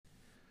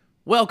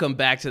Welcome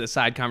back to the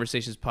Side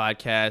Conversations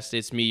podcast.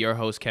 It's me, your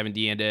host, Kevin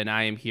Deanda, and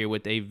I am here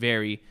with a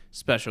very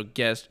special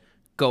guest.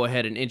 Go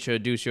ahead and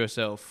introduce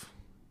yourself.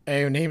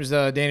 Hey, my name's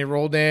Danny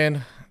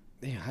Roldan.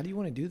 Damn, how do you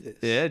want to do this?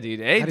 Yeah, dude.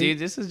 Hey, dude,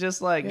 this is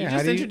just like, you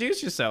just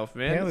introduce yourself,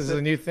 man. Yeah, this is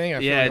a new thing. I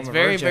feel like it's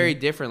very, very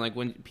different. Like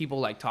when people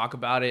like talk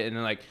about it and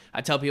then like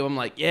I tell people, I'm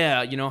like,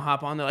 yeah,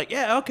 hop on. They're like,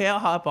 yeah, okay, I'll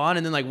hop on.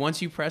 And then like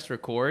once you press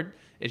record,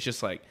 it's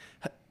just like...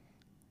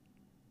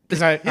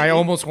 Because I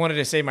almost wanted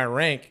to say my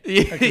rank.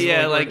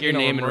 Yeah, like your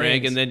name and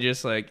rank, and then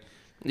just like,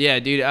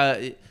 yeah,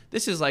 dude.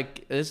 This is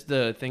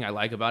the thing I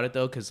like about it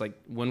though, because like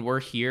when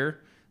we're here,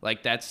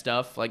 like that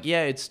stuff, like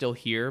yeah, it's still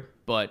here,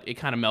 but it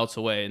kind of melts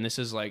away. And this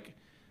is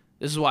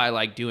why I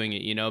like doing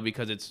it,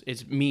 because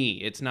it's me.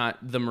 It's not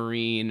the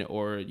Marine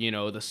or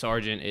the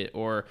sergeant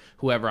or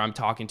whoever I'm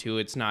talking to.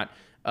 It's not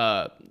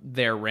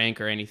their rank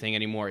or anything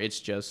anymore.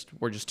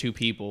 We're just two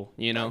people,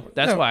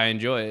 That's why I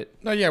enjoy it.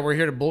 No, yeah, we're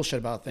here to bullshit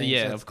about things.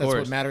 Yeah, of course.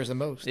 That's what matters the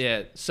most.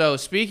 Yeah. So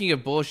speaking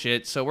of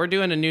bullshit, so we're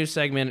doing a new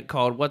segment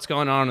called What's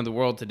Going On in the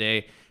World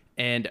Today.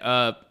 And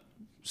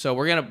so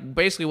we're going to,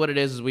 basically what it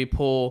is we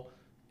pull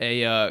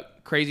a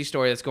crazy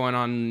story that's going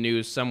on in the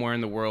news somewhere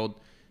in the world.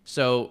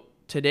 So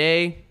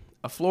today,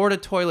 a Florida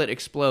toilet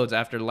explodes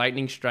after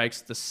lightning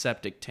strikes the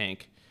septic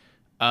tank.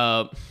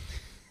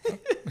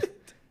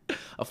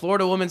 A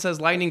Florida woman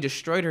says lightning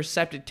destroyed her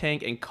septic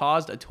tank and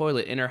caused a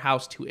toilet in her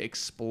house to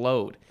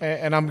explode.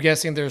 And I'm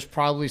guessing there's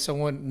probably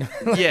someone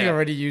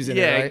already using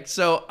it, right?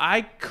 So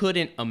I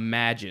couldn't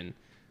imagine,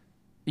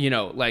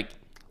 like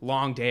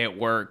long day at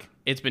work.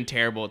 It's been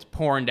terrible. It's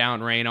pouring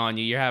down rain on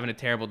you. You're having a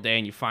terrible day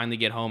and you finally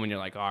get home and you're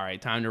like, all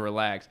right, time to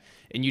relax.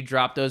 And you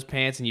drop those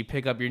pants and you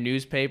pick up your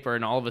newspaper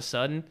and all of a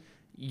sudden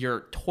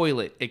your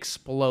toilet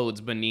explodes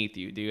beneath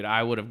you, dude.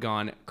 I would have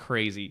gone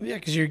crazy. Yeah,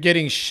 because you're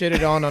getting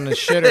shitted on a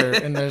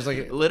shitter, and there's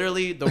like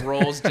literally the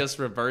roles just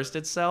reversed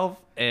itself,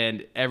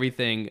 and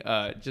everything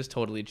just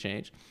totally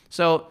changed.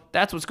 So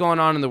that's what's going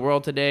on in the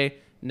world today.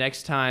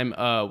 Next time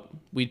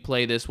we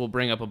play this, we'll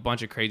bring up a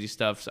bunch of crazy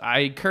stuff. So I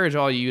encourage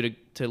all of you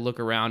to look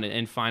around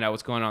and find out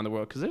what's going on in the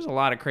world, because there's a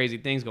lot of crazy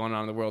things going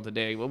on in the world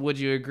today. Would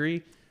you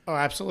agree? Oh,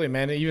 absolutely,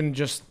 man. Even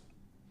just,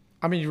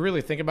 I mean, you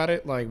really think about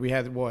it. Like we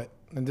had what?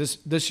 And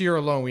this year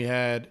alone, we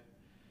had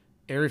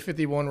Area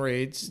 51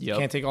 raids. Yep.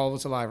 Can't take all of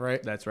us alive,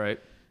 right? That's right.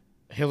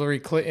 Hillary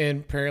Clinton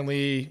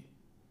apparently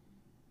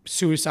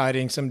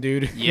suiciding some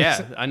dude.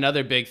 Yeah,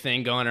 another big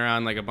thing going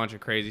around, like a bunch of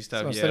crazy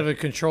stuff. So instead of a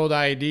controlled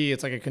IED,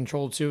 it's like a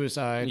controlled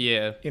suicide.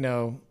 Yeah.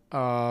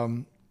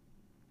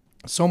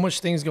 So much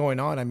things going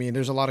on. I mean,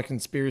 there's a lot of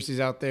conspiracies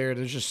out there.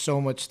 There's just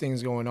so much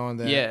things going on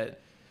that. Yeah.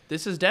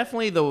 This is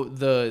definitely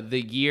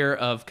the year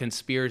of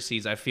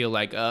conspiracies, I feel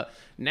like.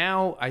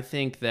 Now I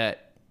think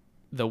that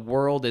the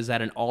world is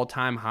at an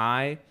all-time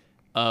high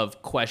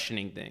of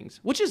questioning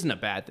things, which isn't a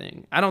bad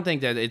thing. I don't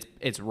think that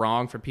it's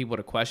wrong for people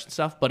to question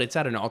stuff, but it's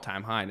at an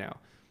all-time high now.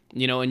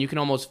 And you can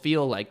almost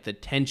feel like the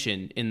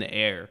tension in the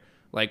air.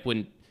 Like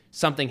when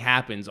something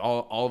happens,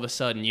 all of a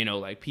sudden,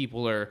 like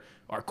people are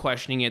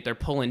questioning it. They're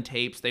pulling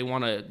tapes. They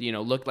want to,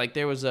 look like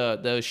there was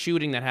the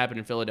shooting that happened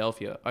in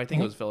Philadelphia. I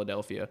think it was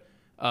Philadelphia,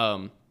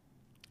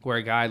 where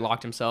a guy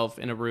locked himself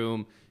in a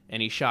room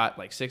and he shot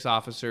like 6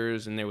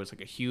 officers, and there was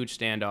like a huge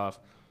standoff.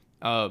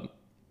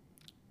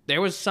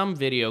 There was some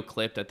video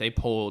clip that they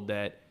pulled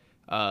that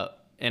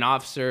an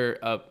officer,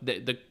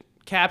 the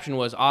caption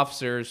was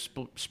officers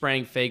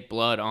spraying fake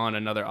blood on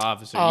another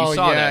officer. Oh, you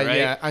saw that, right?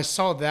 Yeah, I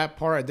saw that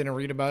part. I didn't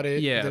read about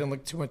it. Yeah. I didn't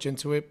look too much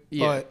into it.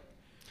 Yeah. But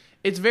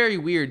it's very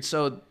weird.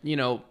 So,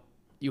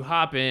 you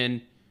hop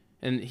in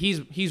and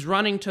he's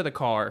running to the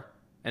car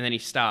and then he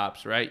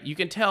stops, right? You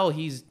can tell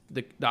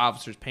the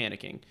officer's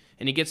panicking.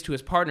 And he gets to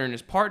his partner, and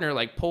his partner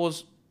like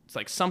pulls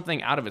like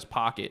something out of his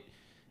pocket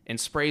and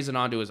sprays it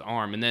onto his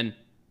arm. And then,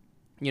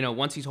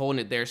 once he's holding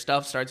it there,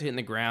 stuff starts hitting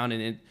the ground,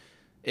 and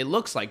it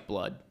looks like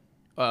blood.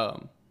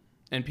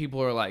 And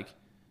people are like,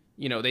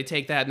 they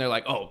take that and they're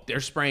like, oh,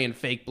 they're spraying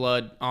fake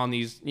blood on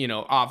these,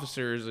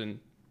 officers and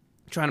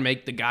trying to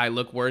make the guy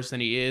look worse than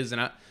he is.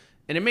 And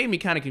it made me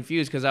kind of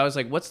confused, because I was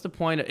like, what's the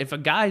point? If a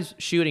guy's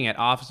shooting at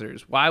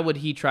officers, why would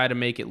he try to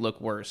make it look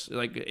worse?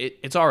 Like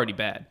it's already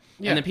bad.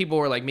 Yeah. And then people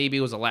were like, maybe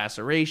it was a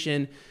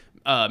laceration.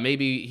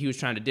 Maybe he was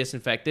trying to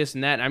disinfect this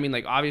and that. I mean,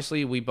 like,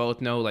 obviously we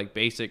both know, like,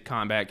 basic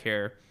combat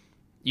care.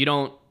 You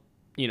don't,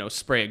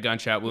 spray a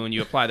gunshot wound.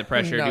 You apply the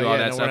pressure, do all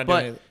that stuff.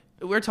 But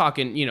we're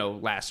talking,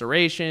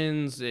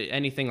 lacerations,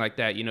 anything like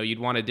that. You'd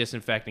want to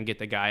disinfect and get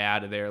the guy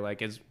out of there, like,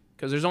 because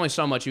there's only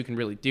so much you can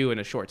really do in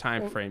a short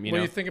time frame.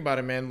 When you think about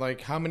it, man,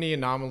 like, how many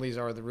anomalies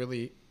are there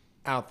really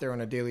out there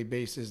on a daily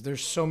basis?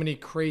 There's so many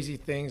crazy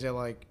things that,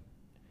 like,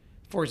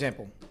 for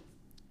example,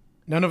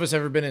 none of us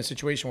ever been in a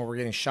situation where we're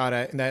getting shot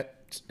at in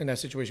that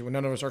situation where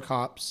none of us are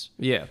cops.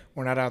 Yeah.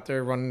 We're not out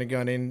there running a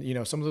gun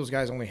in. Some of those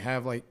guys only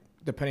have, like,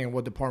 depending on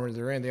what department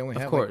they're in, they only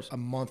have like a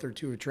month or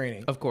 2 of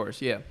training. Of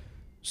course, yeah.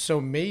 So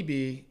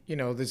maybe,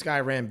 this guy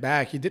ran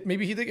back.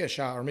 Maybe he did get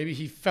shot, or maybe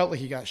he felt like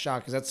he got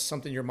shot, because that's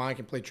something your mind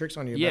can play tricks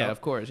on you about. Yeah,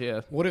 of course,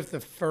 yeah. What if the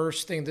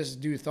first thing this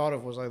dude thought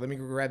of was like, let me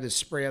go grab this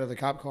spray out of the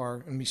cop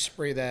car and me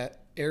spray that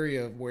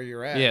area of where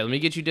you're at. Yeah, let me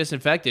get you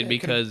disinfected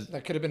because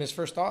that could have been his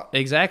first thought.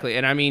 Exactly.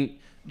 And I mean,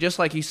 just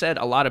like you said,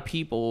 a lot of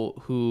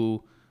people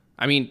who,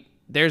 I mean,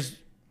 there's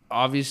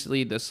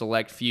obviously the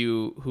select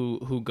few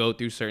who go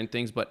through certain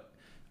things, but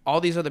all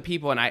these other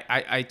people, and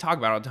I talk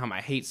about it all the time,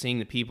 I hate seeing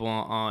the people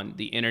on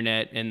the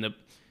internet and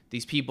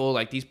these people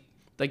like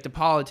the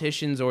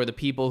politicians or the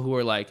people who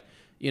are like,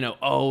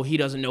 oh, he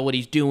doesn't know what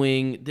he's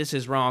doing. This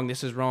is wrong.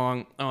 This is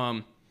wrong.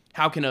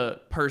 How can a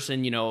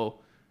person,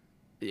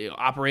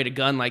 operate a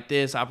gun like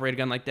this, operate a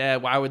gun like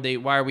that? Why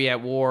are we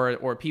at war?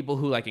 Or people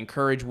who like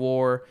encourage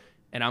war.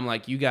 And I'm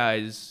like, you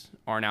guys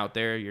aren't out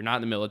there. You're not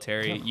in the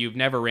military. You've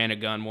never ran a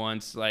gun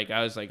once. Like,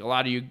 I was like, a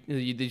lot of you,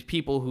 these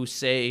people who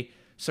say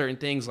certain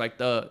things like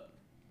the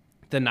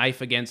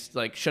knife against,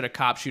 like, should a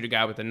cop shoot a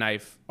guy with a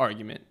knife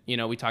argument.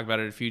 We talked about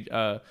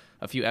it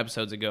a few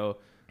episodes ago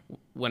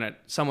when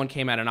someone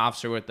came at an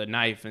officer with a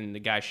knife and the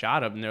guy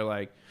shot him, and they're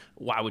like,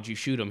 why would you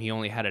shoot him? He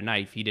only had a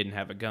knife. He didn't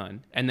have a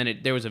gun. And then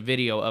there was a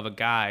video of a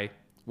guy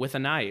with a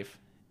knife,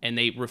 and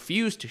they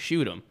refused to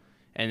shoot him.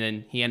 And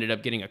then he ended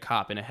up getting a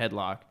cop in a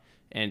headlock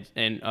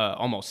and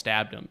almost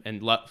stabbed him.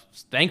 And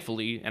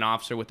thankfully, an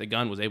officer with a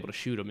gun was able to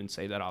shoot him and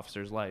save that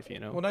officer's life,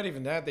 Well, not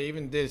even that. They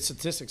even did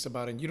statistics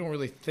about it. You don't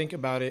really think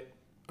about it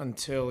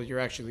until you're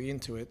actually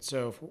into it.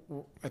 So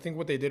I think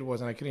what they did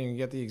was, and I couldn't even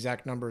get the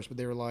exact numbers, but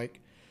they were like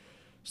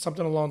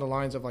something along the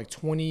lines of like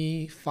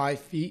 25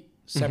 feet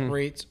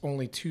separates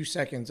only 2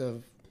 seconds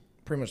of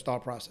pretty much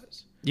thought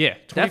process. Yeah,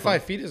 25 definitely.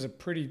 feet is a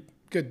pretty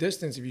good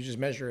distance if you just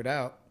measure it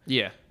out.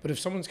 Yeah. But if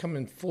someone's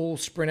coming full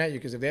sprint at you,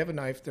 because if they have a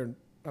knife,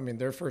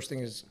 their first thing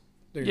is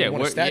they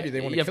want to stab you. They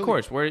want to kill you.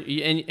 Of course.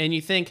 And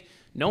you think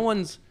no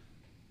one's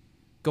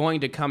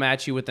going to come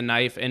at you with a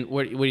knife, and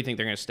what do you think?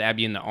 They're going to stab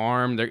you in the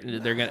arm? They're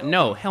going to,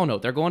 no, hell no.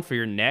 They're going for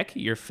your neck,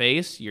 your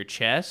face, your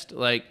chest,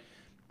 like.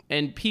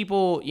 And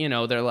people,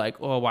 they're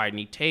like, oh, why didn't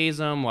he tase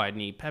them? Why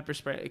didn't he pepper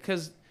spray?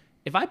 Because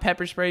if I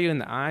pepper spray you in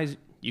the eyes,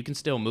 you can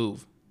still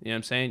move. You know what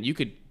I'm saying? You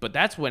could, but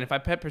that's when, if I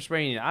pepper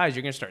spray you in the eyes,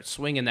 you're going to start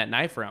swinging that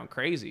knife around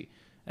crazy.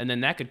 And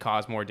then that could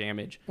cause more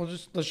damage. Well,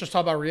 let's just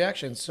talk about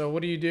reactions. So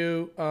what do you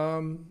do?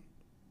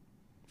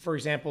 For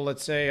example,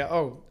 let's say,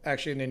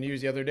 actually in the news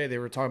the other day, they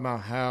were talking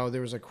about how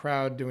there was a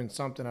crowd doing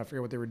something. I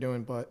forget what they were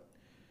doing, but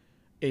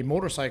a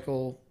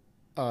motorcycle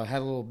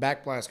had a little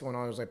backblast going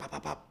on. It was like pop,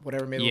 pop, pop,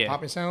 whatever, made little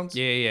popping sounds.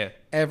 Yeah.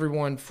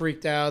 Everyone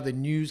freaked out. The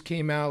news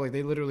came out. Like,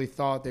 they literally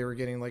thought they were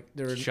getting, like,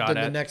 they were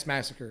the next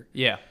massacre.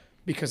 Yeah.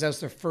 Because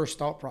that's their first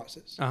thought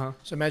process. Uh-huh.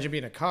 So imagine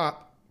being a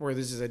cop where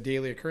this is a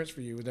daily occurrence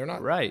for you. They're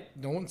not. Right.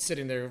 No one's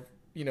sitting there,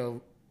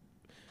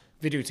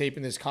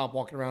 videotaping this cop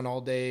walking around all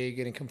day,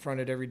 getting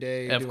confronted every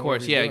day. Of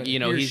course, yeah.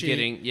 He's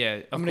getting,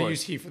 I'm going to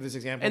use he for this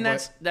example. And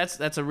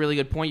that's a really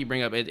good point you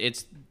bring up.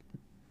 It's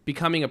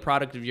becoming a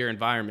product of your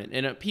environment.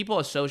 And people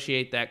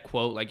associate that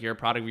quote, like, you're a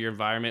product of your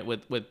environment,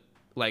 with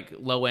like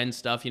low end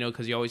stuff,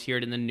 because you always hear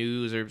it in the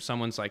news, or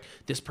someone's like,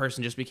 this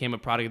person just became a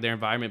product of their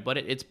environment. But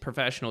it's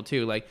professional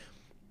too. Like,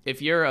 if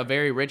you're a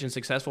very rich and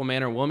successful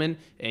man or woman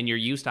and you're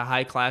used to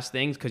high class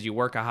things because you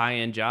work a high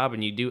end job,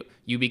 and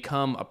you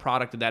become a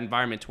product of that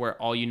environment to where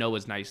all you know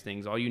is nice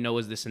things. All you know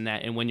is this and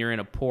that. And when you're in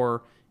a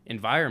poor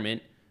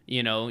environment,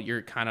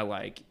 you're kind of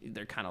like,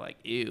 they're kind of like,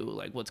 ew,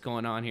 like, what's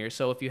going on here?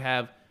 So if you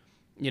have,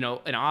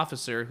 an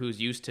officer who's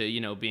used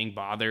to, being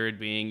bothered,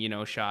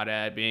 being, shot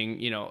at, being,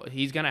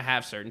 he's going to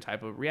have certain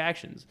type of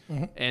reactions.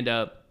 Mm-hmm. And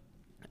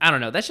I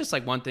don't know. That's just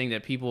like one thing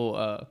that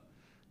people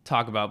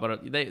talk about,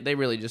 but they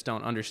really just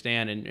don't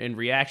understand. And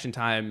reaction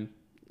time,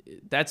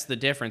 that's the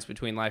difference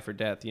between life or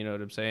death. You know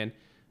what I'm saying?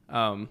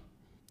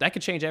 That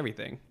could change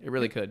everything. It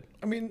really could.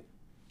 I mean,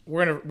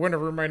 we're in a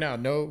room right now.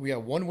 No, we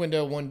got one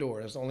window, one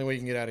door. That's the only way you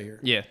can get out of here.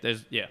 Yeah.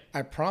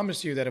 I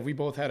promise you that if we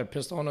both had a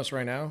pistol on us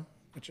right now,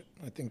 which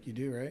I think you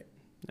do, right?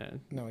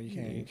 No, you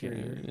can't. You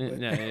can't.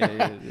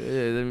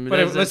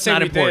 But let's say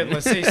we did.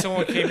 Let's say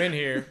someone came in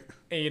here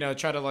and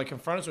try to like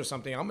confront us or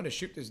something. I'm gonna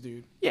shoot this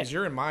dude. Yeah. Because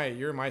you're in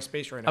my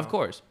space right now. Of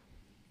course.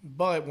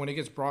 But when it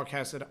gets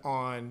broadcasted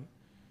on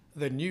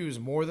the news,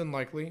 more than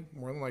likely,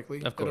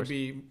 of course, it'll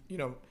be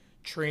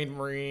trained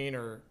Marine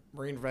or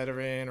Marine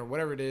veteran or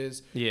whatever it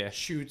is. Yeah.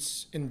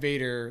 Shoots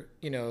invader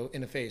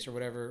in the face or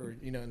whatever, or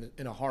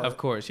in a heart. Of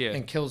course, yeah.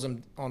 And kills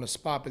him on the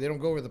spot. But they don't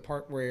go over the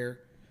part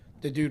where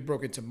the dude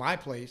broke into my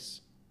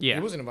place. Yeah.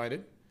 He wasn't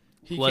invited.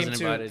 He came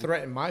to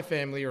threaten my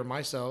family or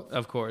myself.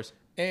 Of course.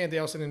 And they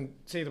also didn't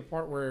say the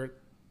part where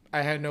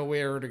I had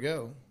nowhere to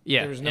go.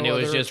 Yeah. And it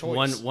was just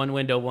one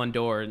window, one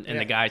door, and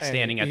the guy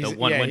standing at the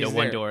one window,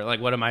 one door.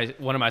 Like, what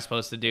am I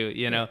supposed to do?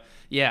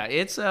 Yeah.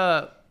 It's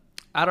I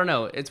don't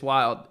know. It's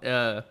wild.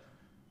 I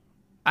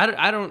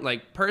don't,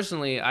 like,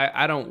 personally,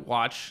 I don't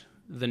watch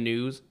the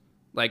news.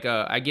 Like,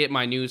 I get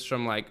my news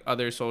from, like,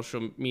 other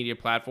social media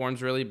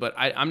platforms, really, but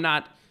I'm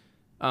not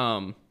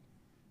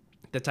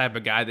the type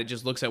of guy that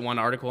just looks at one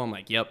article. I'm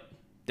like, yep,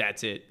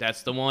 that's it.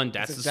 That's the one.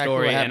 That's the exactly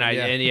story. Happened,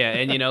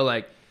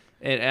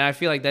 and I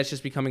feel like that's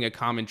just becoming a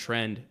common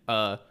trend.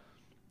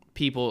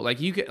 People, like,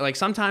 like,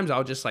 sometimes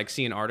I'll just, like,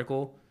 see an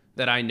article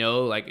that I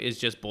know, like, is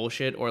just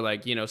bullshit, or,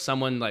 like,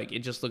 someone, like, it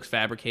just looks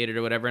fabricated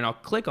or whatever, and I'll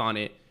click on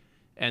it.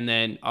 and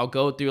then I'll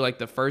go through like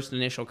the first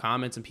initial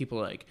comments, and people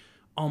are like,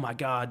 oh my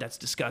God, that's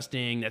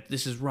disgusting. That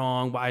this is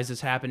wrong. Why is this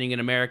happening in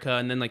America?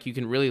 And then like you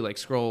can really like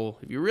scroll.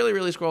 If you really,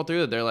 really scroll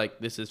through it, they're like,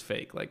 this is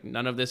fake. Like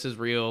none of this is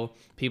real.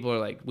 People are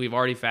like, we've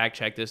already fact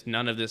checked this.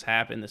 None of this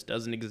happened. This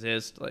doesn't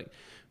exist. Like,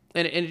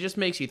 and it just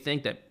makes you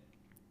think that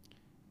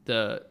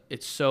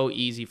it's so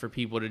easy for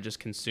people to just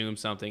consume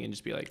something and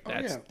just be like,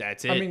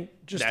 that's it. I mean,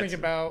 just think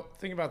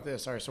about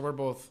this. All right, so we're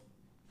both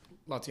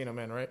Latino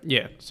men, right?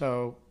 Yeah.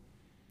 So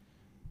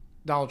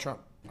Donald Trump,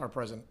 our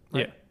president.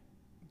 Right? Yeah.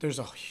 There's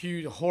a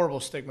huge, horrible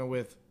stigma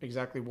with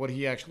exactly what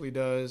he actually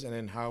does and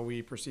then how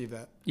we perceive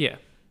that. Yeah.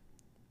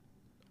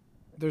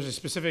 There's a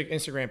specific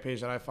Instagram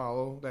page that I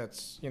follow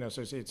that's,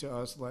 associated to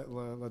us,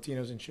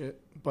 Latinos and shit.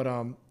 But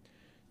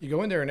you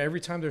go in there, and every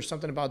time there's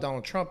something about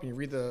Donald Trump and you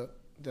read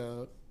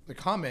the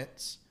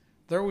comments,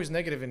 they're always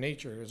negative in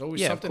nature. There's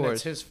always something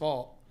that's his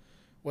fault,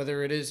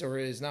 whether it is or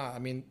it is not. I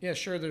mean, yeah,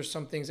 sure, there's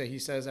some things that he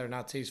says that are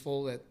not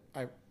tasteful that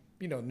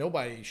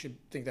nobody should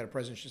think that a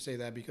president should say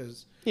that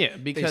because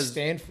they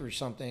stand for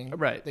something.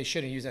 Right. They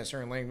shouldn't use that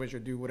certain language or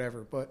do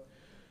whatever. But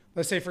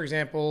let's say, for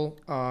example,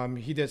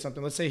 he did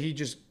something. Let's say he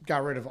just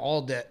got rid of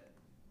all debt.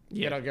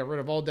 Yeah. Got rid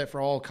of all debt for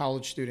all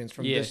college students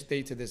from this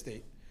date to this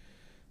date.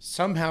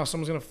 Somehow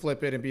someone's going to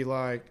flip it and be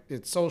like,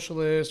 it's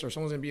socialist, or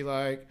someone's going to be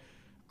like,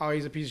 oh,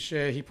 he's a piece of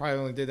shit. He probably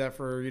only did that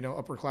for,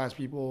 upper class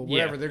people,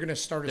 whatever. Yeah. They're going to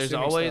start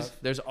assuming stuff.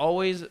 There's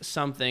always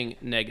something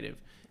negative.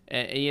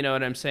 You know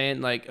what I'm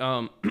saying? Like,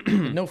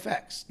 no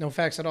facts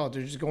at all.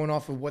 They're just going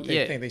off of what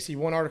they think. They see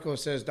one article that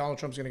says Donald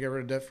Trump's going to get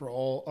rid of debt for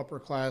all upper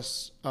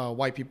class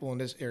white people in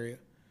this area.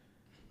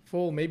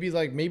 Maybe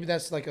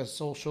that's like a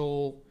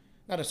social,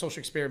 not a social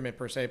experiment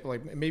per se, but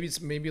like maybe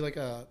it's like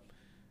a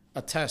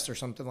test or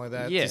something like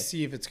that to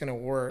see if it's going to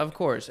work. Of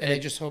course. And they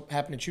just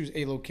happen to choose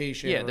a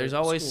location. Yeah, there's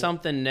always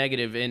something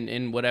negative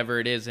in whatever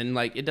it is. And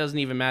like, it doesn't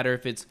even matter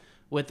if it's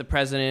with the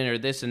president or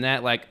this and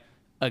that. Like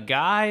a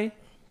guy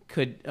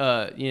could,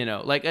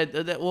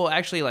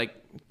 actually, like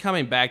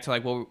coming back to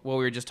like what we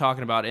were just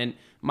talking about, and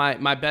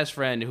my best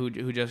friend who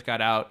just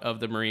got out of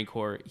the Marine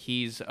Corps,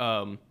 he's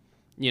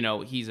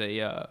he's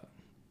a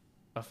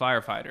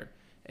firefighter,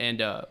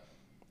 and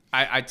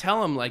I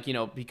tell him, like,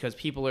 because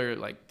people are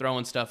like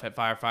throwing stuff at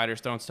firefighters,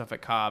 throwing stuff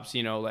at cops,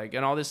 like,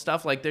 and all this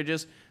stuff, like they're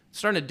just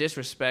starting to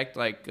disrespect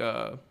like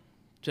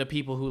to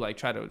people who like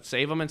try to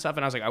save them and stuff.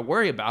 And I was like, I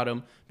worry about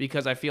him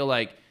because I feel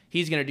like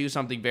he's going to do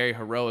something very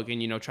heroic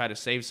and, try to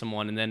save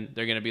someone. And then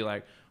they're going to be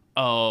like,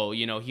 oh,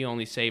 he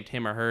only saved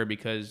him or her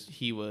because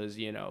he was,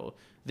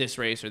 this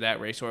race or that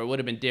race, or it would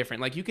have been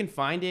different. Like, you can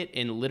find it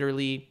in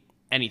literally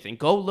anything.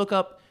 Go look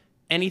up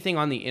anything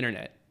on the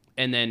internet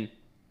and then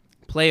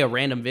play a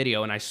random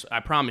video. And I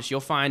promise you'll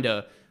find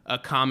a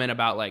comment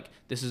about like,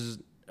 this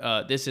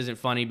isn't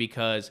funny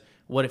because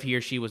what if he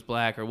or she was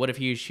black, or what if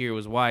he or she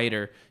was white,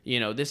 or,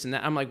 this and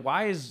that. I'm like,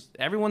 why is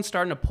everyone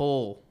starting to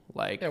pull?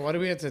 Like, why do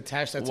we have to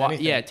attach that to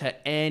anything? Yeah,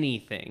 to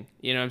anything.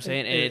 You know what I'm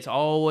saying? And it's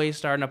always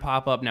starting to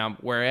pop up now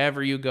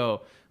wherever you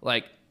go.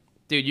 Like,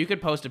 dude, you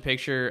could post a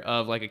picture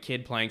of like a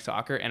kid playing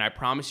soccer, and I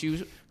promise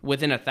you,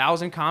 within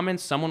 1,000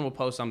 comments, someone will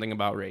post something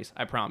about race.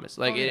 I promise.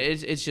 Like,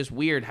 it's just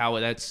weird how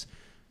that's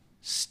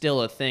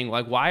still a thing.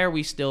 Like, why are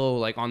we still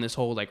like on this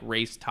whole like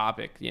race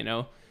topic?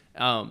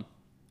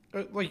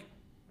 Like,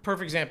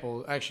 perfect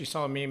example. I actually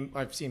saw a meme.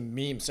 I've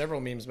seen several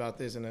memes about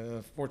this, and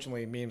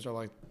unfortunately, memes are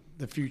like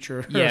the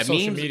future. Yeah, of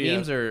social media.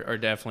 Memes are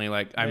definitely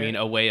like, I mean,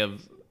 a way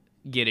of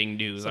getting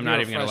news. I'm not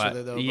even gonna lie.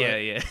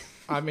 Yeah.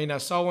 I mean, I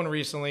saw one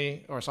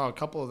recently, or I saw a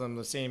couple of them,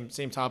 the same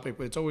topic,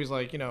 but it's always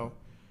like, went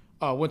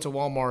to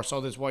Walmart, saw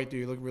this white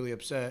dude look really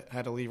upset,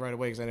 had to leave right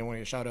away because I didn't want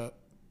to get shot up.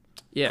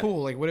 Yeah.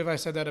 Cool. Like, what if I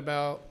said that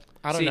about?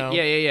 I don't know.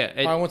 Yeah.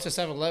 If I went to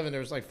 7-Eleven,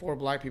 there was like 4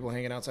 black people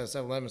hanging outside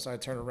 7-Eleven, so I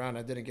turned around.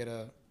 I didn't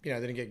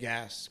get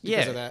gas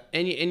because of that.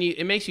 And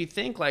it makes you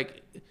think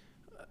like.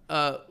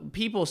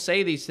 People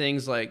say these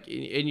things like,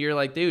 and you're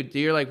like, dude,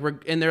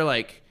 and they're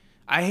like,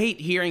 I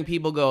hate hearing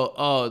people go,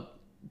 oh,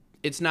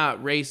 it's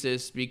not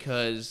racist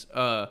because,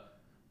 or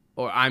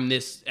I'm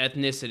this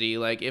ethnicity.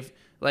 Like, if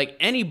like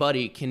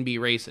anybody can be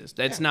racist,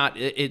 that's not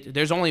it.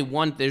 There's only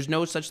one. There's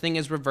no such thing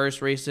as reverse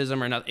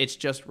racism or not. It's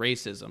just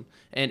racism,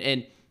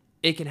 and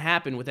it can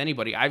happen with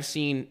anybody. I've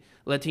seen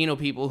Latino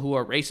people who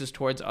are racist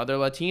towards other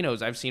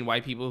Latinos. I've seen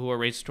white people who are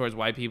racist towards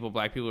white people,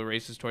 black people who are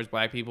racist towards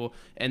black people,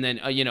 and then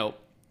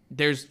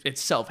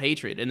it's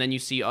self-hatred, and then you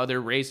see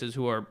other races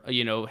who are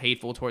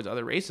hateful towards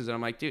other races, and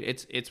I'm like, dude,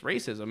 it's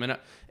racism,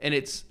 and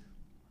it's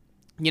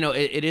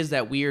it is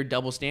that weird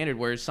double standard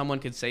where someone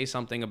could say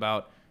something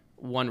about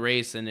one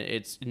race and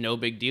it's no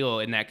big deal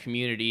in that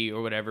community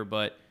or whatever,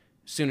 but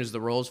as soon as the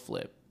roles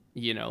flip,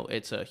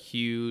 it's a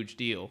huge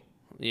deal.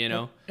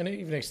 And it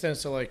even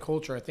extends to like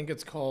culture. I think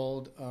it's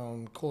called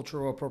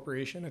cultural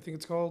appropriation. I think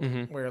it's called,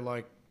 where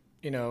like,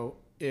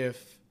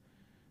 if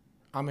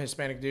I'm a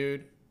Hispanic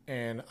dude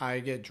and I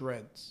get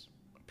dreads,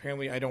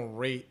 apparently I don't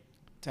rate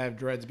to have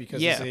dreads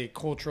because it's a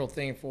cultural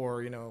thing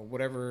for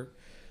whatever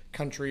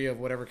country of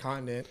whatever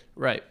continent.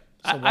 Right.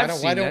 So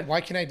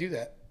why can I do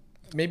that?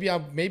 maybe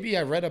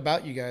I read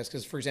about you guys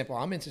because, for example,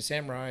 I'm into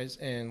samurais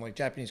and like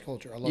Japanese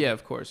culture. I love it. Yeah,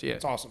 of course. Yeah.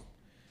 It's awesome.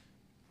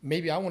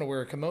 Maybe I want to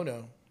wear a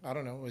kimono. I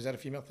don't know. Is that a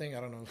female thing?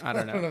 I don't know. I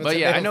don't know. if But it's a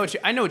yeah, male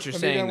I know what you're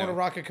But saying. maybe I want though. to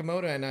rock a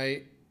kimono at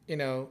night, you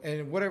know,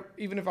 and whatever.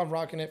 Even if I'm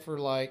rocking it for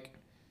like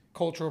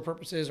cultural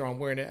purposes or I'm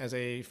wearing it as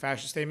a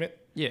fashion statement,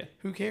 Yeah.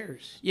 who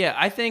cares? Yeah,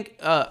 I think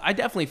I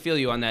definitely feel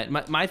you on that.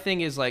 My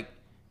thing is like,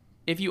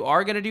 if you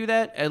are gonna do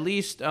that, at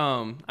least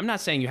I'm not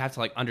saying you have to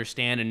like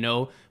understand and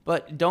know,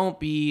 but don't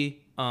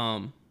be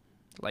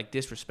like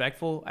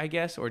disrespectful, I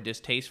guess, or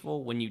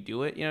distasteful when you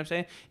do it. You know what I'm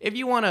saying? If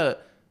you want to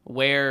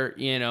wear,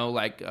 you know,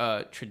 like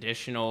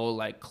traditional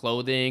like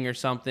clothing or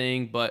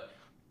something, but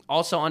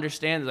also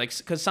understand like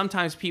because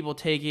sometimes people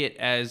take it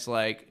as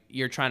like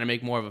you're trying to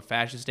make more of a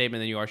fashion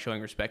statement than you are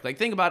showing respect. Like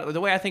think about it.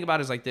 The way I think about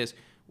it is like this: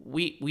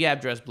 we have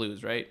dress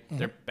blues, right? Mm-hmm.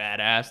 They're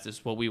badass. This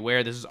is what we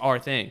wear. This is our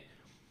thing.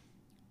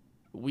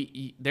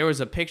 There was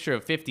a picture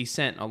of 50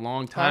 Cent a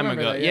long time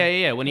ago. That,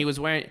 yeah, when he was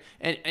wearing,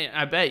 and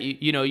I bet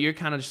you know, you're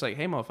kind of just like,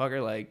 hey,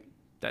 motherfucker, like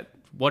that.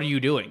 What are you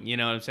doing? You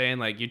know what I'm saying?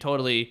 Like you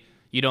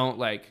don't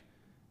like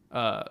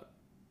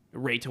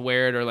rate to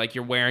wear it or like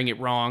you're wearing it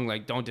wrong.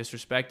 Like don't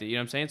disrespect it. You know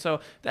what I'm saying? So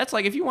that's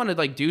like if you want to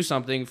like do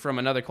something from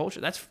another culture,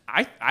 that's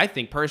I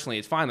think personally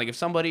it's fine. Like if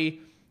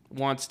somebody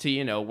wants to,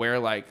 you know, wear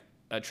like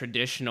a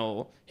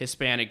traditional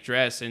Hispanic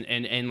dress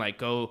and like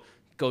go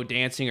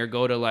dancing or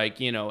go to like,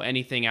 you know,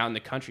 anything out in the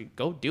country,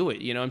 go do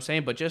it. You know what I'm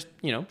saying? But just,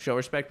 you know, show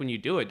respect when you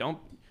do it. Don't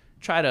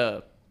try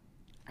to.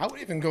 I would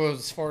even go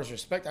as far as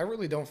respect. I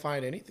really don't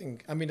find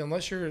anything. I mean,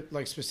 unless you're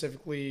like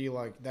specifically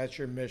like that's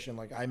your mission.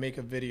 Like I make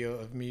a video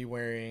of me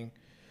wearing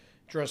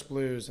dress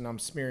blues and I'm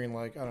smearing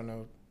like, I don't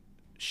know,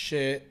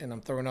 shit and I'm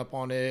throwing up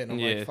on it and I'm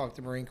like, fuck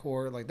the Marine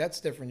Corps. Like that's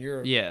different.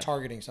 You're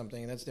targeting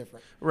something. That's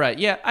different. Right.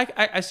 Yeah.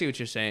 I see what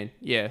you're saying.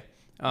 Yeah.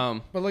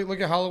 But like, look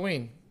at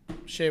Halloween.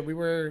 Shit, we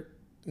wear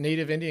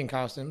Native Indian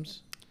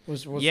costumes.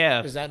 Is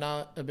that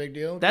not a big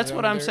deal? That's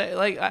what I'm saying.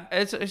 Like,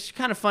 it's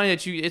kind of funny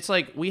that it's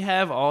like we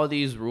have all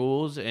these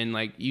rules and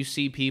like you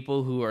see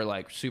people who are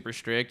like super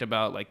strict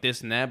about like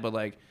this and that, but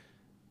like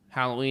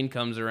Halloween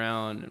comes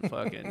around and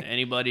fucking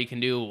anybody can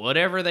do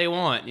whatever they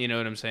want. You know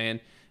what I'm saying?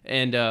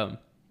 And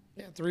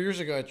yeah, 3 years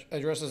ago I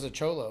dressed as a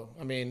cholo.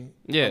 I mean,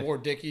 I wore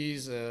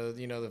Dickies,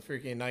 you know, the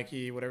freaking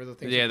Nike, whatever the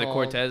things. Yeah, the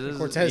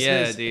Cortezes.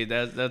 Yeah, dude,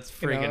 that's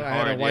freaking hard. I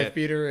had a wife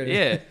beater.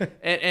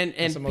 And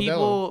and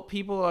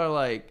people are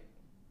like,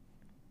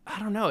 I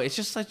don't know. It's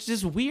just like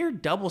this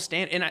weird double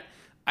standard. And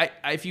I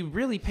if you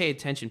really pay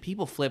attention,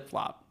 people flip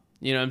flop.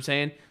 You know what I'm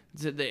saying?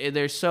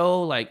 They're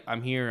so like,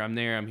 I'm here, I'm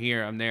there, I'm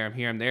here, I'm there, I'm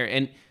here, I'm there,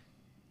 and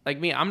like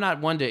me, I'm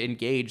not one to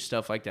engage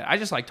stuff like that. I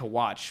just like to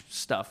watch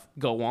stuff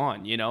go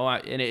on, you know?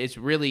 And it's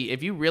really,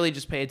 if you really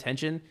just pay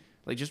attention,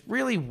 like just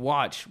really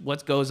watch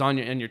what goes on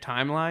in your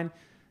timeline,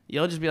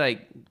 you'll just be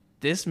like,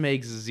 this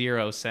makes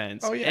zero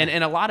sense. Oh, yeah.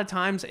 And a lot of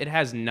times it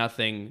has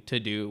nothing to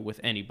do with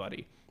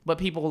anybody. But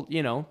people,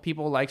 you know,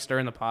 people like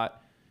stirring the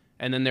pot.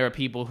 And then there are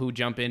people who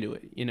jump into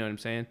it. You know what I'm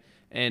saying?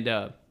 And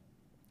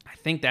I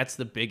think that's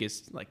the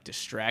biggest like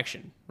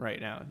distraction right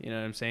now. You know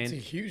what I'm saying? It's a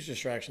huge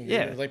distraction. Dude.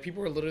 Yeah. Like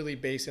people are literally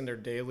basing their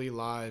daily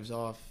lives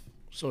off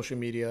social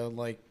media,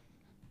 like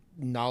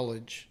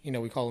knowledge. You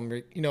know, we call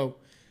them, you know,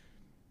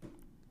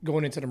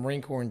 going into the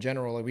Marine Corps in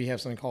general, like we have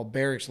something called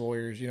barracks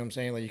lawyers. You know what I'm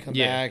saying? Like you come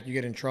back, you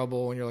get in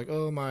trouble, and you're like,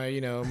 oh my, you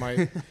know,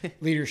 my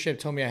leadership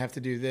told me I have to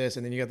do this,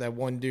 and then you got that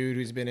one dude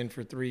who's been in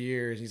for 3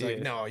 years. He's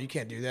like, no, you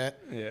can't do that.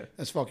 Yeah,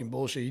 that's fucking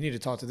bullshit. You need to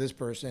talk to this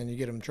person. You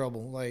get him in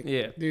trouble. Like,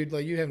 yeah, dude,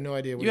 like you have no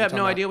idea. What you have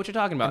no idea what you're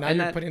talking about, and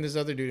now you're putting this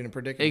other dude in a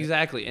predicament.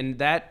 Exactly, and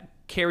that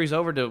carries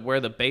over to where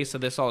the base of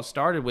this all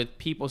started with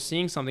people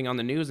seeing something on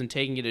the news and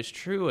taking it as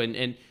true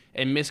and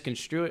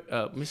misconstruing,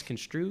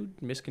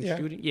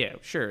 yeah,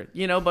 sure,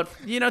 you know, but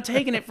you know,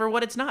 taking it for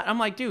what it's not. I'm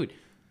like, dude,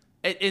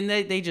 and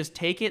they just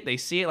take it, they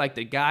see it like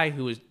the guy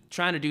who was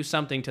trying to do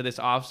something to this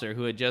officer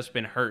who had just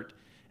been hurt,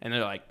 and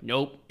they're like,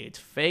 nope, it's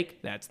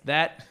fake, that's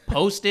that,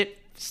 post it,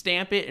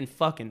 stamp it, and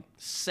fucking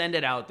send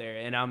it out there.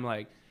 And I'm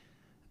like,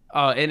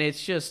 and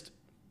it's just,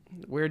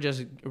 we're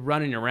just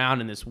running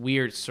around in this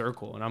weird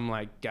circle, and I'm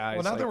like, guys.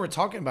 Well, now that we're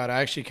talking about it,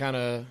 I actually kind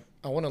of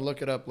I want to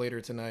look it up later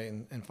tonight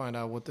and find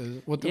out what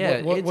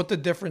the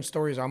different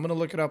stories are. I'm gonna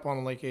look it up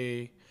on like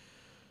a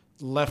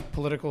left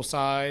political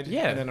side,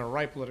 and then a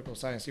right political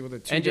side, and see what the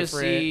two and just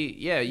different. See,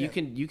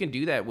 you can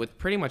do that with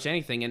pretty much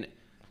anything. And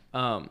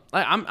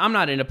I'm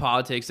not into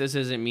politics. This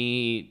isn't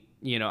me.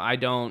 You know,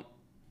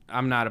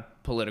 I'm not a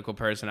political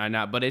person.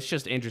 But it's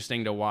just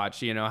interesting to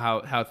watch. You know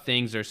how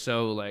things are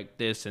so like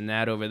this and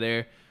that over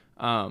there.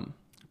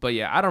 But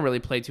yeah, I don't really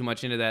play too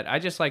much into that. I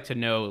just like to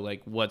know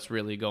like what's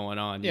really going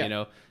on, you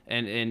know.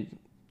 And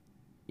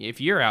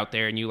if you're out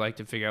there and you like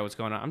to figure out what's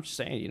going on, I'm just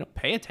saying, you know,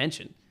 pay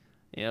attention.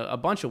 You know, a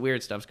bunch of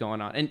weird stuff's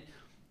going on. And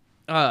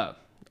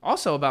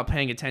also about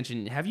paying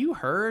attention, have you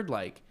heard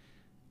like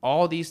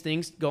all these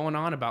things going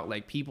on about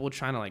like people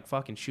trying to like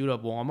fucking shoot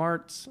up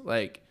Walmarts?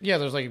 Like, yeah,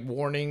 there's like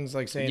warnings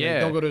like saying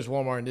like, don't go to this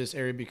Walmart in this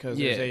area because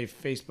there's a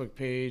Facebook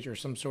page or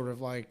some sort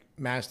of like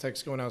mass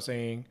text going out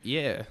saying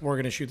we're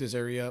gonna shoot this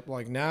area up.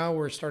 Like now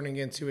we're starting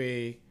into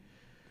a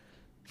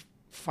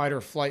fight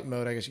or flight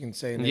mode, I guess you can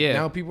say. And Yeah.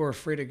 now people are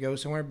afraid to go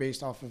somewhere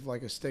based off of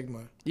like a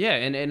stigma. Yeah,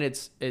 and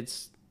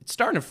it's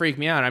starting to freak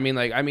me out. I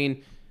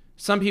mean,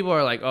 some people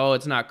are like, oh,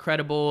 it's not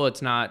credible,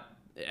 it's not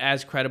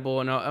as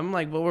credible, and I'm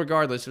like, well,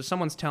 regardless, if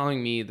someone's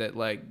telling me that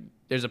like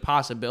there's a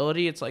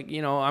possibility, it's like,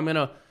 you know,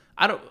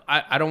 I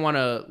don't want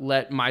to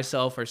let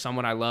myself or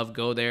someone I love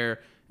go there,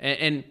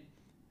 and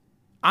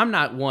I'm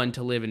not one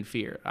to live in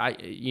fear.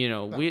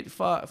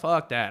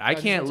 Fuck that. I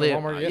can't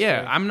live.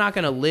 Yeah, I'm not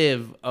gonna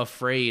live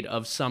afraid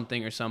of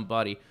something or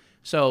somebody.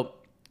 So,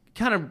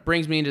 kind of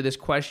brings me into this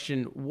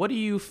question: what do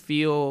you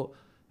feel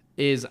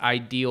is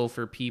ideal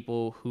for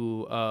people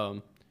who,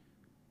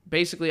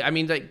 basically? I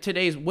mean, like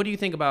today's. What do you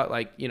think about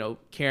like, you know,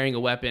 carrying a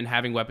weapon,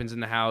 having weapons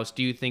in the house?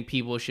 Do you think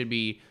people should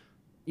be,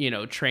 you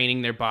know,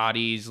 training their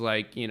bodies?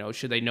 Like, you know,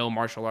 should they know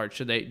martial arts?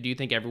 Do you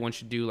think everyone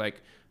should do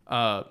like,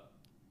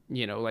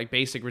 you know, like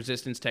basic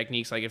resistance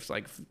techniques, like if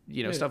like,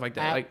 you know, stuff like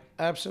that? Like,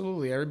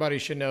 absolutely, everybody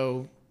should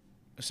know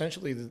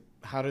essentially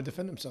how to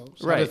defend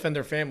themselves, how right, to defend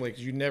their family,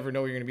 because you never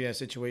know you're going to be in a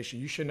situation.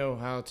 You should know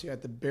how to,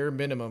 at the bare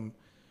minimum,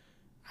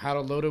 how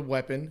to load a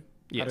weapon,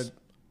 yes, how to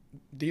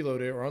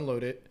deload it or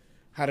unload it,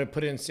 how to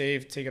put it in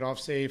safe, take it off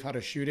safe, how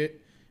to shoot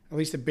it, at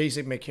least the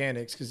basic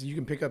mechanics, because you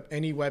can pick up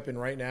any weapon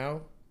right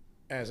now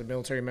as a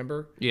military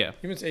member. Yeah.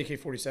 Even if it's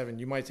AK-47,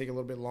 you might take a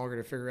little bit longer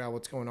to figure out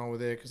what's going on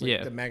with it, because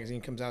like, the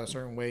magazine comes out a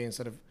certain way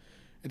instead of,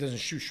 it doesn't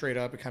shoot straight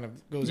up. It kind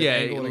of goes at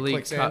an angle and it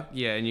clicks in.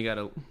 Yeah, and you got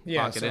to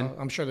lock it in.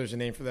 I'm sure there's a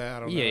name for that. I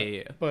don't know.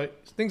 Yeah.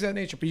 But things of that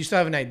nature. But you still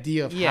have an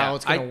idea of how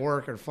it's going to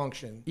work or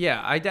function. Yeah,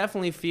 I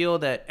definitely feel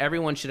that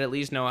everyone should at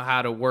least know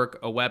how to work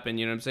a weapon.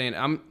 You know what I'm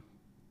saying?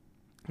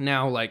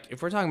 Now, like,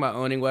 if we're talking about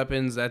owning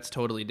weapons, that's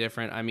totally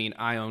different. I mean,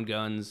 I own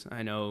guns.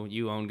 I know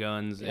you own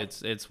guns. Yeah.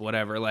 It's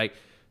whatever. Like,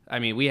 I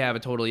mean, we have a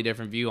totally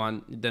different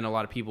view than a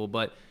lot of people.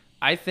 But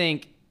I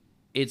think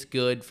it's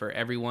good for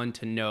everyone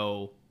to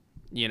know,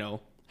 you know,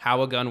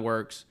 how a gun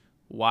works,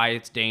 why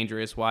it's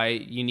dangerous, why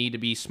you need to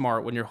be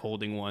smart when you're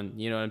holding one.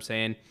 You know what I'm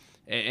saying?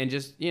 And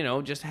just, you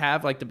know, just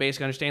have like the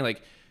basic understanding.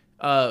 Like,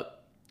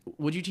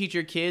 would you teach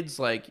your kids,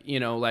 like, you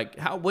know, like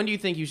when do you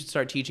think you should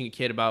start teaching a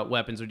kid about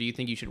weapons, or do you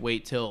think you should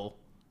wait till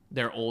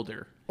they're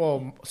older?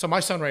 Well, so my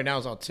son right now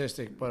is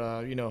autistic,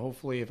 but you know,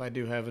 hopefully if I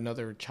do have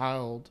another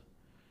child,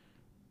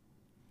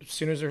 as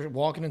soon as they're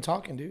walking and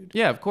talking, dude.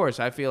 Yeah, of course.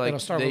 I feel like they'll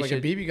start with like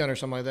a BB gun or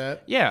something like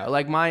that. Yeah,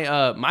 like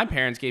my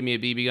parents gave me a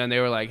BB gun.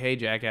 They were like, "Hey,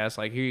 jackass,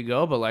 like here you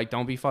go, but like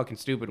don't be fucking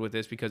stupid with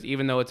this, because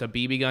even though it's a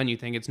BB gun, you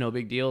think it's no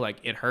big deal. Like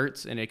it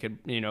hurts and it could,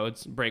 you know,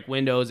 it's break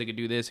windows. It could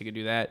do this. It could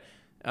do that."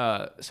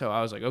 So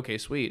I was like, okay,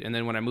 sweet. And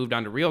then when I moved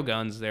on to real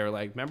guns, they were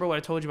like, "Remember what I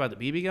told you about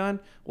the BB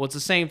gun? Well, it's the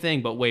same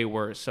thing, but way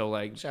worse." So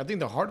like, I think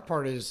the hard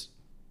part is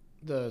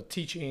the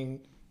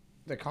teaching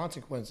the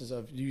consequences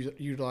of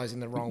utilizing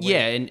the wrong way.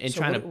 Yeah, and so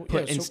trying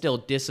to instill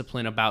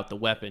discipline about the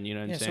weapon, you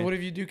know what I'm saying? So what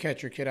if you do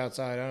catch your kid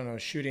outside, I don't know,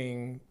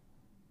 shooting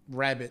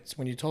rabbits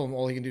when you told him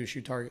all he can do is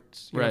shoot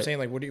targets? You know what I'm saying?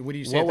 Like, what do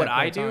you say? What would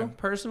I do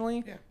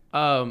personally?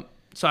 Yeah.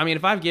 So, I mean,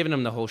 if I've given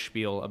him the whole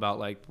spiel about,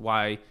 like,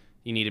 why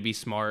you need to be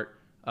smart,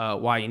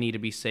 why you need to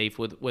be safe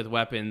with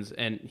weapons,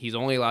 and he's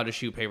only allowed to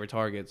shoot paper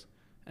targets,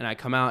 and I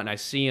come out and I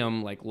see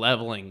him, like,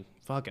 leveling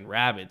fucking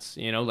rabbits,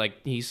 you know, like,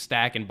 he's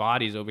stacking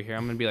bodies over here,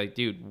 I'm going to be like,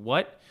 dude,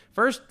 what?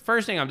 First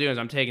thing I'm doing is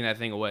I'm taking that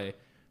thing away,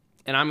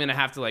 and I'm going to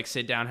have to, like,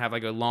 sit down and have,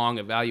 like, a long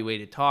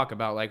evaluated talk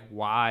about, like,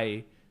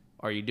 why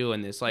are you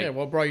doing this? Like,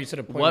 what brought you to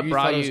the point where you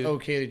thought it was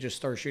okay to just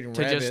start shooting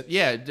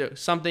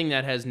rabbits? Something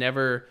that has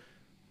never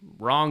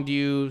wronged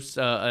you,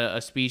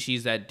 a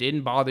species that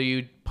didn't bother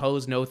you,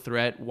 posed no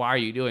threat. Why are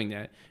you doing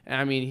that? And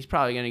I mean, he's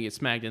probably going to get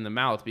smacked in the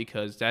mouth,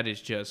 because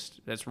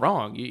that's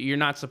wrong. You're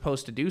not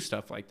supposed to do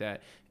stuff like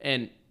that.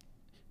 And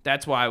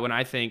that's why when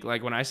I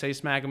say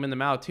smack him in the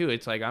mouth too,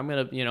 it's like I'm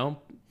going to, you know,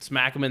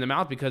 smack him in the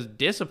mouth, because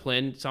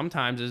discipline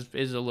sometimes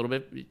is a little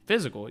bit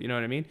physical, you know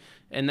what I mean?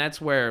 And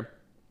that's where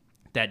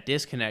that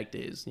disconnect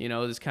is, you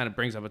know. This kind of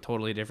brings up a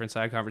totally different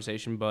side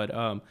conversation,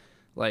 but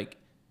like,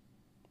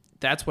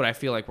 that's what I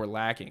feel like we're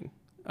lacking.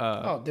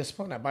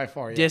 Discipline, by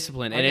far. Yeah.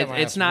 Discipline, and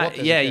it's not,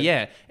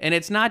 and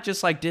it's not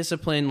just like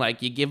discipline,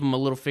 like you give them a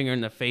little finger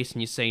in the face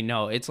and you say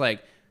no. It's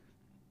like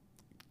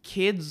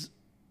kids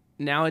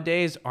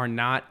nowadays are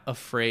not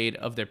afraid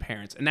of their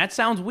parents, and that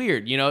sounds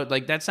weird, you know.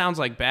 Like that sounds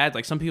like bad.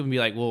 Like some people be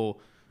like, "Well,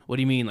 what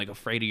do you mean, like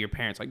afraid of your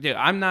parents?" Like, dude,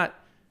 I'm not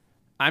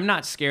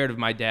scared of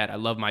my dad. I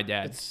love my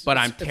dad, but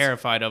I'm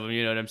terrified of him.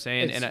 You know what I'm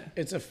saying?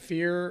 It's a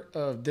fear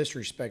of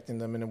disrespecting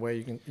them in a way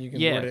you can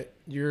word it.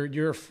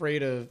 You're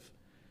afraid of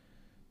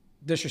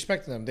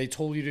disrespecting them. They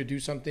told you to do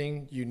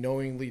something, you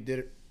knowingly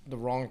did the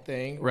wrong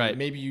thing, right?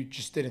 Maybe you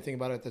just didn't think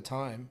about it at the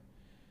time,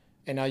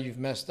 and now you've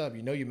messed up.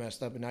 You know you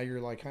messed up, and now you're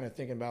like kind of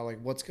thinking about like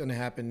what's going to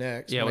happen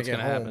next. Yeah, what's going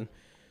to happen?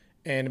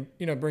 And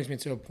you know, it brings me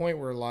to a point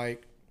where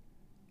like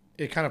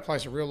it kind of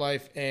applies to real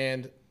life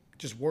and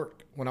just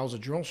work. When I was a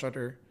drill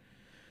instructor,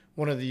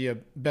 one of the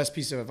best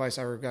pieces of advice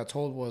I ever got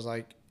told was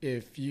like,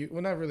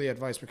 not really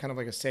advice, but kind of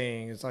like a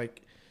saying. It's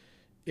like,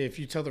 if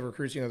you tell the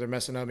recruits, you know, they're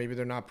messing up, maybe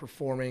they're not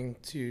performing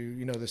to,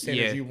 you know, the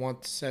standards you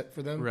want set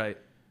for them. Right.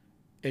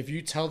 if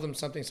you tell them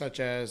something such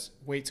as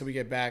wait till we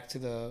get back to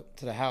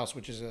the house,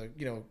 which is a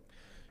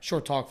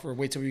short talk for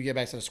wait till we get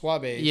back to the squad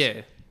base.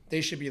 Yeah.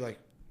 They should be like,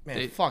 man,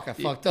 I fucked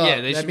up.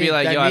 Yeah, they should be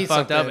like, yo, I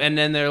fucked up, and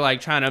then they're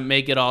like trying to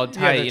make it all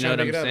tight. You know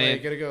what I'm saying?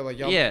 Like, gotta go. Like,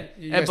 y'all, yeah,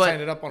 you guys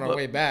signed it up on our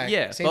way back.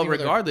 Yeah, but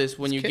regardless,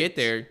 when you get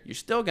there, you're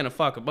still gonna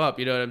fuck them up.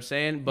 You know what I'm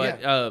saying?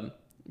 But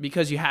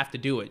because you have to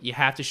do it, you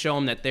have to show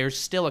them that there's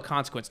still a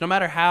consequence, no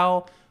matter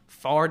how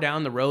far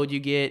down the road you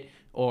get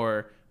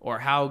or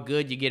how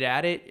good you get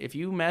at it. If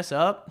you mess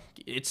up,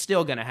 it's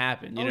still gonna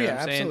happen. You know what I'm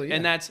saying? Absolutely, yeah.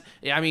 And that's,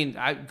 I mean,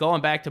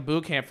 going back to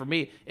boot camp for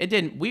me, it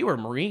didn't. We were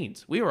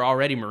Marines. We were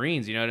already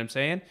Marines. You know what I'm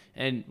saying?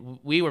 And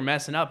we were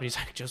messing up. And he's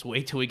like, just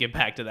wait till we get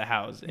back to the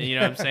house. And you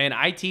know what I'm saying?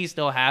 IT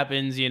still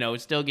happens. You know,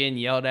 it's still getting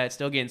yelled at,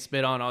 still getting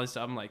spit on, all this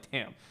stuff. I'm like,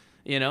 damn.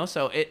 You know,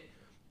 so it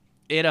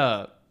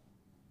I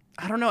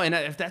don't know. And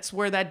if that's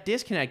where that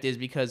disconnect is,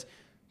 because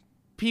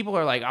people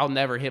are like, I'll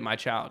never hit my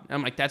child. And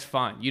I'm like, that's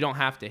fine. You don't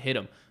have to hit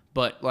them,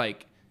 but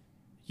like,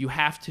 you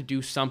have to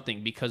do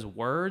something, because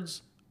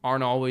words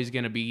aren't always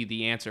going to be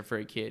the answer for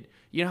a kid.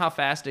 You know how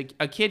fast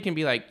a kid can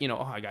be like, you know,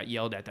 oh, I got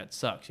yelled at. That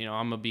sucks. You know,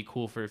 I'm going to be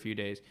cool for a few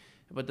days.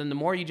 But then the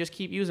more you just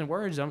keep using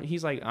words,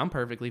 he's like, I'm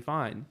perfectly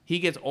fine. He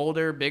gets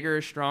older,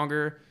 bigger,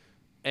 stronger.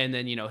 And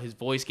then, you know, his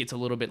voice gets a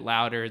little bit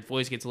louder. His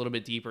voice gets a little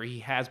bit deeper. He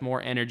has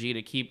more energy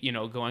to keep, you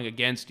know, going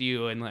against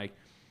you. And like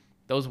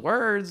those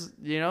words,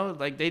 you know,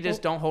 like they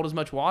just don't hold as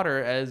much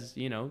water as,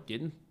 you know,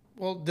 getting.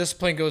 Well,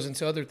 discipline goes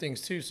into other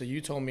things too. So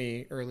you told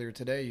me earlier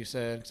today, you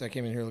said, because I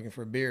came in here looking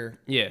for a beer.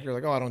 Yeah. You're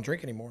like, oh, I don't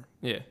drink anymore.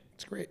 Yeah.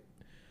 It's great.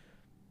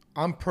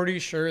 I'm pretty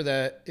sure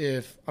that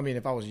if I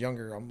was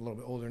younger, I'm a little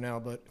bit older now,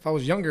 but if I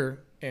was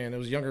younger and it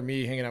was younger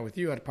me hanging out with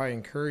you, I'd probably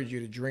encourage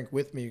you to drink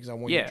with me because I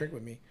want you to drink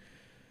with me.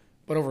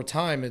 But over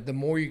time, the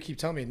more you keep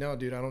telling me, no,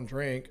 dude, I don't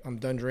drink, I'm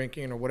done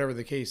drinking, or whatever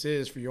the case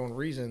is for your own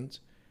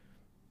reasons,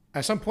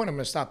 at some point I'm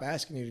going to stop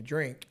asking you to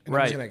drink and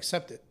I'm just going to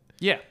accept it.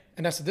 Yeah.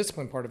 And that's the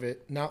discipline part of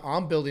it. Now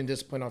I'm building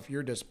discipline off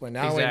your discipline.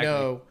 Now I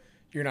know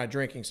you're not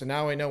drinking. So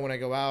now I know when I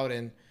go out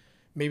and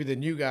maybe the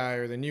new guy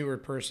or the newer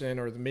person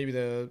or maybe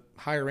the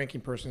higher ranking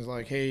person is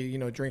like, hey, you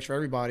know, drinks for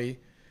everybody.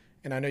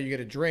 And I know you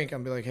get a drink.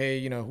 I'm be like, hey,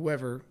 you know,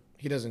 whoever,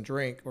 he doesn't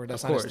drink, or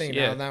that's not his thing.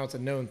 Yeah. Now it's a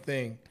known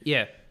thing.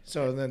 Yeah.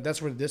 So then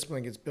that's where the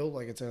discipline gets built.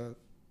 Like it's a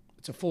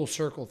full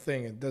circle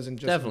thing. It doesn't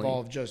just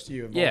involve just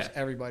you. It involves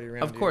everybody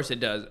around you. Of course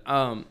it does.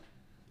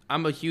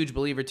 I'm a huge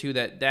believer too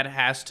that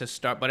has to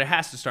start, but it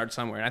has to start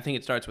somewhere. And I think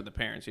it starts with the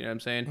parents, you know what I'm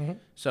saying? Mm-hmm.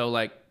 So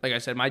like I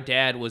said, my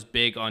dad was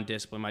big on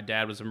discipline. My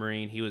dad was a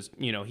Marine. He was,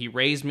 you know, he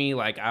raised me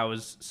like I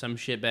was some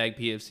shitbag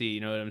PFC, you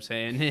know what I'm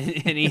saying?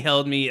 And he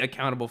held me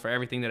accountable for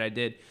everything that I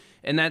did.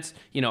 And that's,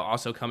 you know,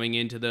 also coming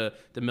into the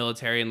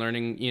military and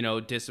learning, you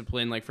know,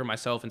 discipline like for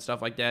myself and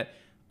stuff like that.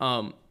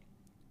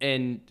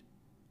 And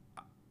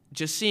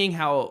just seeing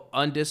how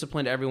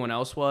undisciplined everyone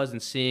else was and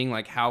seeing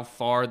like how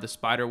far the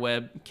spider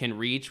web can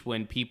reach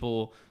when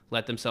people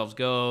let themselves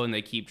go and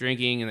they keep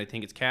drinking and they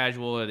think it's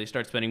casual, or they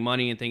start spending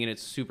money and thinking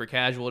it's super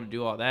casual to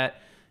do all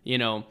that. You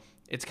know,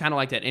 it's kind of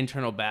like that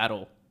internal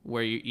battle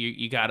where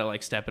you got to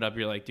like step it up.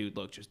 You're like, dude,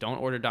 look, just don't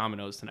order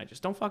Domino's tonight.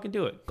 Just don't fucking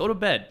do it. Go to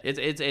bed. It's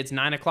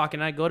 9:00 at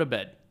night. Go to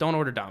bed. Don't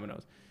order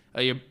Domino's.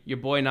 Your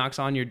boy knocks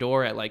on your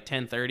door at like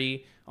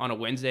 10:30 on a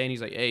Wednesday and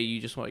he's like, hey,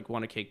 you just want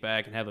to kick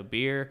back and have a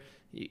beer?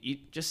 You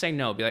just say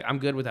no. Be like, I'm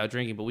good without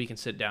drinking, but we can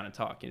sit down and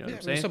talk. You know what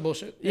I'm saying? Some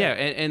bullshit. Yeah,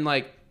 and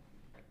like,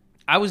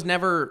 I was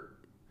never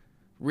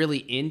really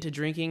into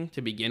drinking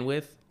to begin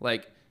with.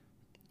 Like,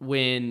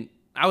 when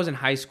I was in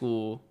high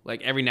school,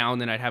 like every now and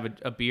then I'd have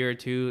a beer or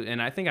two,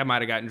 and I think I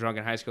might have gotten drunk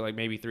in high school like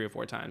maybe 3 or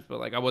 4 times, but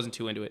like I wasn't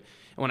too into it.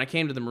 And when I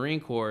came to the Marine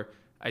Corps,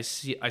 I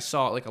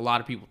saw like a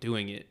lot of people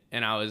doing it,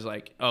 and I was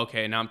like,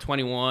 okay, now I'm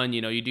 21.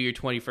 You know, you do your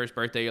 21st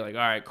birthday, you're like,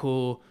 all right,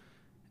 cool.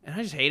 And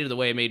I just hated the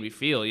way it made me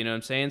feel. You know what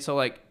I'm saying? So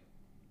like,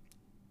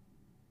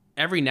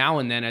 every now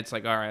and then it's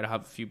like, all right, I'll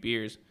have a few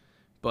beers,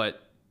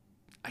 but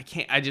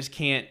I just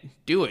can't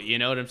do it. You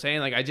know what I'm saying?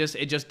 Like it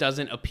just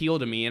doesn't appeal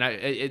to me. And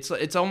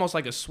it's almost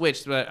like a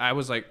switch that I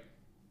was like,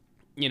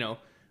 you know,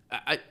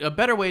 a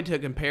better way to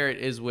compare it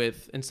is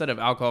with, instead of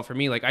alcohol for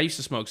me, like I used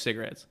to smoke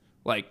cigarettes,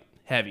 like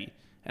heavy.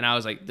 And I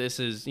was like, this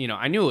is, you know,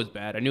 I knew it was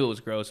bad. I knew it was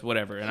gross,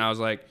 whatever. And I was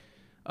like,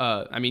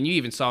 I mean, you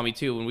even saw me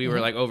too when we were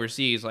like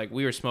overseas, like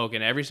we were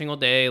smoking every single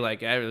day,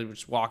 like I was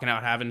just walking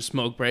out, having a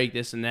smoke break,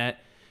 this and that.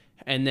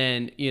 And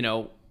then, you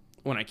know,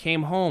 when I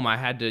came home, I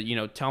had to, you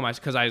know, tell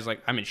myself, because I was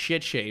like, I'm in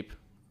shit shape.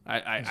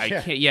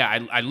 I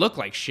can't, I look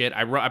like shit.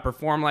 I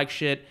perform like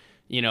shit.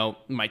 You know,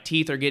 my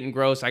teeth are getting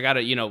gross. I got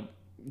to, you know,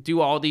 do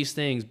all these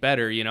things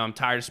better. You know, I'm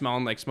tired of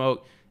smelling like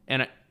smoke.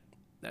 And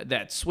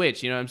that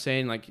switch, you know what I'm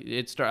saying? Like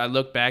I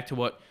look back to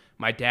what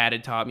my dad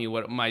had taught me,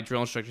 what my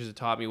drill instructors had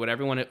taught me, what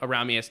everyone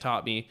around me has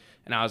taught me.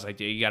 And I was like,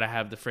 dude, you got to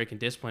have the freaking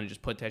discipline to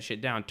just put that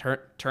shit down,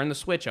 turn the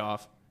switch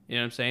off. You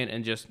know what I'm saying?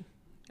 And just,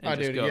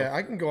 dude, go. Yeah,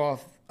 I can go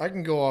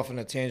off on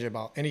a tangent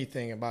about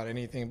anything,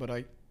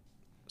 but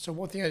so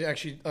one thing I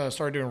actually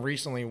started doing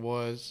recently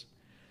was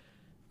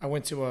I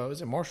went to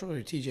was it Marshalls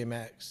or TJ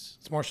Maxx?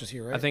 It's Marshalls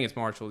here, right? I think it's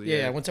Marshalls.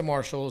 Yeah, I went to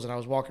Marshalls and I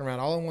was walking around.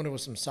 All I wanted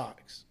was some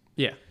socks.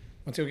 Yeah.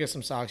 Went to go get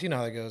some socks. You know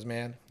how that goes,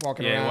 man.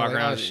 Walking Yeah, around, walk like,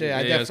 around. oh shit, Yeah,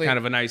 I it's definitely kind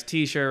of a nice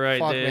T-shirt right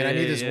fuck, there. man. I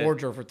need this yeah.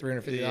 wardrobe for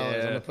 $350. Yeah.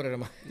 I'm gonna put it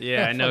in my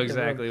Yeah, I know fucking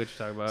exactly room. what you're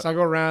talking about. So I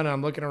go around and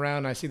I'm looking around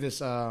and I see this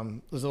this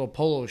little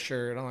polo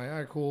shirt. I'm like, all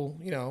right, cool.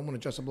 You know, I'm gonna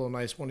dress up a little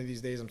nice one of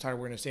these days. I'm tired of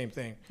wearing the same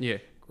thing. Yeah.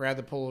 Grab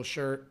the polo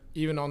shirt.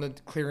 Even on the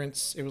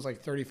clearance, it was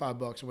like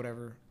 $35 or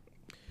whatever.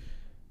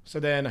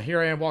 So then here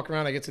I am walking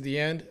around. I get to the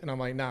end and I'm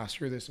like, nah,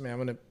 screw this,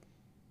 man.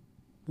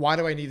 Why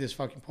do I need this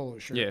fucking polo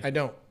shirt? Yeah. I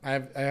don't. I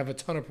have a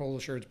ton of polo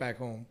shirts back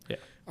home. Yeah.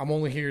 I'm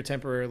only here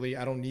temporarily.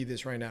 I don't need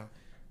this right now.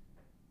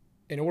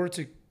 In order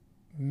to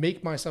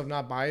make myself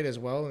not buy it as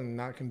well and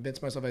not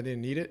convince myself I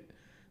didn't need it,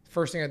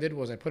 first thing I did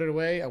was I put it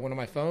away. I went on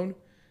my phone.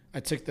 I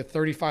took the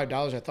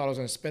 $35 I thought I was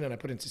going to spend and I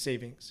put it into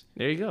savings.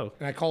 There you go.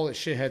 And I call it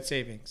shithead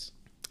savings.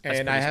 That's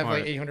and I have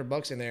smart. like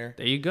 $800 in there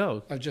There you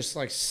go. of just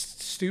like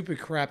stupid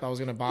crap I was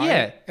going to buy.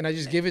 Yeah. And I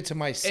just give it to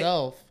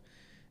myself.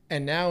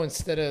 And now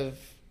instead of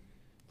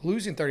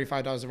losing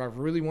 $35 if I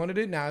really wanted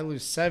it, now I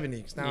lose 70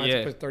 because now I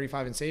have to put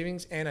 35 in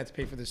savings and I have to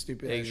pay for this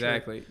stupid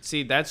Exactly.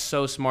 See, that's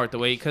so smart the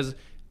way, because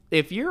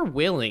if you're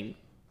willing,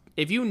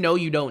 if you know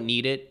you don't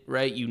need it,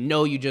 right? You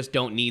know you just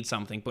don't need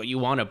something, but you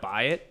want to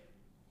buy it.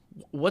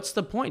 What's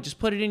the point? Just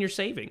put it in your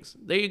savings.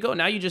 There you go.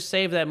 Now you just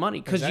save that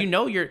money because you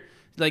know you're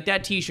like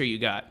that T-shirt you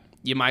got.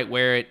 You might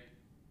wear it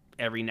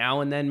every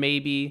now and then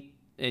maybe,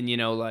 and you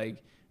know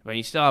like. But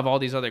you still have all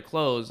these other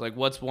clothes. Like,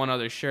 what's one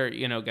other shirt,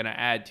 you know, going to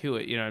add to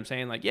it? You know what I'm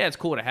saying? Like, yeah, it's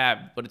cool to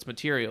have, but it's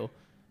material.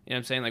 You know what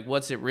I'm saying? Like,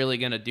 what's it really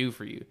going to do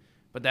for you?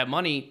 But that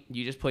money,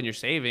 you just put in your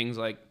savings.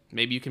 Like,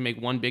 maybe you can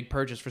make one big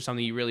purchase for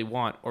something you really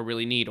want or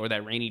really need, or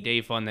that rainy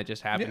day fund that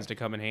just happens to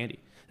come in handy.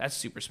 That's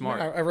super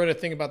smart. I read a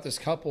thing about this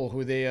couple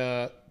who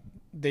they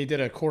did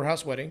a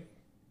courthouse wedding.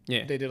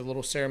 Yeah. They did a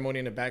little ceremony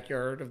in the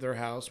backyard of their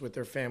house with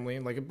their family,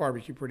 like a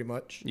barbecue pretty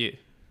much. Yeah.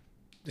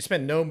 They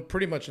spent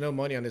pretty much no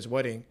money on this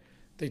wedding.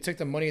 They took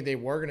the money they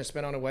were going to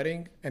spend on a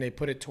wedding and they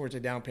put it towards a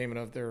down payment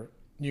of their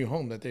new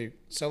home that they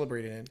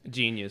celebrated in.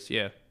 Genius,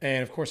 yeah.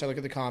 And of course, I look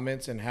at the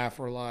comments and half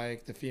were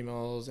like the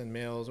females and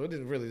males. Well,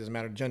 it really doesn't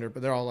matter gender,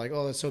 but they're all like,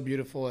 oh, that's so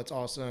beautiful. That's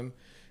awesome. And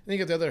then you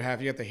get the other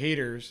half. You got the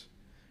haters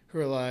who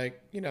are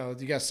like, you know,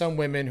 you got some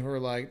women who are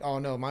like, oh,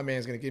 no, my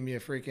man's going to give me a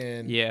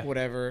freaking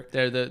whatever.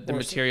 They're the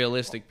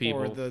materialistic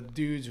people. Or the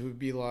dudes who would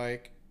be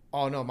like,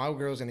 oh, no, my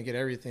girl's going to get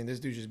everything. This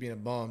dude's just being a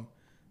bum.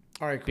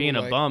 All right, cool. Being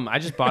a bum, I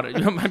just bought it.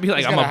 You might be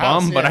like, I'm a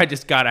house, bum, but I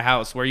just got a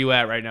house. Where you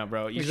at right now,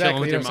 bro? You chilling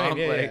with your mom?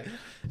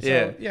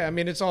 Yeah, I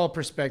mean, it's all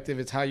perspective.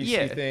 It's how you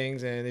see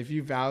things, and if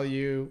you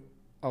value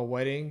a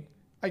wedding,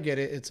 I get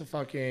it. It's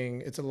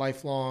a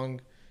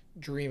lifelong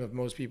dream of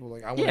most people.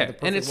 Like, I want the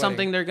perfect and it's wedding.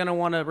 something they're gonna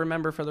want to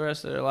remember for the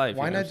rest of their life.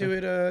 Why not do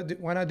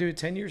it? Why not do it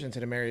 10 years into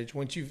the marriage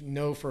once you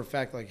know for a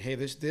fact, like, hey,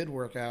 this did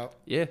work out?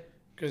 Yeah.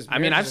 I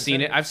mean, I've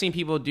seen it. I've seen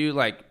people do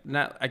I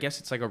guess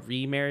it's like a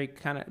remarry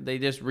kind of. They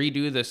just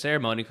redo the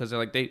ceremony because they're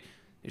like they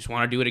just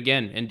want to do it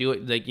again and do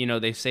it like, you know,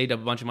 they saved up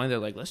a bunch of money. They're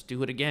like, let's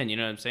do it again. You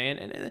know what I'm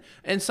saying?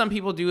 And some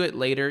people do it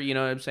later. You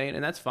know what I'm saying?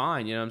 And that's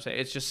fine. You know what I'm saying?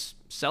 It's just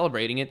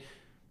celebrating it.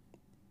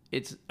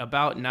 It's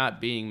about not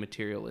being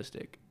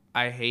materialistic.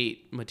 I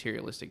hate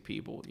materialistic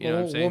people. You know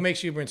what I'm saying? What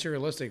makes you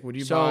materialistic? Would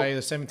you buy the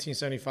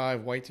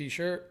 1775 white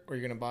T-shirt, or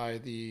you're gonna buy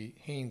the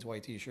Hanes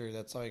white T-shirt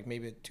that's like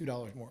maybe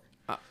 $2 more?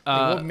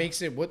 What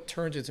makes it? What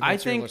turns it to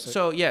materialistic? I think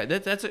so. Yeah,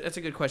 that's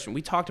a good question.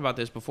 We talked about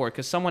this before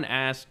because someone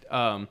asked,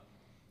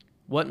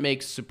 what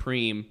makes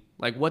Supreme,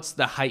 like, what's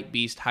the hype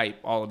beast hype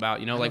all about?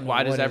 You know, like,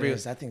 why does everyone?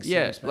 That thing's so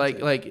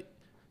expensive. like,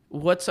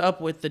 what's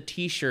up with the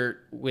T-shirt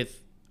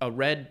with a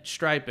red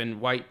stripe and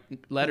white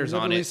letters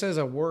on it? It says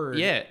a word.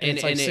 Yeah, and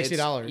it's like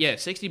 $60. Yeah,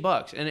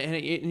 $60, and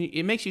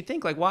it makes you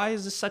think, like, why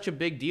is this such a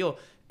big deal?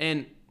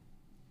 And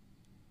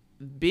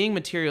being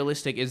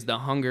materialistic is the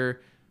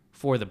hunger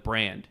for the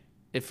brand.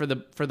 For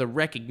the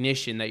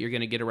recognition that you're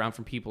going to get around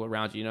from people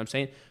around you. You know what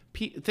I'm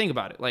saying? Think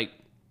about it. Like,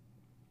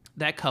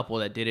 that couple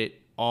that did it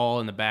all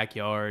in the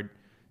backyard,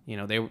 you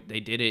know, they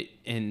did it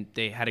and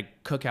they had a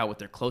cookout with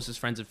their closest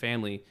friends and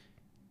family.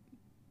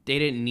 They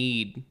didn't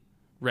need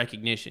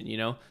recognition, you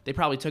know? They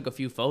probably took a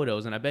few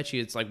photos, and I bet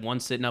you it's like one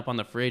sitting up on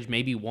the fridge,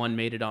 maybe one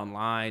made it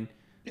online.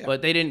 Yeah.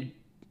 But they didn't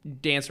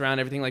dance around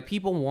everything. Like,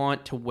 people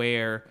want to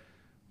wear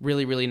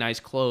really, really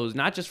nice clothes,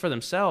 not just for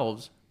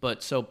themselves,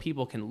 but so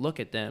people can look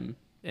at them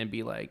and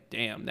be like,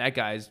 damn, that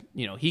guy's,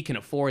 you know, he can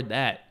afford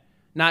that.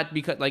 Not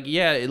because, like,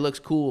 yeah, it looks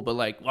cool, but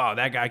like, wow,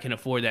 that guy can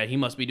afford that. He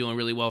must be doing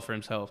really well for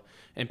himself.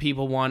 And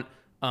people want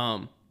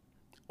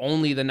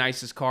only the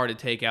nicest car to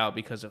take out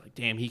because they're like,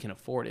 damn, he can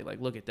afford it. Like,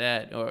 look at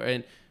that.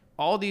 And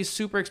all these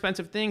super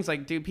expensive things.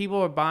 Like, dude,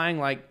 people are buying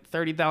like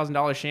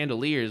 $30,000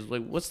 chandeliers.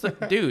 Like, what's the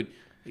dude?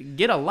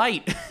 Get a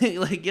light.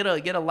 Like, get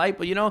a light.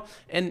 But, you know,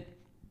 and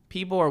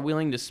people are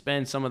willing to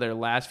spend some of their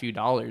last few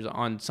dollars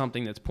on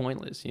something that's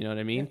pointless. You know what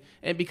I mean?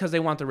 And because they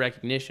want the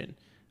recognition.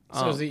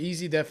 So is the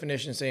easy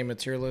definition saying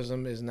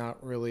materialism is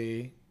not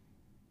really,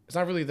 it's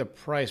not really the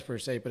price per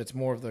se, but it's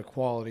more of the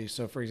quality.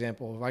 So, for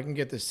example, if I can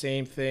get the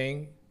same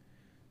thing,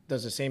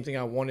 does the same thing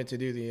I wanted to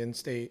do, the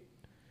in-state,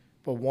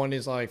 but one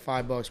is like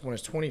 $5, one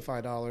is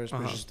 $25,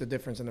 but it's just the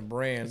difference in the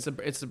brand.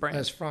 It's the brand.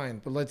 That's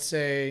fine. But let's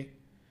say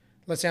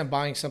let's say I'm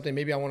buying something.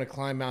 Maybe I want to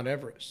climb Mount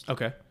Everest.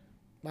 Okay.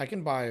 I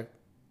can buy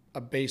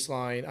a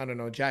baseline, I don't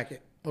know,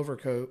 jacket,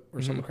 overcoat,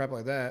 or something crap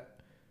like that.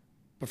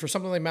 But for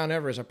something like Mount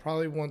Everest, I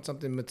probably want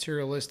something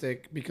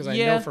materialistic because I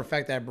know for a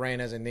fact that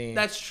brand has a name.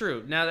 That's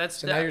true. Now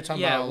now you're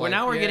talking about well,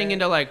 now we're getting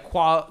into like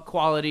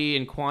quality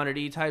and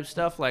quantity type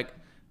stuff. Like,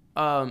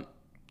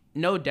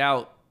 no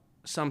doubt,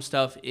 some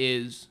stuff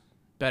is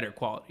better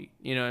quality.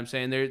 You know what I'm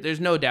saying? There's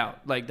no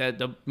doubt like that.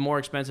 The more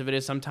expensive it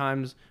is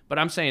sometimes, but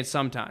I'm saying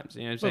sometimes.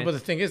 You know what I'm saying? But the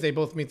thing is, they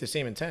both meet the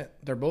same intent.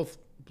 They're both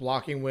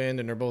blocking wind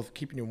and they're both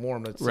keeping you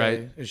warm. Let's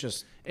say it's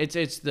just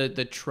it's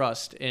the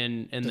trust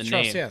in the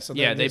trust, name. yeah. So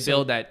they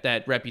build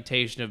that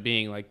reputation of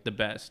being like the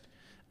best.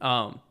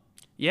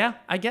 Yeah,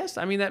 I guess.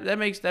 I mean that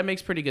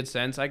makes pretty good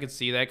sense. I could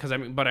see that because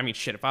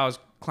shit. If I was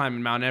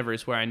climbing Mount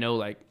Everest, where I know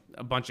like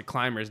a bunch of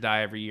climbers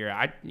die every year,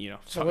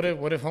 So what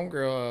if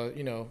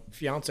homegirl,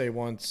 fiance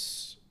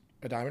wants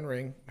a diamond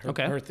ring?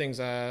 Her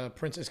thing's a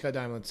princess cut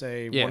diamond. Let's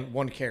say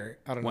 1 carat.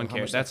 I don't know. 1 how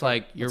carat. much That's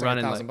like you're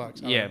running like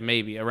 $1,000. Yeah,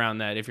 maybe around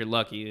that if you're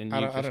lucky and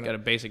you just got a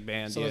basic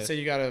band. So let's say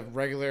you got a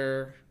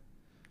regular,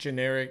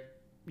 generic,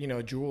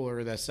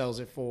 jeweler that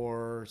sells it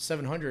for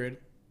 $700,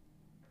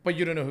 but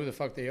you don't know who the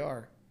fuck they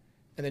are.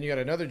 And then you got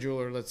another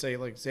jeweler, let's say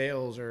like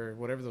Zales or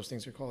whatever those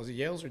things are called. Is it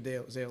Yales or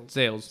Zales?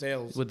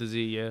 Zales with the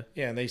Z, yeah.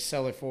 Yeah, and they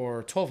sell it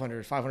for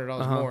 $1,200,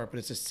 $500 more, but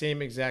it's the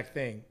same exact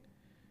thing.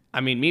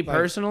 I mean, me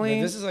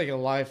personally, this is like a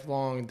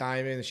lifelong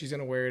diamond. She's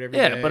gonna wear it every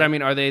day. Yeah, but I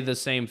mean, are they the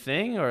same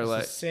thing or it's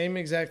like the same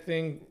exact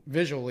thing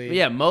visually?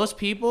 Yeah, most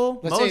people.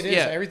 Let's say it is.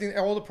 Yeah. Everything,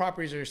 all the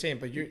properties are the same,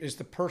 but it's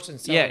the person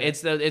selling. Yeah,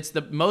 it's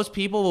the most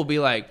people will be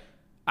like,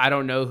 I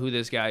don't know who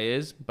this guy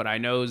is, but I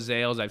know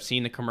Zales. I've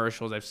seen the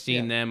commercials. I've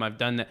seen them. I've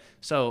done that.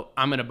 So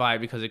I'm gonna buy it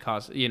because it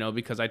costs,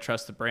 because I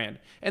trust the brand,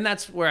 and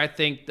that's where I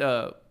think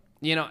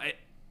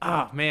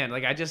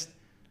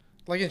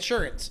like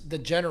insurance, the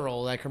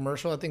General, that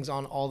commercial, that thing's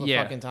on all the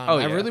fucking time.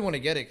 I really want to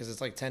get it because it's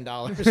like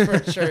 $10 for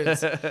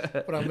insurance,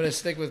 but I'm gonna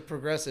stick with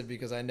Progressive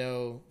because I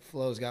know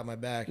Flo's got my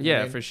back.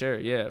 Yeah, for sure.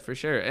 Yeah, for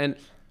sure. And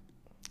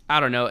I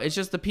don't know. It's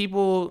just the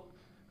people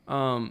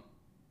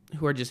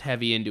who are just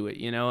heavy into it,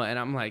 And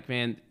I'm like,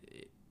 man,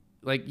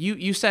 like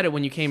you said it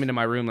when you came into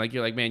my room. Like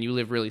you're like, man, you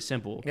live really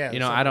simple. Yeah.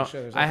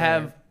 I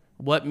have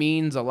what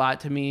means a lot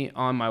to me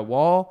on my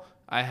wall.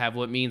 I have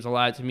what means a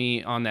lot to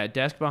me on that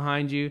desk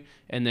behind you.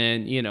 And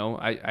then,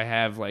 I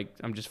have like,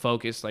 I'm just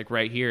focused like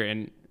right here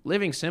and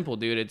living simple,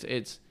 dude.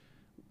 It's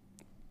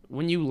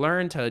when you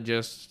learn to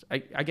just,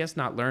 I guess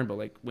not learn, but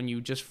like when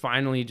you just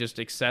finally just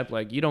accept,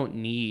 like, you don't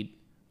need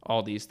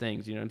all these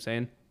things. You know what I'm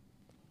saying?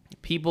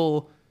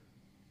 People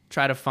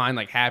try to find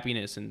like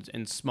happiness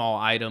in small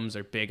items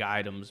or big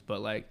items,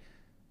 but like,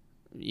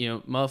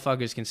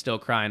 motherfuckers can still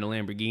cry in a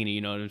Lamborghini.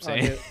 You know what I'm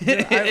saying?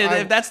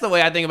 If that's the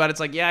way I think about it, it's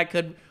like, yeah, I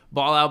could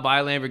ball out, buy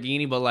a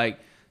Lamborghini, but like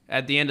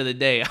at the end of the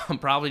day, I'm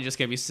probably just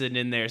gonna be sitting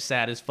in there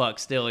sad as fuck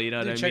still. You know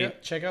what I mean?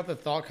 Check out the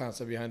thought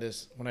concept behind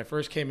this. When I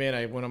first came in,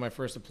 I went on my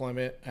first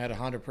deployment. I had a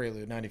Honda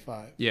Prelude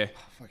 95. Yeah. Oh,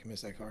 I fucking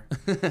miss that car.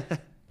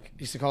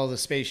 Used to call it a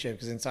spaceship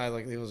because inside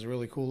like it was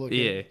really cool looking.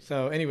 Yeah.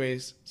 So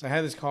anyways, I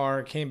had this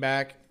car, came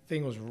back,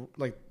 thing was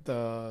like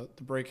the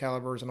brake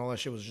calipers and all that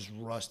shit was just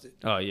rusted.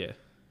 Oh yeah.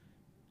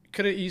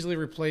 Could have easily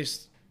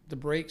replaced the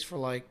brakes for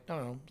like, I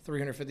don't know,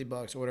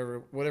 $350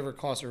 or whatever it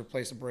costs to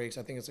replace the brakes.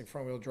 I think it's like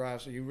front wheel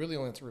drive, so you really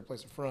only have to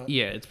replace the front.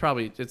 Yeah, it's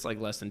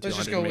like less than $200. Let's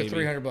just go with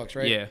 $300,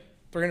 right? Yeah.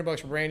 $300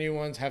 for brand new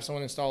ones. Have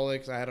someone install it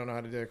because I don't know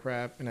how to do that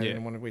crap and I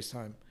didn't want to waste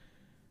time.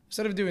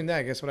 Instead of doing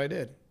that, guess what I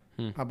did?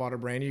 I bought a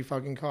brand new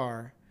fucking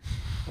car.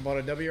 I bought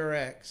a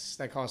WRX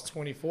that cost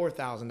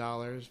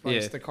 $24,000.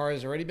 Yeah. The car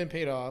has already been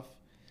paid off.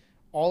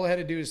 All I had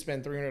to do is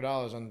spend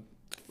 $300 on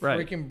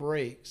freaking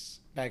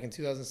brakes back in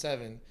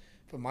 2007,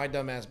 but my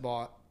dumbass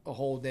bought a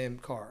whole damn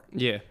car.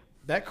 Yeah.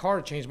 That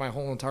car changed my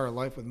whole entire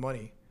life with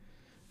money.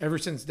 Ever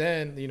since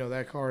then,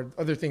 that car,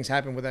 other things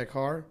happened with that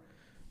car,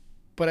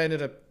 but I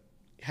ended up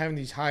having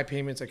these high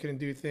payments. I couldn't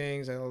do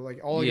things. All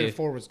I could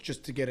afford was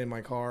just to get in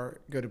my car,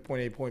 go to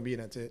point A, point B,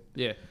 and that's it.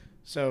 Yeah.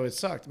 So it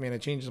sucked, man.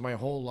 It changes my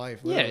whole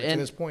life to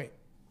this point.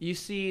 You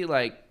see,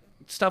 like,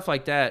 stuff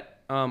like that.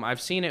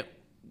 I've seen it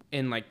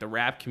in, like, the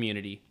rap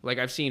community. Like,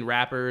 I've seen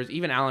rappers.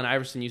 Even Allen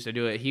Iverson used to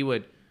do it. He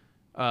would,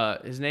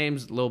 his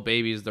name's Lil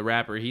Baby is the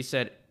rapper. He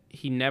said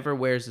he never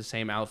wears the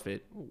same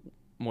outfit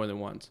more than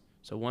once.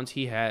 So once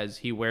he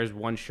wears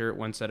one shirt,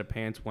 one set of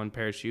pants, one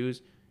pair of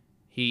shoes.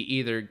 He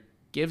either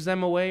gives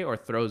them away or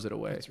throws it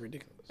away. That's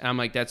ridiculous. And I'm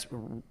like, that's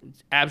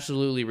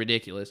absolutely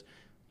ridiculous.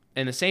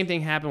 And the same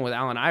thing happened with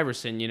Allen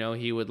Iverson.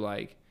 He would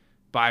like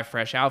buy a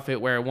fresh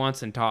outfit, wear it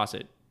once, and toss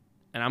it.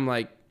 And I'm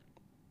like,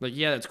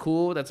 yeah, that's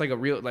cool. That's like a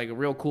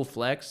real cool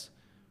flex.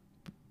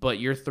 But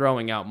you're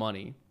throwing out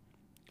money.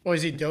 Well,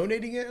 is he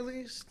donating it at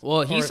least?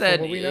 Well, he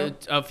said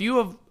a few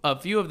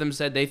of them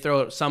said they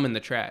throw some in the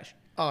trash.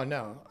 Oh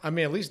no! I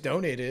mean, at least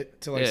donate it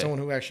to like someone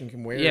who actually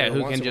can wear it. Yeah,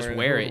 who can just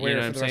wear it. You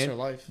know what I'm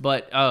saying?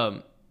 But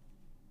I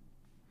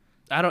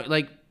don't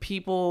like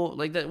people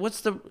like that.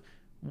 What's the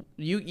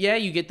you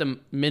get the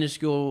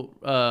minuscule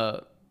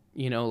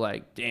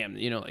like, damn,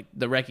 like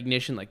the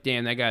recognition, like,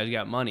 damn, that guy's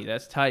got money.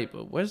 That's tight.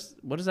 But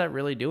what is that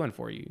really doing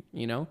for you?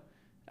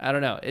 I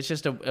don't know. It's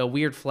just a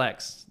weird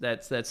flex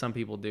that some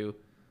people do.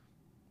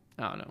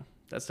 I don't know.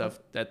 That stuff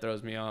that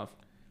throws me off.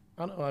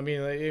 I don't know. I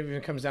mean, like, it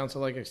even comes down to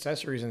like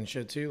accessories and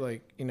shit too.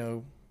 Like,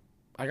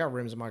 I got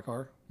rims in my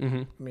car.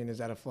 Mm-hmm. I mean, is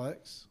that a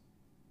flex?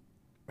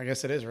 I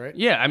guess it is, right?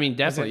 Yeah, I mean,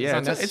 definitely.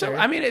 It's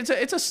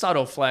Yeah, it's a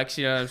subtle flex.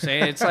 You know what I'm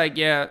saying? It's like,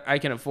 yeah, I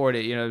can afford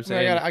it. You know what I'm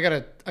saying? I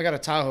got a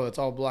Tahoe. It's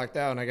all blacked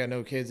out, and I got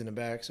no kids in the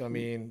back. So I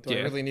mean, do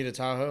I really need a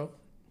Tahoe?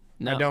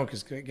 No. I don't,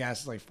 because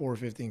gas is like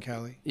 $4.50 in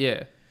Cali.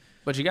 Yeah,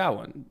 but you got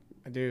one.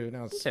 I do.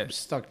 Now I'm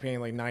stuck paying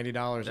like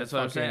 $90. That's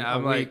what I'm saying.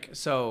 I'm like,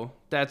 so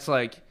that's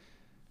like,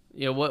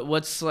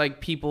 what's like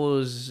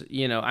people's,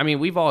 I mean,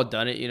 we've all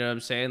done it. You know what I'm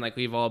saying? Like,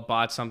 we've all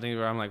bought something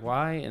where I'm like,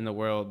 why in the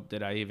world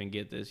did I even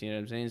get this? You know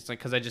what I'm saying? It's like,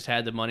 because I just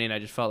had the money and I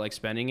just felt like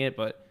spending it.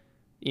 But,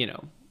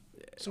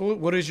 So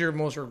what is your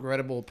most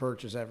regrettable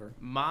purchase ever?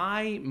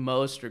 My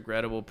most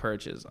regrettable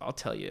purchase, I'll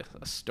tell you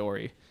a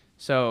story.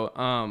 So,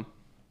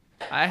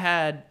 I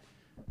had,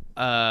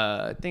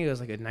 I think it was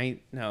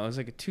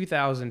like a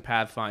 2000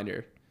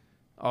 Pathfinder,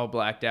 all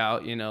blacked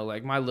out,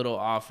 like my little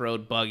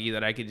off-road buggy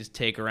that I could just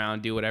take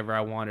around, do whatever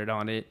I wanted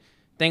on it.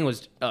 Thing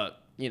was, a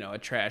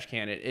trash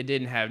can. It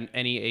didn't have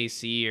any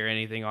AC or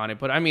anything on it,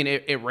 but I mean,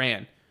 it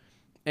ran.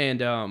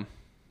 And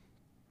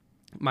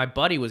my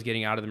buddy was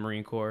getting out of the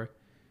Marine Corps,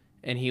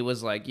 and he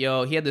was like,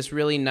 yo, he had this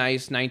really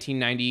nice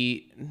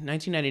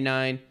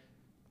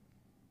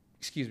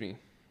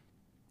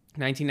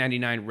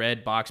 1999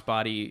 red box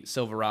body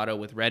Silverado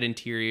with red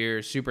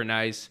interior, super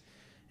nice.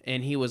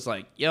 And he was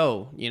like,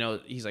 yo,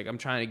 he's like, I'm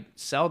trying to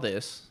sell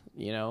this,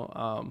 he's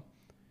like,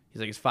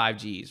 it's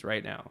 5Gs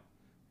right now.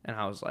 And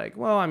I was like,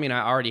 well, I mean,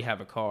 I already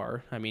have a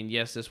car. I mean,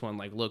 yes, this one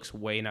like looks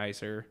way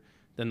nicer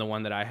than the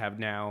one that I have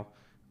now.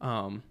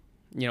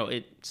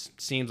 It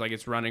seems like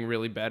it's running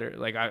really better.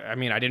 Like, I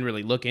mean, I didn't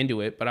really look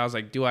into it, but I was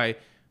like,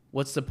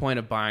 what's the point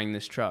of buying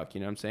this truck? You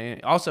know what I'm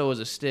saying? Also, it was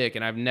a stick,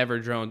 and I've never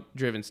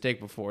driven stick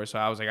before. So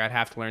I was like, I'd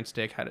have to learn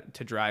stick, how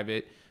to drive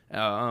it.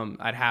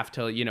 I'd have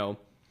to,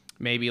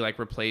 maybe like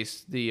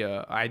replace the,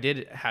 I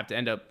did have to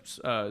end up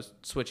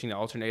switching the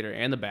alternator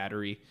and the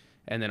battery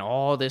and then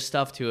all this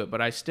stuff to it.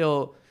 But I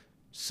still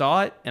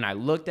saw it and I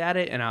looked at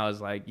it and I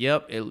was like,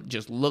 yep, it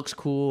just looks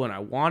cool and I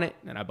want it,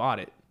 and I bought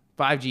it.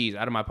 5Gs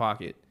out of my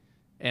pocket,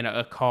 and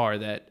a car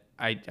that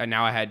I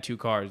now I had two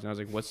cars, and I was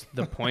like, what's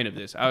the point of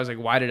this? I was like,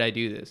 why did I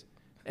do this?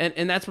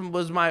 And that's what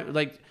was my,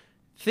 like,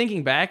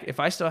 thinking back,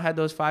 if I still had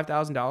those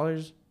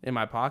 $5,000 in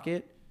my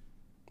pocket,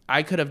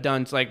 I could have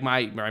done, like,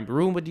 my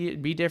room would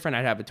be different.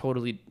 I'd have a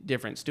totally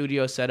different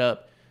studio set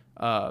up.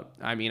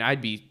 I mean,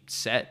 I'd be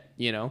set,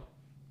 No,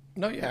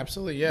 yeah,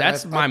 absolutely. Yeah.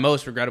 That's my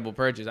most regrettable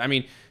purchase. I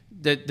mean,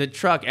 the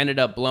truck ended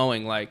up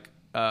blowing, like,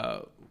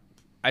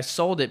 I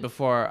sold it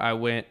before I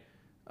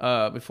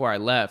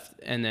left,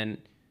 and then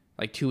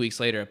like 2 weeks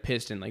later, a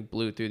piston like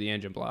blew through the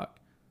engine block,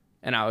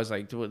 and I was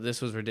like,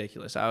 "This was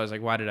ridiculous." I was like,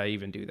 "Why did I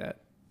even do that?"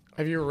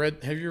 Have you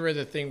read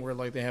the thing where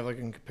like they have like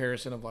a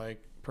comparison of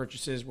like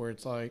purchases where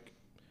it's like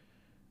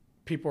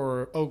people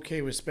are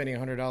okay with spending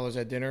 $100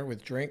 at dinner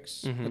with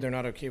drinks, but they're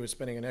not okay with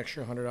spending an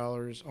extra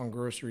 $100 on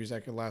groceries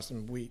that could last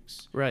them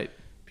weeks. Right.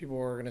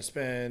 People are gonna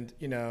spend,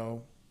 I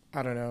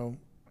don't know,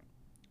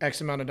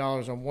 X amount of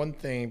dollars on one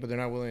thing, but they're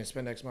not willing to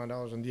spend X amount of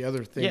dollars on the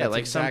other thing. Yeah, that's like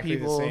exactly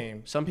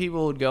some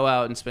people would go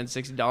out and spend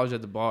 $60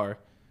 at the bar,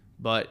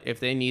 but if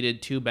they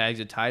needed 2 bags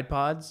of Tide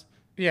Pods,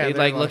 they'd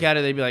like look at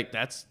it, they'd be like,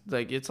 that's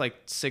like, it's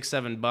like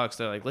 $6-7.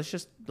 They're like, let's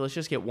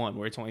just get one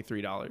where it's only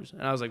 $3.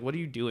 And I was like, what are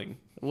you doing?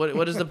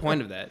 What is the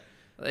point of that?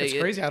 Like, it's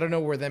crazy. I don't know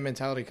where that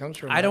mentality comes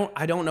from. I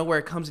don't know where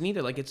it comes in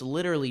either. Like, it's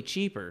literally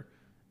cheaper.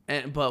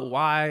 But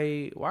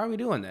why are we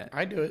doing that?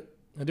 I do it.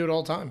 I do it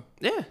all the time.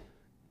 Yeah.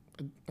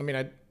 I mean,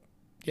 I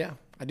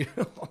do.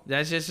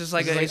 That's just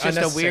like it's just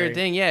a weird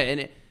thing. Yeah.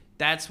 And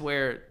that's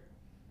where,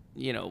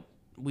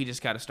 we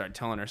just got to start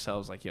telling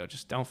ourselves, like, yo,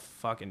 just don't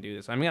fucking do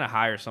this. I'm going to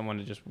hire someone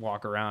to just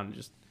walk around and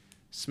just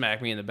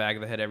smack me in the back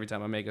of the head every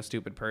time I make a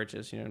stupid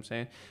purchase. You know what I'm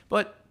saying?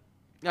 But,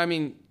 I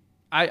mean,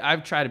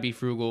 I've tried to be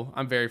frugal.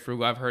 I'm very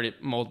frugal. I've heard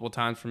it multiple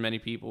times from many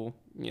people,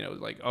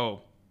 like,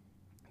 oh,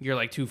 you're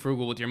like too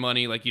frugal with your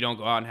money. Like, you don't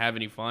go out and have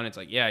any fun. It's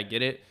like, yeah, I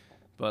get it.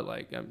 But,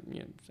 like,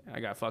 I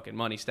got fucking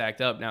money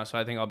stacked up now, so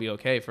I think I'll be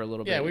okay for a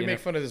little bit. Yeah, we make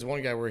fun of this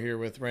one guy we're here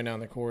with right now in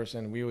the course,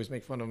 and we always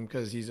make fun of him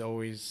because he's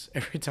always,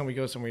 every time we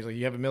go somewhere, he's like,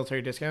 you have a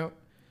military discount?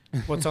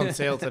 What's on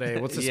sale today?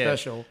 What's the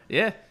special?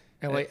 Yeah.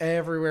 And, like,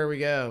 everywhere we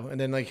go.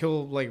 And then, like,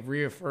 he'll, like,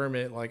 reaffirm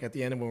it, like, at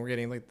the end of when we're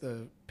getting, like,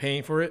 the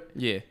paying for it.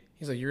 Yeah.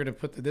 He's like, you're going to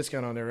put the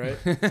discount on there, right?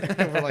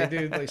 And we're like,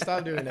 dude, like,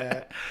 stop doing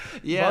that.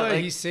 Yeah. But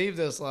he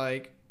saved us,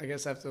 like, I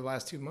guess after the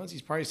last 2 months,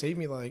 he's probably saved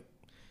me, like,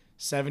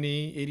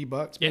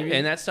 $70-$80 maybe. Yeah,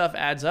 and that stuff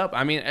adds up.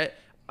 I mean,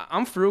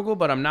 I'm frugal,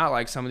 but I'm not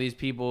like some of these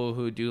people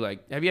who do,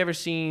 like, have you ever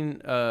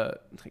seen I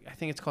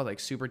think it's called like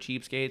Super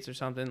Cheapskates or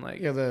something,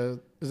 like, yeah,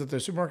 is it the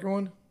supermarket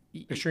one,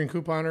 Extreme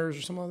Couponers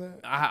or something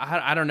like that?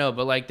 I don't know,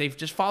 but like they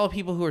just follow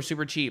people who are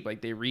super cheap, like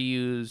they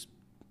reuse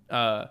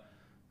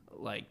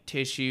like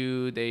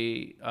tissue,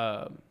 they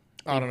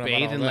I don't know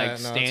about all in that. like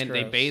No, that's they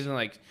gross. bathe in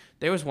like,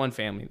 there was one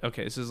family.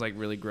 Okay, this is like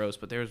really gross,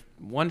 but there was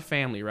one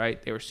family,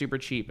 right? They were super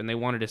cheap and they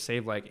wanted to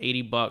save like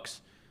 $80,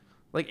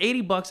 like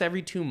 $80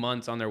 every 2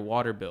 months on their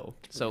water bill.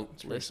 So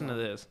listen to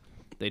this.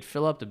 They'd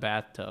fill up the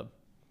bathtub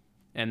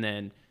and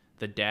then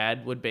the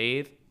dad would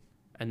bathe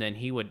and then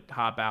he would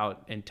hop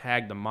out and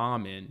tag the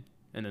mom in,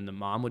 and then the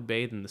mom would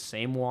bathe in the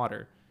same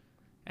water,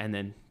 and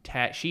then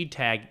she'd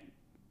tag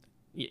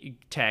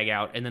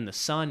out, and then the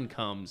son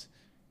comes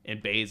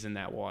and bathes in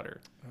that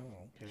water. Oh,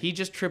 okay. He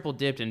just triple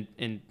dipped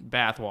in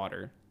bath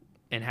water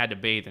and had to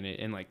bathe in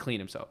it and like clean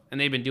himself. And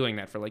they've been doing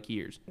that for like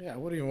years. Yeah, I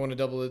wouldn't even want to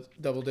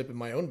double dip in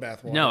my own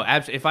bath water. No,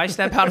 if I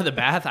step out of the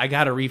bath, I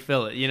got to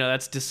refill it. You know,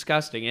 that's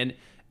disgusting.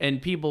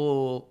 And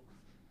people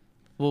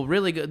will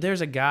really go.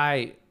 There's a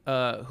guy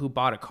who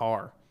bought a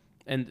car,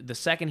 and the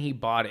second he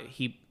bought it,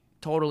 he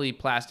totally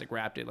plastic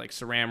wrapped it, like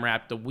saran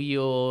wrapped the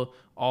wheel,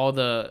 all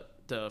the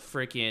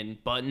freaking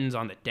buttons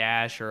on the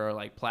dash are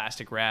like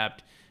plastic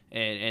wrapped,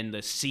 and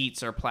the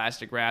seats are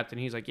plastic wrapped.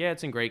 And he's like, yeah,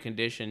 it's in great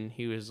condition.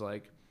 He's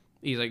like,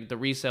 the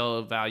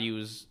resale value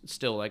is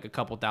still like a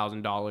couple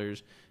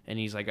 $1,000s. And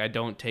he's like, I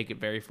don't take it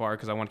very far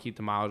because I want to keep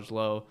the mileage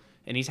low.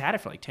 And he's had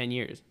it for like 10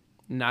 years.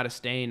 Not a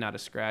stain, not a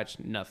scratch,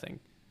 nothing.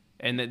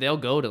 And they'll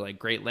go to like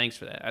great lengths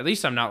for that. At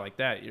least I'm not like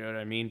that, you know what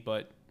I mean?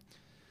 But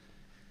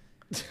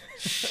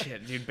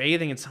shit, dude,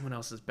 bathing in someone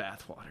else's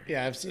bathwater.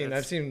 Yeah, I've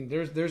seen.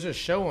 There's a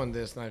show on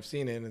this, and I've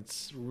seen it, and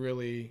it's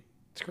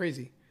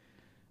crazy.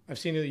 I've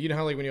seen it. You know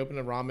how like when you open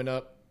a ramen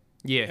up,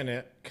 Yeah. and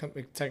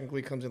it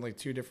technically comes in like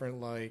two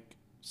different like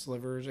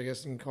slivers, I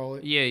guess you can call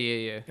it.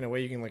 Yeah. In a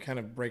way, you can like kind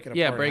of break it apart.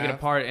 Yeah, break in it half.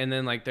 apart, and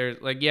then like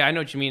there's like, yeah, I know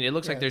what you mean. It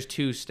looks like Yeah. there's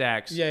two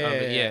stacks. Yeah. of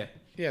it.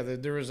 Yeah,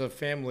 there was a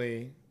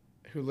family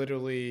who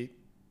literally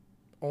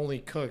only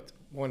cooked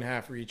one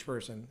half for each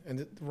person, and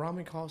the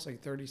ramen cost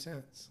like 30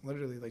 cents,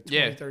 literally like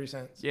 20, 30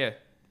 cents. Yeah.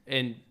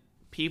 And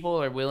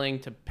people are willing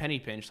to penny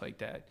pinch like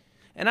that.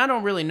 And I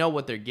don't really know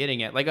what they're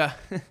getting at. Like, I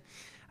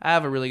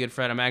have a really good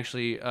friend. I'm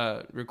actually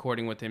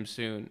recording with him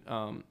soon.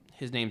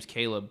 His name's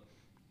Caleb.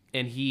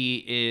 And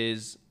he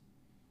is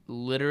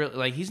literally,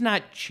 like, he's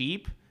not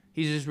cheap.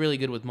 He's just really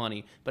good with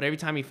money. But every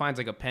time he finds,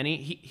 like, a penny,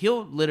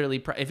 he'll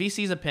literally, if he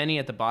sees a penny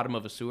at the bottom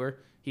of a sewer,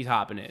 he's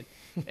hopping in.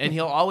 And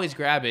he'll always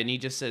grab it, and he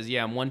just says,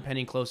 yeah, I'm one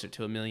penny closer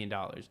to $1 million.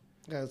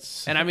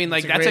 And I mean,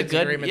 like, that's a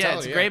good,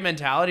 it's a great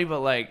mentality, but,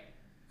 like,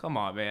 come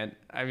on, man.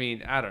 I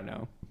mean, I don't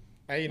know.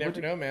 Hey, you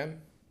never know, man.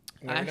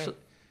 Actually,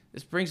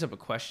 this brings up a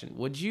question.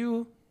 Would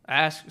you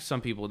ask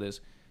some people this?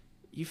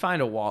 You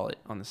find a wallet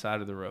on the side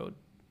of the road,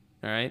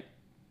 all right?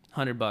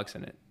 $100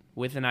 in it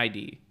with an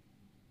ID.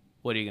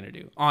 What are you gonna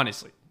do?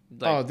 Honestly.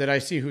 Like, did I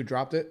see who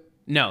dropped it?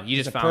 No, you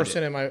just found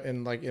person it.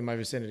 in my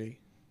vicinity.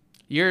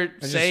 You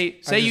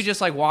just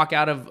like walk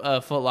out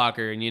of Foot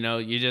Locker and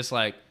you just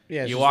like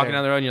you're walking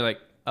down the road and you're like,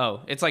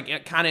 oh, it's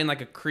like kind of in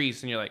like a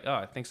crease and you're like, oh,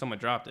 I think someone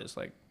dropped this.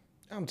 Like,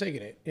 I'm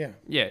taking it. Yeah.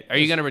 Yeah. Are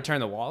you gonna return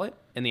the wallet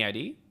and the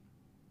ID?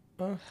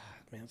 Man,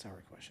 that's a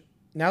hard question.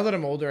 Now that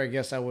I'm older, I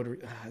guess I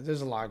would.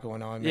 There's a lot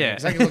going on, man. Yeah.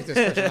 'Cause I can look this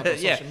question up on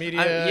social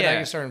media. And I yeah.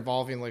 can start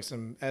involving like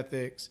some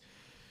ethics.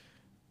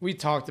 We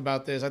talked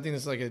about this. I think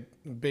it's like a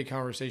big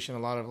conversation. A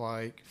lot of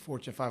like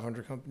Fortune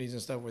 500 companies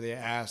and stuff where they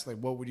ask like,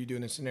 what would you do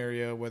in a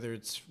scenario, whether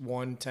it's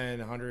 1, 10,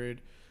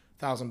 100,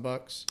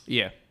 $1,000.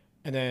 Yeah.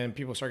 And then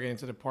people start getting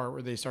to the part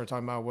where they start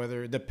talking about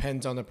whether it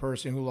depends on the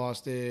person who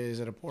lost it. Is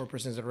it a poor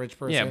person? Is it a rich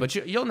person? Yeah, but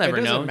you'll never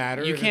know. It doesn't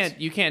matter.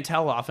 You can't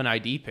tell off an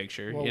ID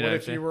picture. Well, you know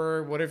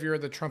what if you're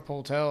at the Trump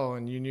Hotel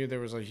and you knew there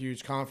was a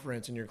huge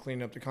conference and you're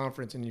cleaning up the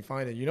conference and you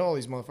find it? You know all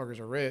these motherfuckers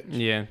are rich.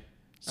 Yeah.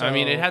 So, I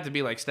mean, it'd have to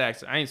be like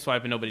stacks. I ain't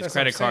swiping nobody's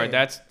credit card.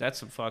 That's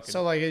some fucking.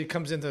 So like it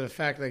comes into the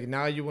fact like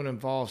now you want to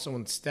involve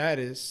someone's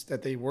status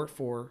that they work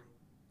for,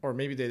 or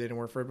maybe they didn't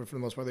work for it, but for the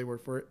most part they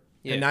work for it.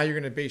 Yeah. And now you're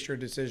going to base your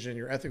decision,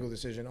 your ethical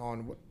decision,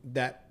 on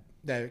that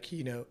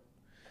keynote.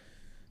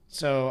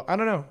 So I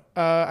don't know.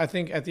 I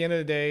think at the end of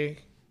the day,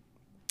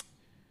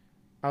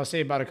 I would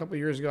say about a couple of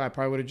years ago, I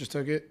probably would have just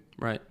took it.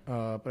 Right.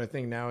 But I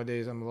think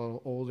nowadays I'm a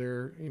little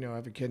older. You know, I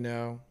have a kid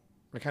now.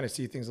 I kind of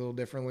see things a little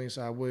differently.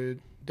 So I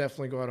would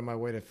definitely go out of my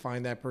way to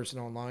find that person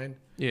online.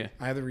 Yeah.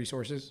 I have the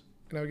resources,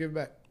 and I would give it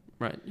back.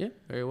 Right. Yeah.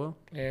 Very well.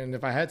 And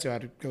if I had to,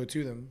 I'd go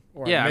to them.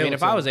 Or yeah. I mean,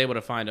 if I was able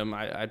to find them,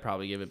 I'd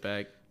probably give it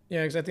back.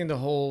 Yeah, because I think the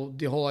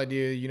whole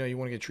idea, you know, you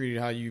want to get treated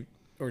how you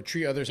or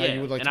treat others how you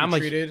would like to be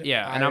treated.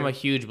 And I'm a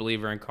huge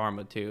believer in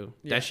karma too.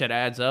 Yeah. That shit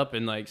adds up,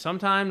 and like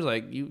sometimes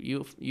like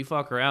you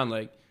fuck around,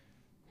 like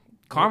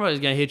karma is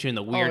gonna hit you in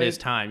the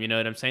weirdest time. You know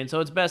what I'm saying? So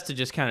it's best to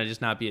just kind of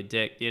just not be a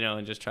dick, you know,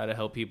 and just try to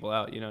help people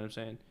out. You know what I'm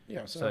saying?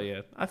 Yeah. So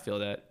yeah, I feel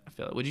that.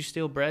 Would you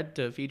steal bread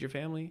to feed your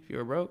family if you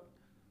were broke?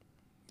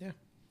 Yeah.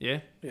 Yeah.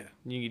 Yeah.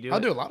 You can do. I'll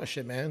do a lot of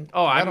shit, man.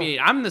 Oh, I mean,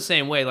 I'm the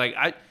same way. Like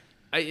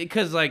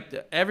because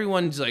like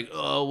everyone's like,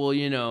 oh well,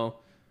 you know,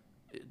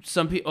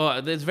 some people.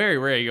 It's very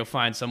rare you'll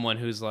find someone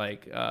who's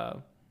like,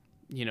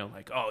 you know,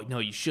 like, oh no,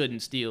 you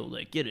shouldn't steal.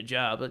 Like, get a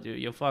job.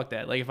 You'll fuck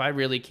that. Like, if I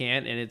really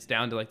can't, and it's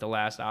down to like the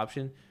last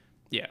option,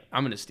 Yeah,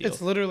 I'm gonna steal.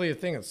 It's literally a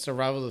thing. It's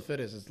survival of the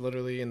fittest. It's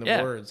literally in the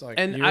words. Like,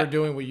 and you're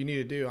doing what you need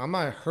to do. I'm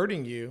not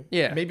hurting you.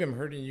 Yeah. Maybe I'm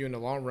hurting you in the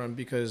long run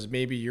because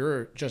maybe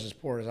you're just as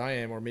poor as I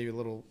am, or maybe a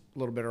little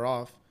better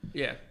off.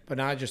 Yeah. But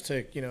now I just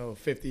took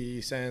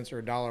 50 cents or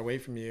a dollar away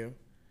from you,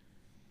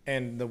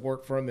 and the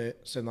work from it.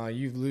 So now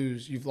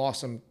you've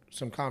lost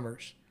some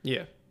commerce.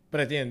 Yeah. But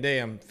at the end of the day,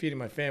 I'm feeding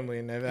my family,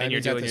 and if I you're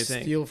have doing to your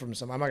thing. steal from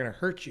some, I'm not gonna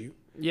hurt you.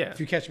 Yeah. If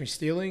you catch me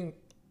stealing,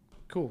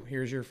 cool.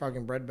 Here's your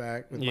fucking bread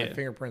bag with my Yeah.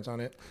 fingerprints on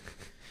it.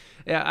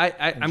 Yeah,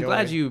 I'm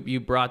glad you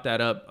brought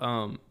that up.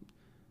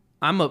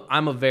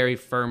 I'm a very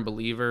firm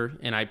believer,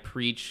 and I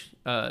preach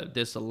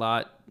this a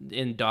lot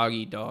in dog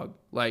eat dog.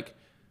 Like,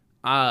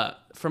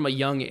 from a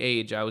young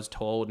age, I was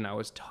told and I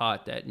was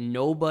taught that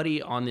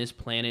nobody on this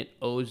planet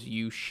owes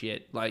you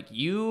shit.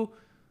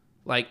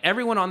 Like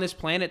everyone on this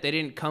planet, they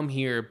didn't come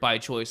here by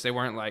choice. They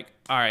weren't like,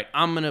 all right,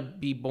 I'm gonna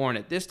be born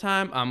at this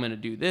time. I'm gonna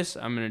do this.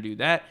 I'm gonna do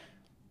that.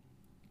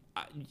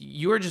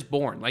 You were just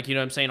born. Like, you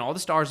know what I'm saying? All the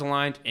stars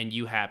aligned and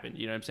you happened.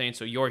 You know what I'm saying?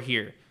 So you're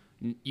here.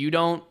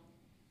 No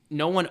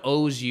one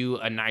owes you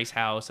a nice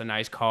house, a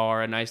nice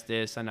car, a nice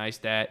this, a nice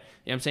that.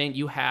 You know what I'm saying?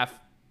 You have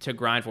to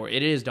grind for it.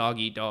 It is dog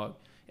eat dog.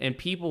 And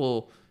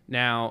people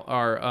now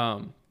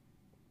are,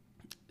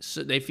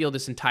 so they feel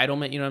this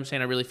entitlement. You know what I'm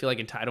saying? I really feel like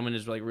entitlement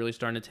is like really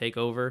starting to take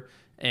over.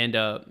 And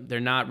they're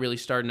not really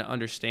starting to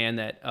understand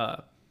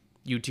that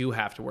you do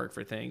have to work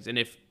for things. And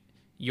if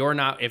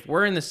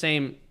we're in the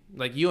same,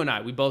 like you and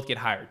I, we both get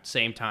hired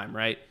same time,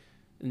 right?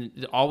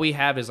 And all we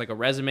have is like a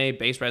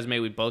base resume.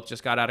 We both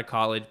just got out of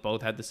college,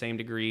 both had the same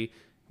degree.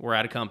 We're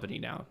at a company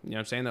now. You know what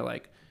I'm saying? They're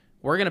like,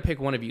 we're going to pick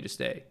one of you to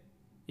stay,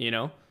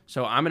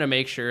 So I'm going to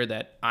make sure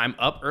that I'm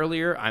up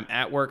earlier, I'm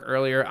at work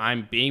earlier,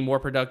 I'm being more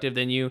productive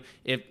than you.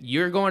 If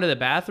you're going to the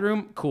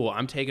bathroom, cool,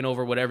 I'm taking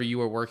over whatever you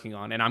were working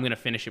on, and I'm going to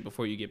finish it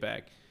before you get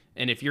back.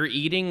 And if you're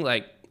eating,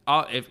 like,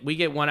 if we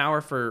get 1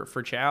 hour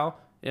for chow,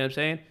 you know what I'm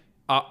saying?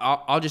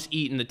 I'll just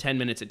eat in the 10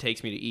 minutes it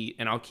takes me to eat,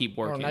 and I'll keep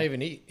working. Or not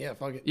even eat. Yeah,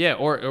 fuck it. Yeah,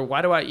 or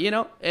why do I,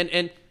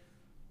 and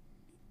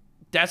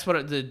that's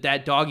what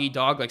that dog eat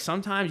dog, like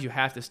sometimes you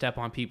have to step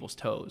on people's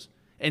toes,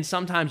 and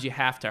sometimes you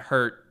have to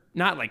hurt,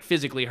 not like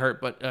physically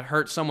hurt, but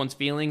hurt someone's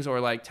feelings,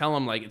 or like tell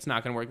them like it's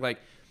not going to work. Like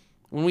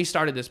when we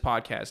started this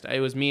podcast, it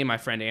was me and my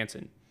friend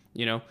Anson,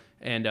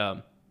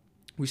 and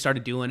we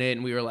started doing it,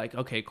 and we were like,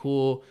 okay,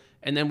 cool.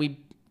 And then we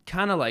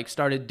kind of like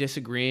started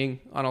disagreeing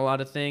on a lot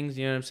of things,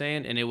 you know what I'm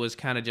saying? And it was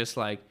kind of just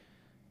like,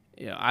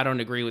 I don't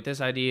agree with this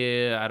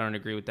idea, I don't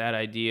agree with that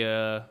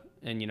idea.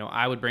 And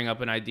I would bring up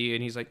an idea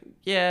and he's like,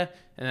 yeah,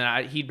 and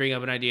then he'd bring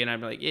up an idea and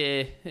I'd be like,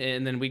 yeah.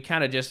 And then we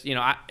kind of just,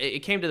 it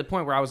came to the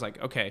point where I was like,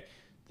 okay,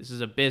 this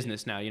is a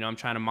business now, I'm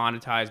trying to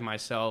monetize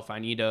myself, I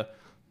need to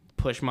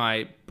push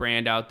my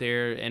brand out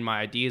there and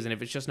my ideas, and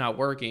if it's just not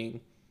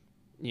working,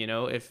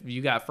 if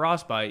you got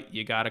frostbite,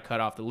 you got to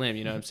cut off the limb,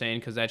 you know what I'm saying?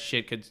 Because that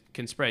shit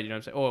can spread, you know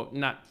what I'm saying? Well,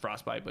 not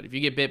frostbite, but if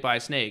you get bit by a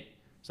snake,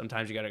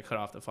 sometimes you got to cut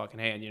off the fucking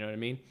hand, you know what I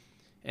mean?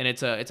 And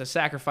it's a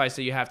sacrifice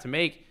that you have to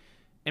make,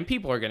 and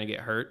people are going to get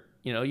hurt.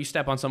 You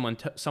step on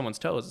someone's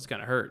toes, it's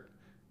going to hurt,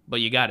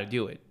 but you got to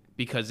do it,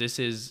 because this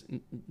is,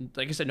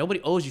 like I said,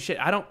 nobody owes you shit.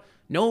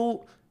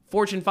 No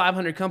Fortune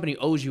 500 company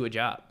owes you a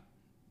job.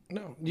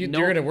 No, you're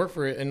going to work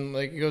for it, and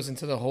like it goes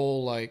into the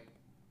whole like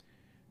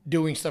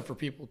doing stuff for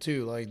people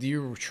too. Like, do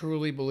you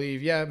truly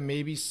believe? Yeah,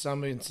 maybe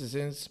some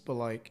instances, but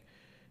like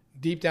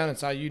deep down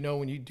inside,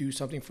 when you do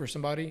something for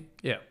somebody,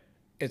 yeah,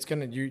 it's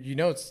gonna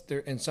it's there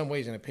in some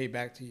ways gonna pay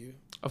back to you.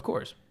 Of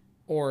course.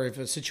 Or if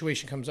a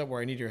situation comes up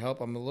where I need your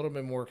help, I'm a little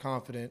bit more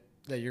confident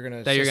that you're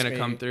gonna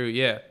come through.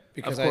 Yeah,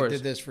 because I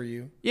did this for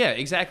you. Yeah,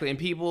 exactly. And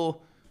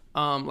people,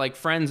 like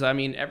friends. I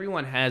mean,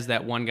 everyone has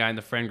that one guy in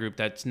the friend group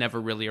that's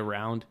never really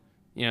around.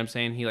 You know what I'm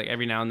saying? He like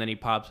every now and then he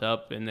pops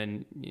up, and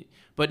then,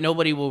 but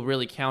nobody will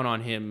really count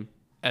on him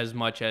as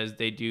much as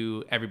they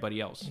do everybody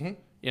else. Mm-hmm. You know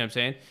what I'm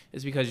saying?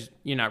 It's because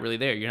you're not really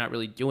there. You're not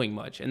really doing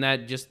much. And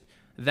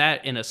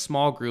that in a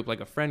small group, like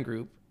a friend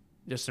group,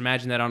 just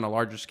imagine that on a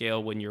larger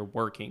scale when you're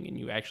working and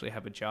you actually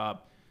have a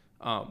job.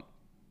 I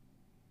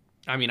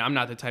mean, I'm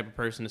not the type of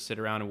person to sit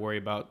around and worry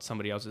about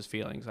somebody else's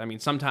feelings. I mean,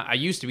 sometimes I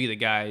used to be the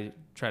guy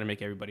trying to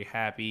make everybody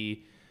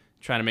happy,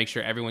 trying to make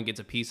sure everyone gets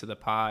a piece of the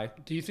pie.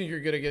 Do you think you're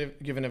good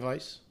at giving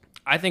advice?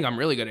 I think I'm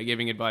really good at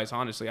giving advice,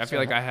 honestly. I feel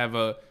like I have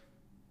a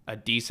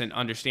decent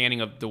understanding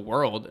of the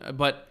world,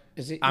 but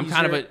I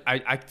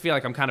feel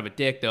like I'm kind of a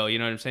dick, though, you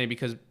know what I'm saying?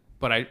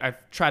 But I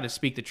try to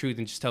speak the truth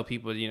and just tell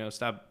people,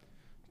 stop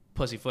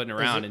pussyfooting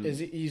around.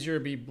 Is it easier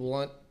to be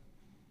blunt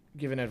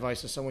giving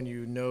advice to someone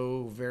you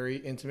know very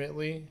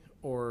intimately,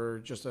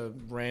 or just a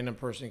random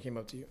person who came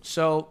up to you?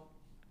 So,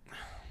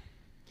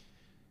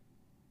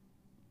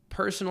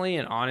 personally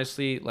and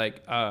honestly,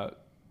 like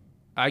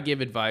I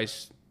give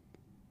advice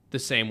the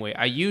same way.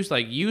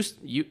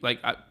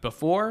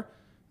 Before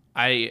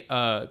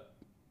I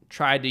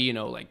tried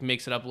to like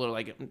mix it up a little,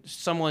 like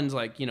someone's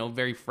like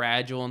very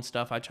fragile and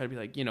stuff, I try to be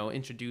like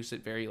introduce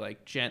it very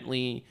like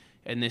gently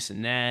and this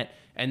and that,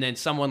 and then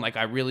someone like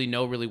I really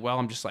know really well,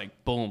 I'm just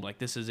like boom, like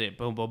this is it,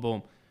 boom boom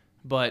boom.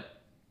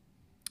 But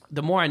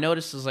the more I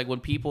notice is like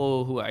when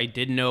people who I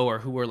didn't know or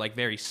who were like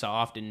very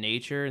soft in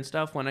nature and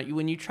stuff,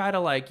 when you try to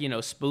like,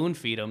 spoon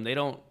feed them, they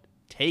don't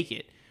take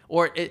it.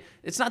 Or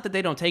it's not that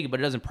they don't take it, but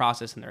it doesn't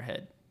process in their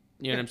head.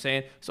 You know what I'm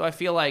saying? So I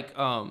feel like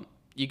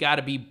you got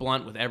to be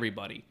blunt with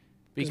everybody.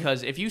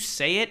 Because if you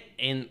say it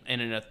in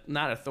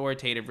not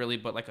authoritative really,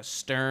 but like a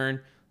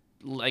stern,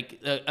 like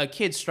a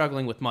kid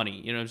struggling with money,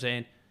 you know what I'm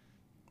saying?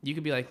 You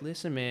could be like,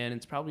 listen, man,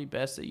 it's probably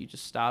best that you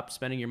just stop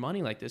spending your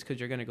money like this because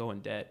you're going to go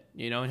in debt,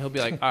 And he'll be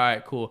like, all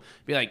right, cool.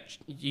 Be like,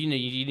 you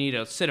need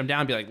to sit him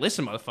down and be like,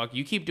 listen, motherfucker,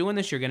 you keep doing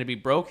this, you're going to be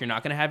broke. You're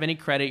not going to have any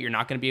credit. You're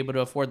not going to be able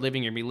to afford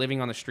living. You're going to be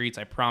living on the streets.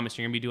 I promise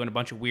you're going to be doing a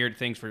bunch of weird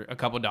things for a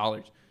couple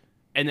dollars.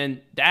 And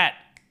then that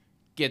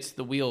gets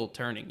the wheel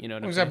turning, you know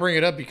what I'm saying? I bring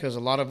it up because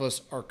a lot of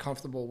us are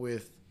comfortable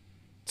with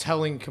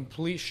telling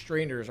complete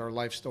strangers our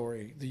life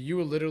story. You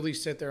would literally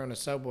sit there on a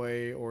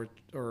subway or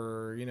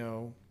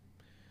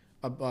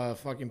a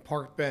fucking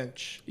park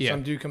bench. Yeah.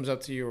 Some dude comes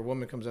up to you or a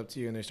woman comes up to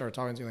you and they start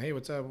talking to you like, hey,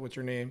 what's up? What's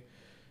your name?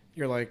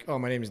 You're like, oh,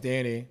 my name is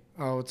Danny.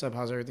 Oh, what's up?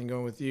 How's everything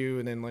going with you?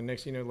 And then like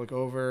next thing you know, look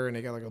over and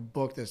they got like a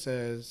book that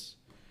says,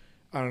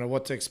 I don't know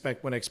what to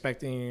expect when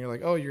expecting. And you're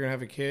like, oh, you're going to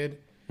have a kid.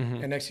 Mm-hmm.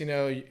 And next thing you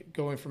know,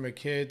 going from a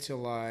kid to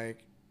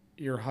like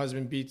your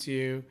husband beats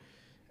you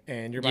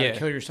and you're about to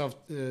kill yourself,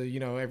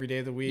 every day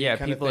of the week. Yeah,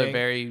 people are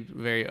very,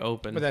 very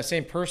open. But that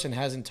same person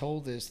hasn't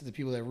told this to the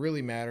people that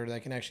really matter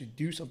that can actually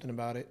do something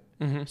about it.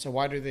 Mm-hmm. So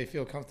why do they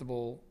feel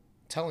comfortable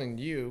telling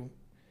you?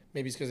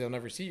 Maybe it's because they'll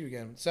never see you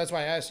again. So that's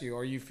why I asked you,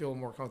 are you feel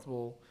more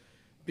comfortable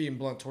being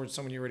blunt towards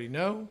someone you already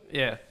know?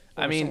 Yeah.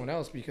 Or someone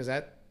else? Because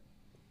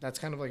that's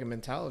kind of like a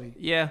mentality.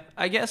 Yeah,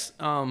 I guess.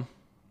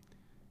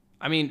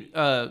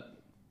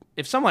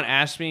 If someone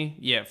asks me,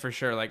 yeah, for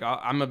sure. Like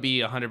I'm gonna be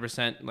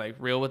 100% like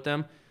real with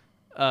them.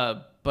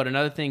 But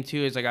another thing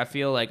too is like I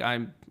feel like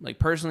I'm like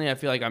personally I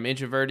feel like I'm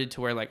introverted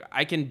to where like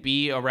I can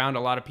be around a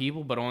lot of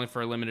people, but only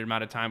for a limited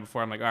amount of time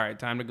before I'm like, all right,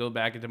 time to go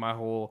back into my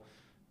whole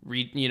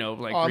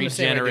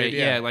regenerate.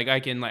 Yeah, like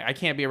I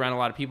can't be around a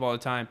lot of people all the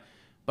time.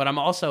 But I'm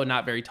also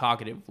not very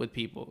talkative with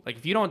people. Like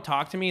if you don't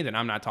talk to me, then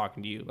I'm not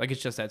talking to you. Like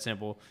it's just that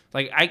simple.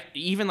 Like I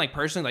even like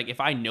personally, like if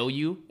I know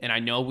you and I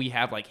know we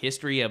have like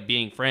history of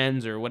being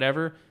friends or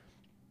whatever,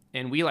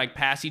 and we like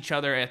pass each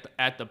other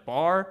at the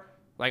bar,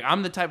 like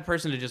I'm the type of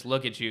person to just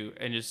look at you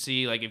and just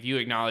see like if you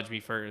acknowledge me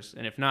first,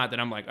 and if not,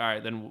 then I'm like, all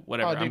right, then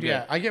whatever. Oh, dude, I'm good.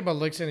 Yeah, I get my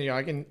licks in you.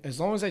 I can, as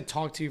long as I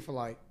talk to you for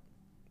like,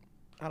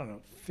 I don't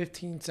know,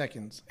 15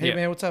 seconds. Hey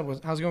man, what's up?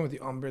 How's it going with you?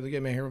 Oh, I'm really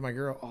good, man. Here with my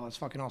girl. Oh, that's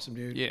fucking awesome,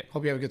 dude. Yeah.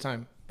 Hope you have a good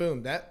time.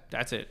 Boom.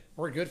 That's it.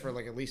 We're good for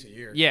like at least a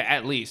year. Yeah,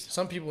 at least.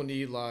 Some people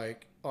need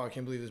like, oh, I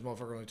can't believe this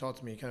motherfucker only talked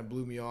to me. He kind of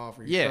blew me off,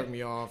 or he shrugged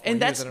me off.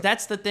 And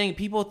that's the thing.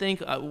 People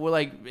think we're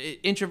like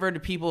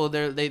introverted people.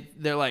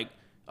 They're like,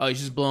 oh, he's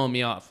just blowing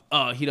me off.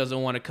 Oh, he doesn't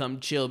want to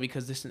come chill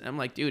because this. I'm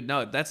like, dude,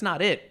 no, that's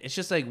not it. It's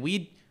just like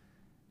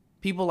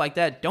people like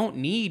that don't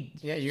need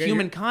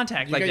human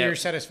contact like that. You get your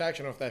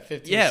satisfaction off that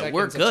 15 seconds. Yeah,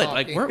 we're good.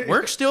 Like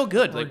we're still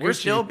good. Like we're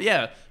still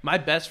cheap. My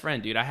best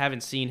friend, dude. I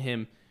haven't seen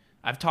him.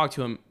 I've talked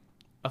to him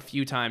a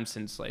few times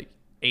since like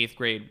 8th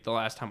grade, the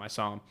last time I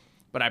saw him.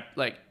 But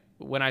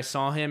when I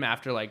saw him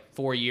after like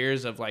 4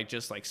 years of like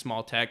just like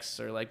small texts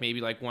or like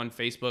maybe like one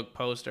Facebook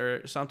post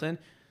or something,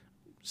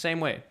 same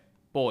way,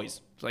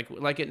 boys.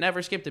 Like it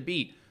never skipped a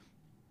beat.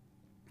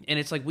 And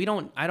it's like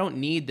I don't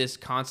need this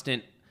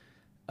constant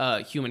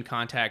human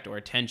contact or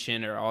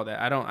attention or all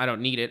that. I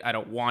don't need it. I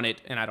don't want it,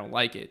 and I don't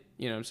like it.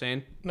 You know what I'm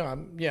saying? No,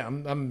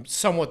 I'm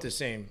somewhat the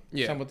same.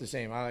 Yeah. Somewhat the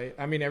same.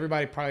 I mean,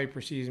 everybody probably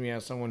perceives me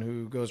as someone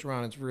who goes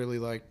around. It's really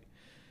like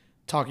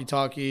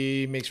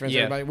talky, makes friends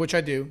with everybody, which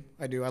I do.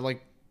 I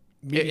like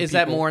meeting Is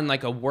that more in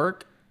like a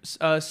work?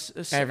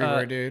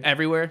 Everywhere, dude.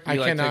 Everywhere. I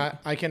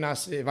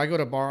cannot. If I go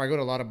to a bar, I go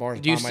to a lot of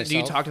bars by myself. Do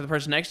you talk to the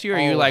person next to you, or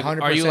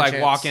are you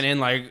like walking in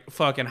like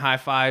fucking high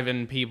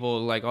fiving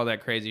people, like all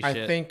that crazy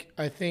shit?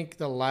 I think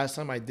the last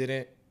time I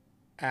didn't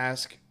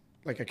ask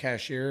like a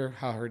cashier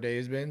how her day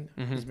has been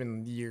has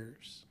been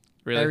years.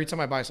 Really? Every time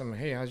I buy something,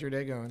 hey, how's your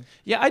day going?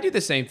 Yeah, I do the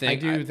same thing. I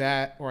do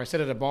that, or I sit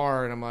at a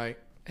bar and I'm like,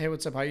 hey,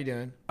 what's up? How you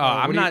doing?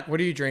 What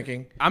are you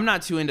drinking? I'm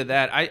not too into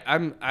that.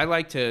 I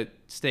like to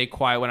stay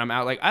quiet when I'm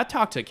out. Like I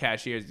talk to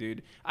cashiers,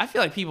 dude. I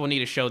feel like people need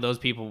to show those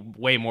people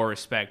way more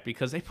respect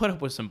because they put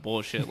up with some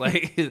bullshit.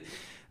 Like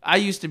I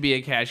used to be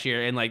a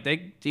cashier and like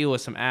they deal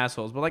with some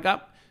assholes. But like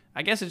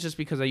I guess it's just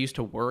because I used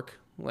to work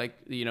like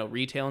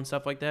retail and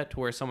stuff like that, to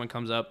where someone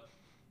comes up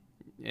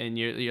and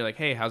you're like,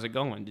 hey, how's it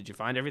going? Did you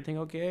find everything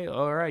okay?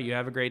 All right, you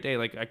have a great day.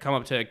 Like I come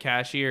up to a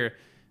cashier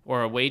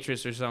or a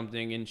waitress or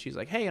something, and she's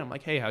like, hey, and I'm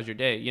like, hey, how's your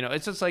day?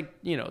 It's just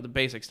like, the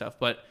basic stuff.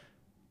 But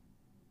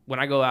when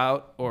I go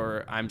out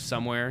or I'm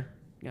somewhere,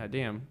 god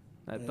damn,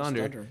 that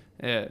thunder.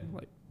 Yeah,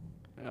 like,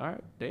 all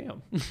right,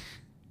 damn.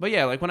 But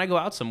yeah, like when I go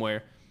out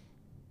somewhere,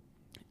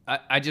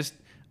 I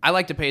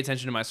like to pay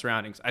attention to my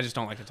surroundings. I just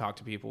don't like to talk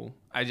to people.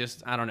 I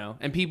don't know.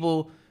 And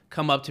people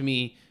come up to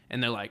me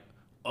and they're like,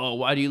 oh,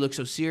 why do you look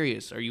so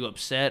serious? Are you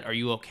upset? Are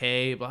you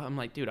okay? But I'm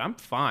like, dude, I'm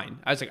fine.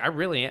 I was like, I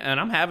really am. And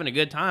I'm having a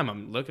good time.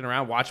 I'm looking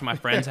around, watching my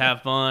friends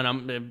have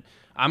fun.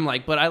 I'm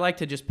like, but I like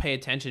to just pay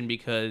attention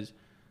because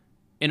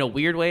in a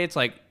weird way, it's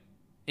like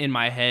in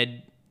my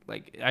head.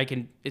 Like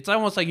it's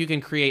almost like you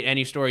can create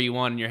any story you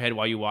want in your head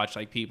while you watch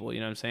like people, you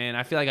know what I'm saying?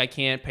 I feel like I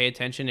can't pay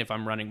attention if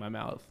I'm running my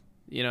mouth.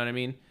 You know what I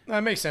mean?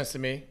 That makes sense to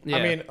me. Yeah.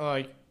 I mean,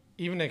 like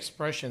even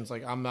expressions,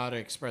 like I'm not an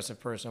expressive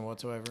person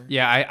whatsoever.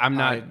 Yeah, I'm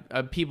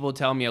not. People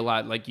tell me a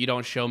lot, like you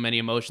don't show many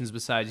emotions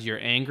besides you're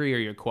angry or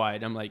you're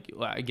quiet. I'm like,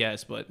 well, I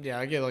guess, but yeah,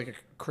 I get like a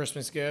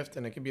Christmas gift,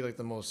 and it could be like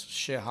the most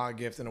shit hot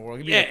gift in the world.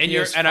 It could be yeah, a and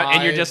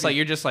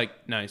you're just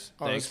like nice.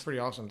 Oh, thanks. that's pretty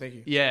awesome. Thank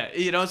you. Yeah,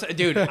 you know,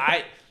 dude,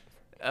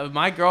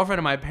 my girlfriend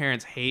and my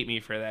parents hate me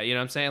for that. You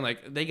know what I'm saying?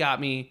 Like they got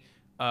me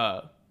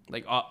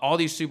like all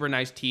these super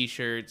nice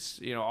T-shirts,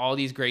 you know, all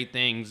these great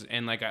things,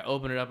 and like I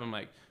open it up, I'm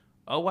like,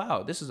 oh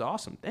wow, this is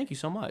awesome. Thank you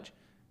so much.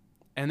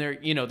 And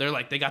they're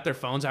like, they got their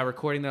phones out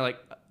recording. They're like,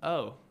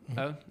 oh,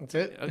 that's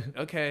it.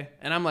 Okay.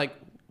 And I'm like,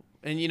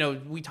 and you know,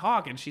 we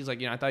talk, and she's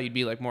like, you know, I thought you'd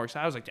be like more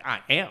excited. I was like,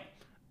 I am.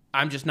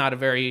 I'm just not a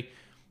very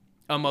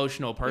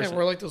emotional person. Yeah,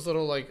 we're like those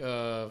little like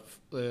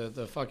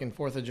the fucking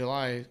 4th of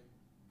July.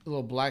 The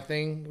little black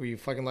thing where you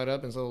fucking light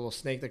up and it's a little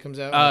snake that comes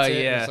out. Oh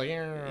yeah. It's like,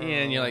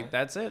 and you're like,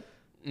 that's it.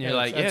 And you're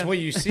like, that's what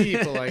you see,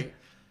 but like,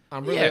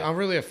 I'm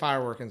really a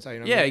firework inside. You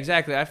know what I mean?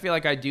 Exactly. I feel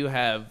like I do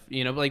have,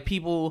 you know, like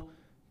people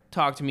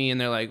talk to me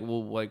and they're like,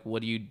 well, like,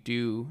 what do you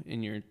do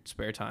in your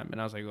spare time? And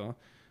I was like, well,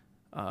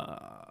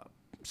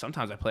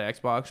 sometimes I play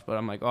Xbox, but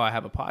I'm like, oh, I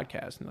have a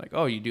podcast. And they're like,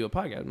 oh, you do a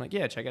podcast? I'm like,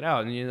 yeah, check it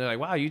out. And they're like,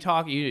 wow, you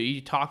talk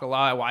a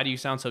lot. Why do you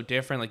sound so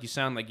different? Like you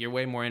sound like you're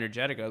way more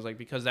energetic. I was like,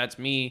 because that's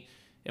me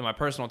in my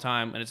personal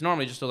time, and it's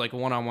normally just like a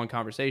one-on-one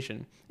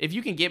conversation. If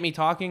you can get me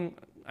talking,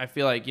 I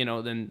feel like, you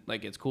know, then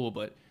like it's cool,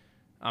 but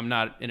I'm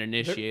not an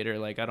initiator.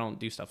 Like I don't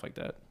do stuff like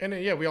that. And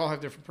yeah, we all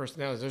have different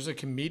personalities. There's a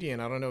comedian,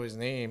 I don't know his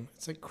name.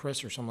 It's like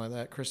Chris or something like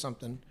that, Chris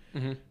something.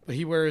 Mm-hmm. But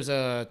he wears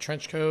a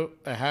trench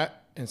coat, a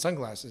hat, and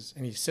sunglasses,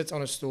 and he sits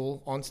on a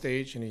stool on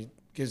stage, and he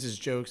gives his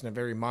jokes in a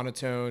very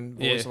monotone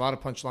voice, a lot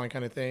of punchline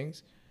kind of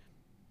things.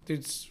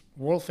 Dude's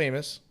world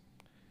famous,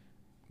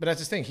 but that's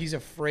his thing. He's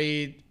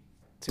afraid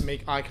to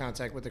make eye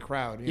contact with the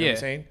crowd. You know what I'm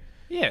saying?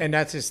 Yeah. And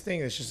that's his thing.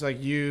 It's just like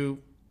you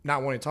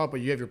not wanting to talk, but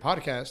you have your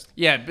podcast.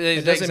 Yeah, but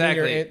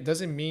it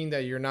doesn't mean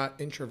that you're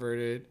not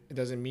introverted. It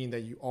doesn't mean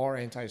that you are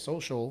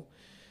antisocial.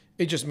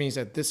 It just means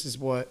that this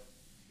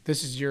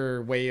is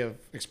your way of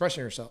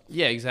expressing yourself.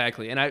 Yeah,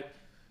 exactly. And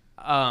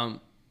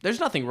there's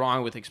nothing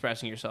wrong with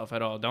expressing yourself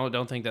at all.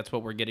 Don't think that's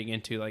what we're getting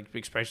into. Like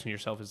expressing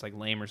yourself is like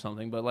lame or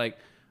something. But like,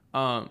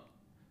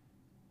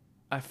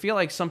 I feel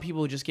like some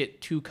people just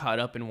get too caught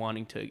up in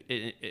wanting to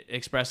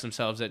express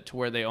themselves to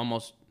where they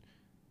almost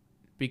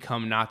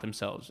become not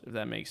themselves, if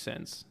that makes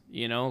sense.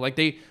 You know, like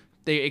they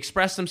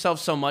express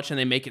themselves so much and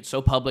they make it so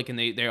public, and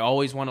they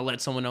always want to let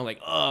someone know, like,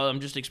 oh,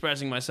 I'm just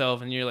expressing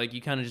myself. And you're like,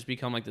 you kind of just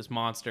become like this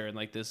monster, and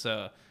like this,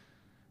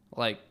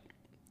 like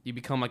you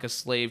become like a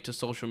slave to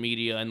social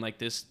media, and like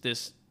this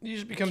you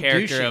just become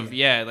character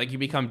douchey. like you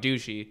become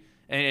douchey.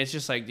 And it's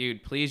just like,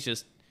 dude, please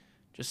just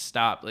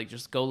stop. Like,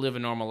 just go live a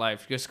normal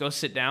life. Just go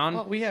sit down.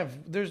 Well,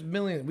 there's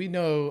millions. We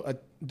know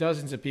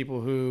dozens of people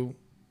who,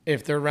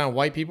 if they're around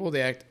white people,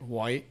 they act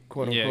white,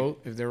 quote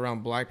unquote. If they're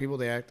around black people,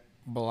 they act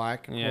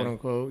black, quote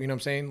unquote. You know what I'm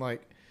saying?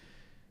 Like,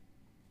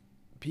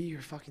 be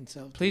your fucking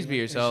self. Please be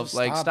yourself.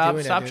 Like,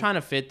 stop trying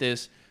to fit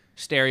this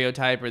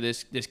stereotype or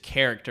this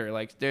character.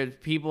 Like, there's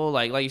people,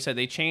 like you said,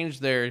 they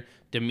change their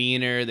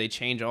demeanor, they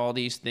change all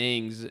these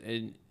things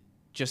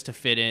just to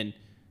fit in.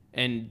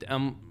 And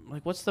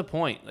like, what's the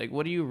point? Like,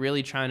 what are you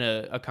really trying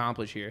to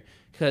accomplish here?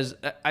 Because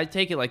I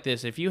take it like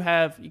this: if you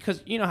have,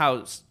 because you know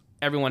how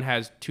everyone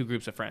has two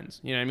groups of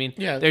friends, you know what I mean?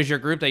 Yeah. There's your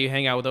group that you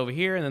hang out with over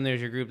here, and then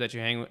there's your group that you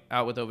hang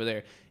out with over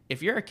there.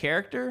 If you're a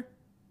character,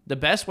 the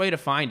best way to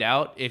find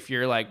out if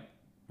you're like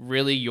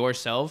really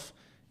yourself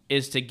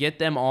is to get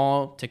them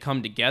all to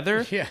come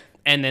together,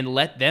 and then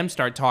let them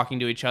start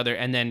talking to each other,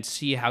 and then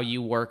see how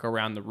you work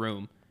around the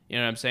room. You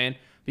know what I'm saying?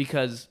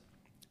 Because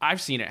I've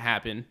seen it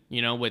happen,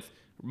 you know, with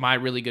my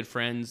really good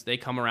friends. They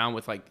come around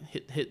with like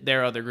hit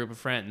their other group of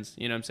friends.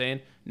 You know what I'm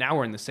saying? Now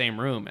we're in the same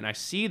room, and I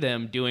see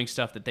them doing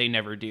stuff that they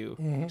never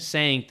do,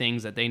 saying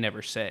things that they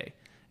never say.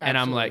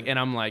 Absolutely. And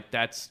I'm like,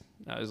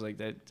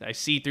 I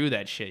see through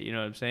that shit. You know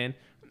what I'm saying?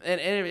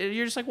 And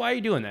you're just like, why are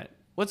you doing that?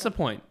 What's the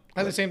point? I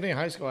had the same thing in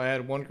high school. I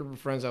had one group of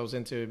friends that was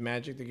into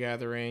Magic the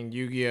Gathering,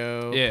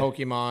 Yu-Gi-Oh,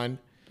 Pokemon.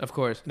 Of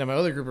course. Now my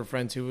other group of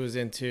friends who was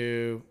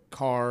into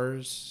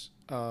cars,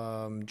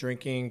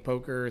 drinking,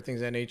 poker,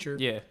 things of that nature.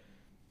 Yeah.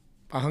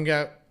 I hung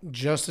out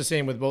just the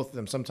same with both of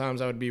them.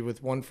 Sometimes I would be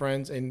with one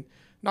friend, and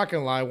not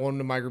gonna lie, one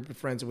of my group of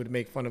friends would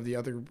make fun of the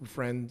other group of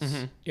friends,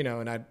 you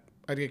know, and I'd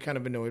get kind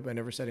of annoyed, but I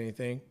never said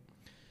anything.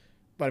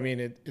 But I mean,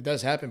 it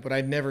does happen. But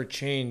I never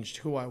changed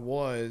who I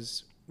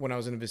was when I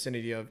was in the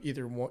vicinity of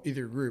either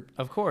group.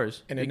 Of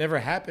course. And it never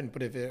happened.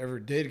 But if it ever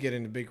did get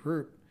in a big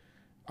group,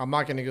 I'm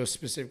not gonna go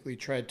specifically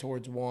tread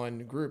towards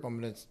one group. I'm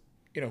gonna,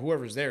 you know,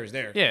 whoever's there is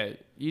there. Yeah,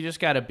 you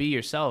just got to be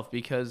yourself,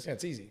 because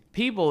it's easy.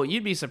 People,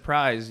 you'd be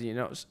surprised, you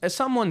know, as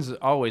someone's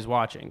always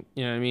watching,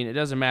 you know what I mean? It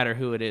doesn't matter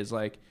who it is.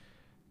 Like,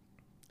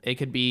 it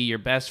could be your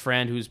best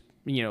friend who's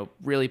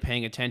really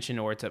paying attention,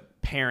 or it's a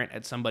parent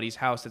at somebody's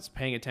house that's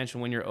paying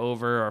attention when you're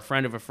over, or a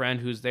friend of a friend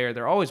who's there.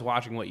 They're always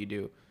watching what you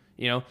do,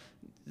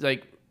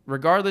 like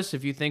regardless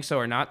if you think so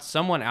or not,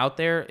 someone out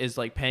there is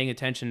like paying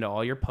attention to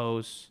all your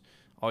posts,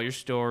 all your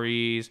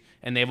stories,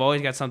 and they've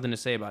always got something to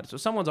say about it. So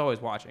someone's always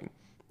watching.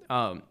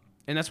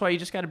 And that's why you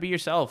just got to be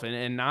yourself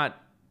and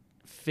not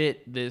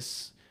fit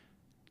this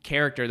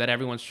character that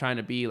everyone's trying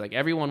to be. Like,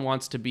 everyone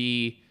wants to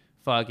be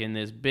fucking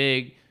this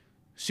big,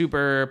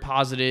 super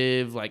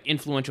positive, like,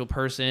 influential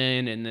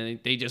person, and then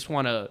they just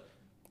want to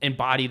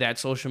embody that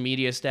social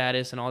media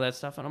status and all that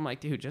stuff. And I'm like,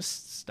 dude,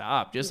 just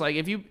stop. Just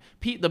like,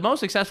 the most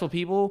successful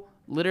people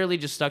literally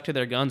just stuck to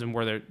their guns and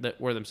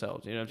were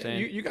themselves. You know what I'm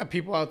saying? You got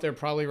people out there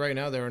probably right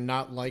now that are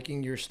not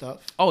liking your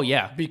stuff. Oh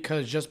yeah,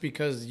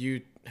 because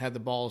you had the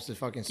balls to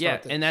fucking start. Yeah,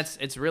 this.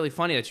 and it's really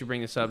funny that you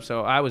bring this up.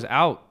 So I was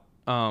out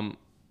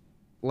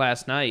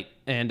last night,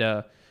 and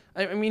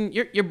I mean,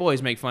 your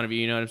boys make fun of you.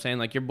 You know what I'm saying?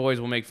 Like, your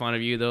boys will make fun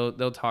of you.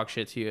 They'll talk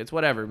shit to you. It's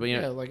whatever.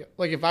 But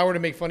like if I were to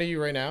make fun of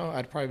you right now,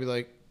 I'd probably be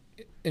like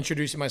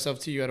introducing myself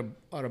to you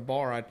at a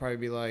bar. I'd probably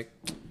be like,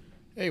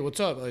 hey, what's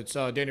up? It's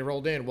Danny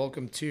Roldan.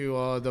 Welcome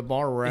to the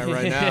bar we're at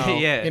right now.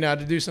 Yeah.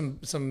 To do some.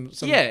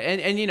 Yeah,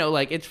 and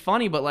like, it's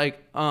funny, but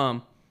like,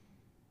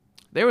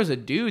 there was a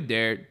dude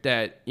there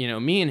that,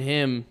 me and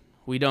him,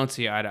 we don't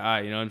see eye to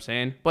eye, you know what I'm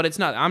saying? But it's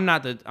not, I'm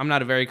not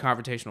a very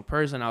confrontational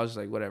person. I was just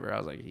like, whatever. I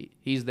was like,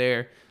 he's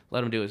there,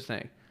 let him do his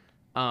thing.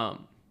 But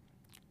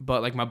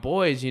like, my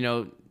boys,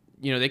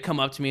 they come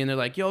up to me and they're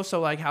like, yo,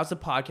 so like, how's the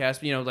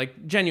podcast?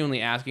 Like,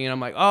 genuinely asking, and I'm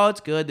like, oh,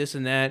 it's good, this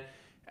and that.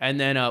 And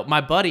then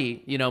my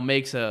buddy,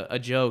 makes a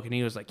joke, and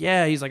he was like,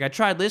 yeah, he's like, I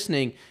tried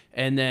listening,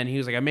 and then he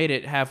was like, I made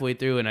it halfway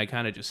through, and I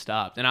kind of just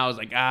stopped. And I was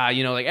like,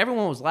 like,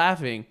 everyone was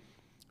laughing,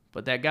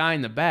 but that guy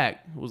in the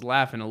back was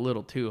laughing a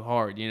little too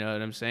hard, you know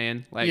what I'm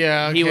saying? Like,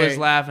 yeah, okay. He was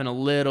laughing a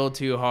little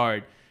too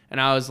hard. And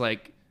I was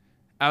like,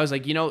 I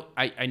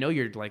know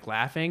you're like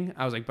laughing.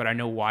 I was like, but I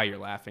know why you're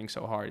laughing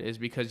so hard. Is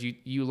because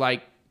you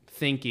like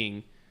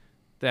thinking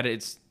that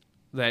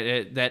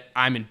that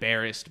I'm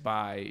embarrassed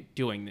by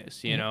doing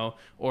this,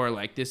 or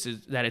like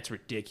that it's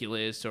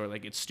ridiculous, or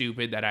like it's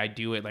stupid that I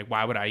do it. Like,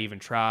 why would I even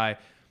try?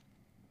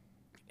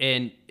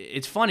 And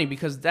it's funny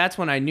because that's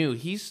when I knew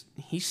he's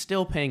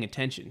still paying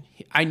attention.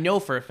 I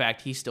know for a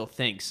fact he still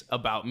thinks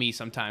about me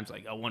sometimes.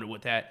 Like, I wonder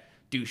what that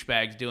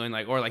douchebag's doing.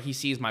 Like, or like, he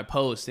sees my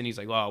post and he's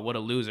like, wow, what a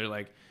loser.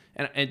 Like,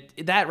 and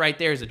that right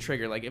there is a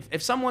trigger. Like,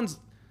 if someone's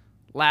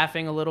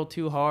laughing a little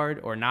too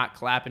hard or not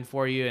clapping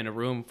for you in a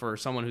room for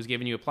someone who's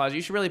giving you applause,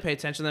 you should really pay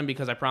attention to them,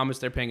 because I promise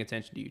they're paying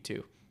attention to you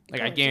too.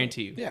 Like, I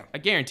guarantee you. Yeah. I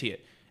guarantee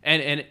it.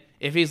 And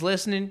if he's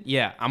listening,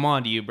 yeah, I'm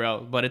on to you,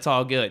 bro. But it's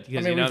all good.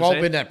 Because, we've all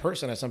been that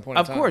person at some point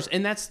in time. Of course.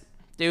 And that's,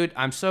 dude,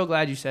 I'm so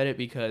glad you said it,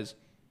 because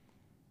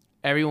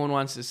everyone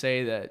wants to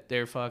say that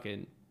they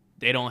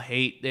don't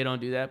hate, they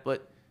don't do that.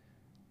 But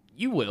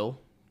you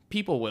will.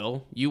 People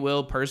will. You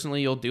will.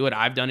 Personally, you'll do it.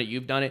 I've done it.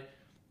 You've done it.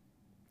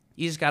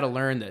 You just got to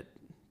learn that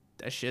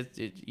shit,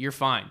 you're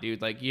fine,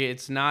 dude. Like,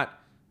 it's not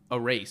a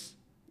race.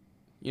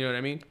 You know what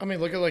I mean?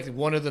 Look at like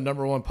one of the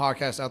number one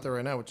podcasts out there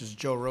right now, which is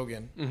Joe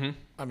Rogan.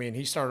 Mm-hmm.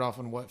 He started off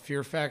on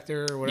Fear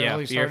Factor or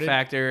whatever he Fear started.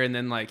 Factor, and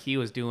then like he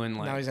was doing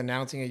like, now he's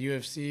announcing at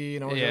UFC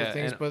and all those other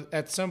things. But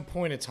at some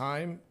point in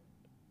time,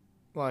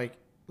 like,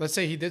 let's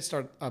say he did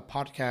start a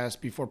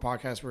podcast before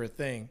podcasts were a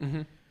thing.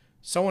 Mm-hmm.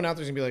 Someone out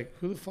there's gonna be like,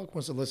 who the fuck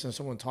wants to listen to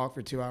someone talk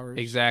for 2 hours?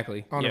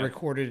 Exactly. On a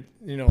recorded,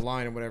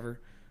 line or whatever.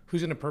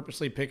 Who's gonna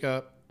purposely pick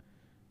up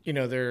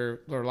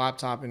their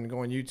laptop and go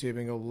on YouTube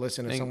and go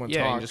listen to someone talk.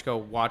 Yeah, and just go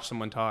watch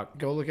someone talk.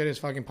 Go look at his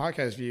fucking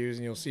podcast views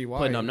and you'll see why.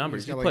 Putting up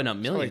numbers. He's putting up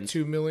millions. Like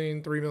 2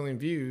 million, 3 million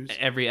views.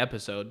 Every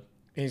episode.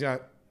 And he's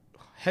got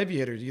heavy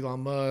hitters,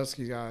 Elon Musk.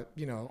 He's got,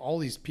 all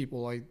these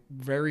people, like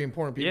very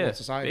important people in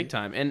society. Big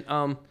time.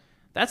 And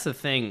that's the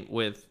thing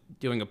with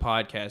doing a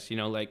podcast,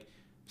 like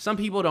some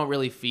people don't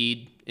really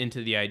feed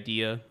into the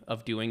idea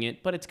of doing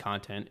it, but it's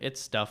content.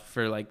 It's stuff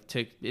for like,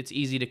 it's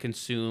easy to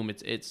consume.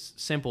 It's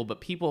simple,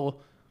 but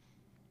people,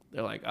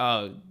 they're like,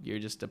 oh, you're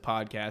just a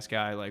podcast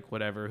guy, like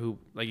whatever, who,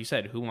 like you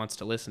said, who wants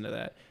to listen to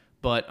that?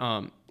 But,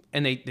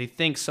 and they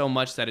think so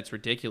much that it's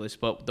ridiculous.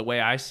 But the way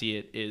I see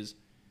it is,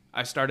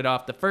 I started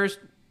off the first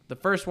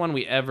one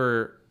we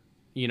ever,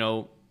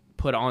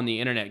 put on the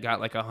internet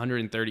got like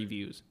 130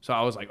 views. So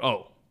I was like,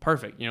 oh,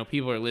 perfect.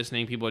 People are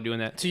listening, people are doing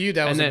that. To you,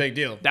 that was a big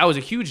deal. That was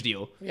a huge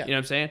deal. Yeah. You know what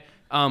I'm saying?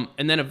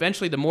 And then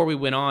eventually the more we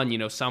went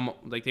on, some,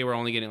 like they were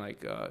only getting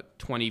like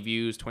 20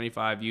 views,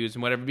 25 views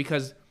and whatever,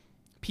 because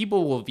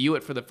people will view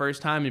it for the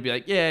first time and be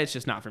like, yeah, it's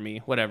just not for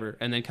me, whatever,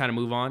 and then kind of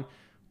move on.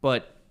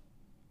 But,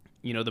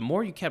 the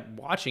more you kept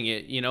watching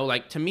it,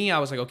 like to me, I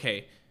was like,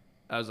 okay,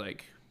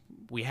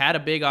 we had a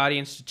big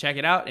audience to check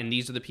it out, and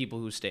these are the people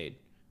who stayed.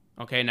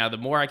 Okay, now the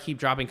more I keep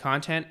dropping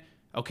content,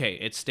 okay,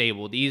 it's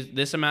stable.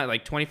 This amount,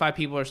 like 25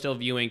 people are still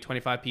viewing,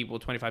 25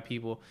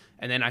 people,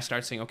 and then I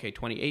start saying, okay,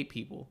 28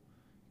 people,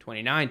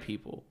 29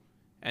 people,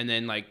 and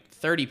then like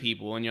 30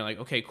 people, and you're like,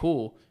 okay,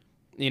 cool.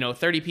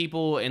 30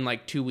 people in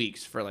like 2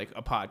 weeks for like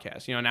a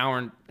podcast, an hour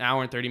and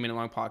 30-minute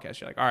long podcast.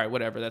 You're like, all right,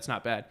 whatever. That's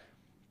not bad.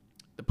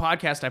 The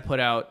podcast I put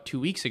out 2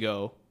 weeks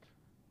ago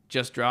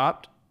just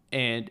dropped,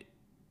 and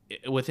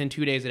within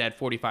 2 days it had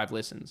 45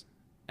 listens.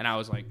 And I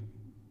was like,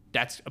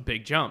 that's a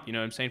big jump. You know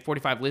what I'm saying?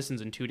 45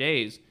 listens in 2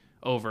 days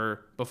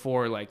over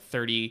before like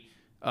 30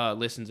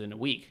 listens in a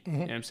week. You know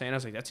what I'm saying? I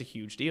was like, that's a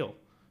huge deal.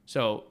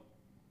 So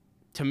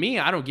to me,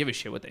 I don't give a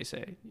shit what they say.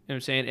 You know what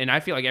I'm saying? And I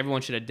feel like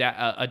everyone should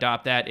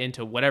adopt that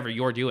into whatever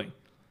you're doing,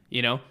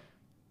 you know?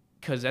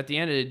 Because at the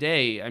end of the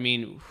day, I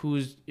mean,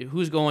 who's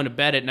going to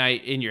bed at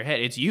night in your head?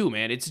 It's you,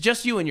 man. It's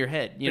just you in your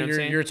head. You know what I'm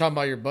saying? You're talking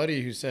about your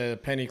buddy who said a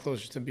penny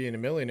closer to being a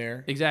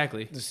millionaire.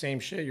 Exactly. The same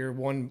shit. You're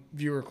one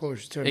viewer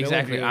closer to a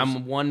exactly. million viewers.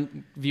 I'm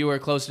one viewer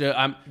closer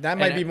to. That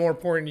might be more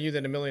important to you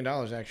than $1 million,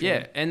 actually.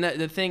 Yeah, and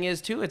the thing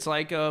is too, it's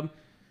like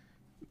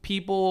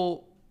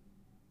people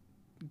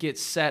get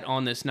set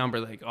on this number,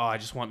 like, oh, I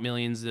just want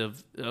millions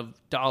of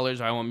dollars,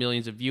 or I want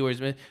millions of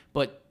viewers,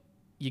 but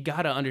you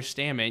got to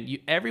understand, man,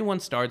 everyone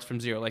starts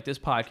from zero, like this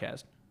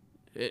podcast.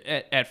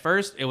 At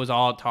first, it was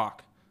all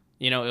talk.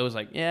 You know, it was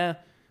like, yeah,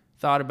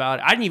 thought about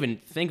it. I didn't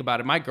even think about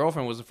it. My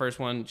girlfriend was the first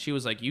one. She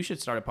was like, you should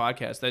start a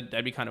podcast.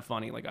 That'd be kind of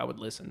funny. Like, I would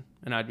listen.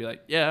 And I'd be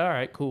like, yeah, all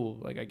right, cool.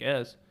 Like, I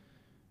guess.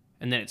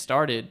 And then it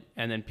started,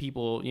 and then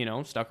people, you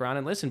know, stuck around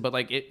and listened. But,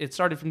 like, it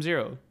started from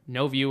zero.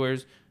 No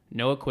viewers,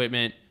 no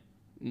equipment,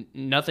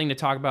 nothing to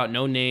talk about,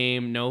 no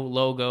name, no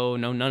logo,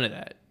 no none of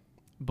that.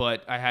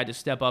 But I had to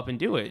step up and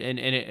do it.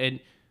 And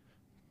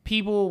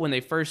people, when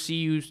they first see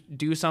you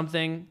do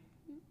something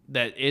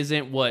that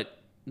isn't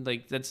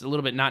that's a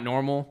little bit not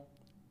normal,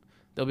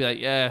 they'll be like,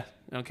 yeah,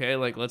 okay,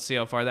 like, let's see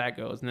how far that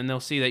goes. And then they'll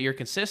see that you're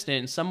consistent,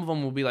 and some of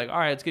them will be like, all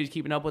right, it's good, he's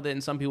keeping up with it.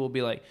 And some people will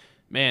be like,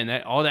 man,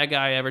 that all that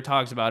guy ever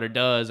talks about or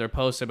does or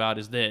posts about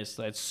is this.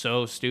 That's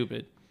so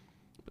stupid.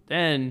 But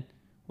then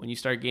when you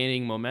start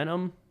gaining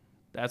momentum,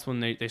 that's when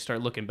they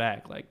start looking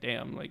back like,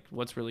 damn, like,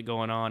 what's really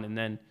going on? And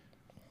then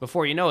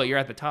before you know it, you're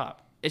at the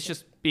top. It's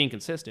just being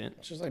consistent.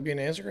 It's just like being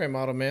an Instagram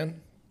model,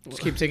 man.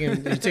 Just keep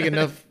taking you take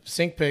enough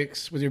sync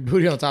pics with your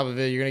booty on top of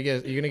it, you're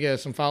gonna get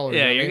some followers.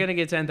 Yeah, you know you're gonna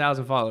get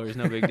 10,000 followers,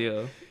 no big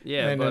deal.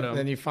 Yeah, and but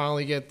then you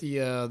finally get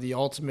the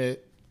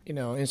ultimate, you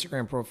know,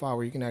 Instagram profile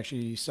where you can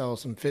actually sell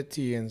some fit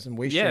tea and some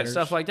waist trainers.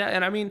 Stuff like that.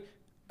 And I mean,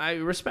 I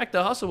respect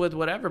the hustle with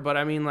whatever, but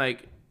I mean,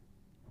 like,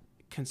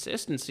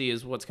 consistency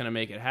is what's gonna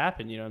make it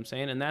happen. You know what I'm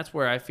saying? And that's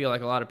where I feel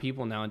like a lot of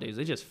people nowadays,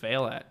 they just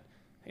fail at.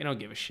 They don't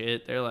give a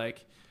shit. They're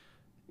like,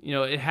 you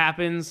know, it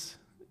happens,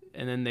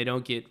 and then they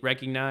don't get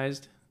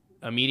recognized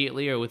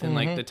immediately or within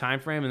like the time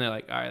frame, and they're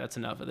like, all right, that's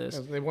enough of this.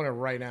 They want it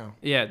right now.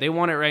 Yeah, they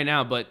want it right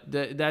now. But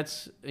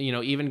that's, you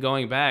know, even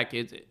going back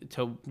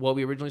to what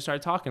we originally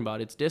started talking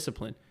about, it's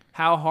discipline.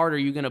 How hard are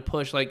you going to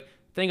push? Like,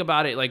 think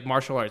about it like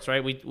martial arts,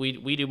 right?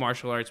 We do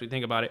martial arts. We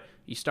think about it.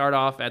 You start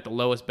off at the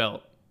lowest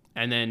belt,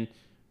 and then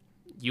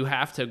you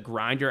have to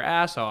grind your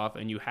ass off,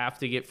 and you have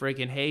to get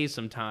freaking hazed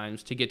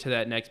sometimes to get to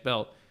that next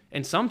belt.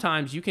 And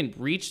sometimes you can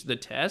reach the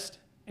test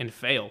and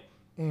fail,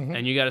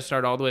 and you got to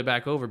start all the way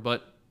back over.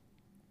 But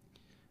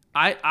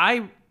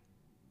I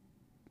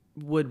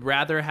would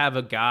rather have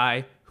a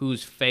guy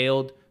who's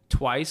failed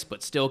twice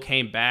but still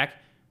came back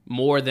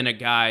more than a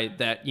guy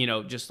that, you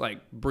know, just like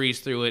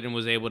breezed through it and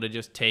was able to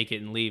just take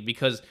it and leave.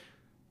 Because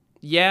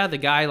yeah, the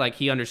guy, like,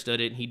 he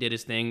understood it and he did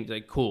his thing,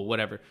 like, cool,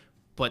 whatever.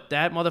 But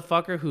that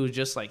motherfucker who's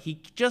just like,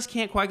 he just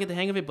can't quite get the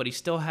hang of it, but he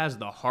still has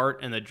the heart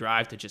and the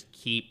drive to just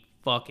keep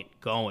fucking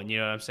going. You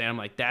know what I'm saying? I'm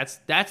like, that's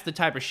the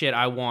type of shit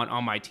I want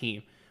on my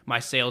team, my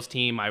sales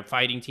team, my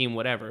fighting team,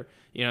 whatever.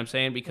 You know what I'm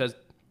saying? Because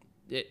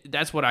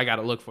that's what I got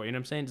to look for. You know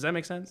what I'm saying? Does that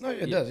make sense? No,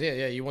 it does.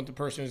 Yeah. You want the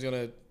person who's going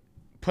to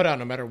put out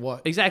no matter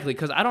what. Exactly.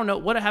 Because I don't know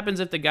what happens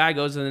if the guy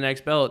goes to the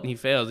next belt and he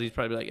fails. He's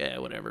probably like, yeah,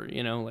 whatever.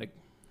 You know, like.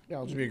 Yeah,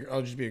 I'll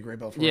just be a great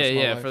belt for the rest of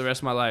my life. For the rest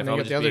of my life. And then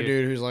you got the other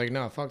dude who's like,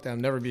 no, fuck that. I'll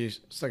never be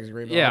stuck as a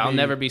great belt. Yeah, I'll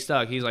never be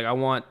stuck. He's like, I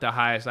want the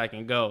highest I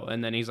can go.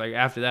 And then he's like,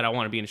 after that, I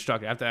want to be an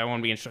instructor. After that, I want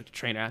to be an instructor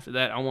trainer. After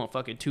that, I want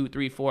fucking 2,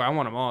 3, 4. I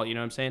want them all. You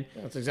know what I'm saying?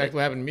 Yeah, that's exactly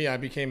what happened to me. I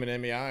became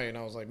an MEI, and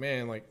I was like,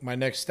 man, like, my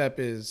next step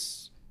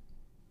is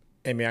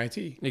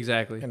MEIT.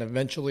 Exactly. And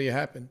eventually it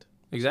happened.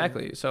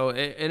 Exactly. So,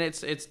 and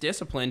it's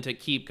discipline to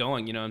keep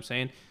going. You know what I'm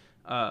saying?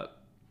 I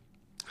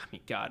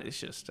mean, God, it's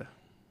just...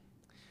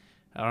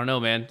 I don't know,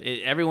 man.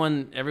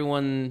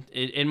 Everyone,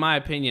 in my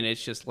opinion,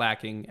 it's just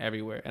lacking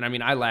everywhere. And I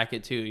mean, I lack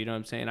it too. You know what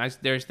I'm saying?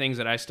 There's things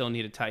that I still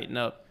need to tighten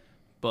up,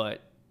 but,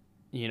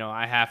 you know,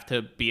 I have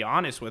to be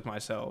honest with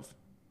myself,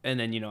 and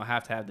then, you know, I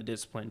have to have the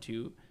discipline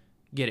to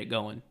get it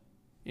going.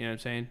 You know what I'm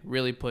saying?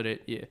 Really put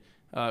it,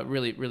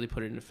 really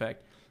put it in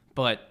effect.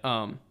 But,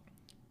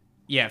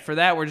 yeah, for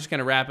that, we're just going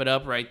to wrap it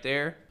up right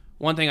there.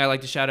 One thing I like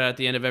to shout out at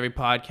the end of every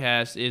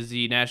podcast is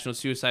the National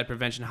Suicide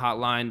Prevention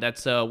Hotline.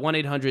 That's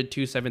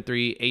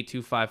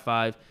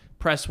 1-800-273-8255.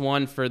 Press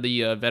 1 for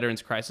the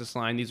Veterans Crisis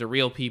Line. These are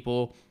real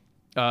people.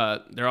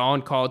 They're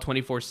on call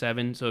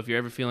 24/7. So if you're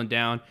ever feeling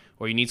down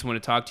or you need someone to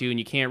talk to and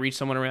you can't reach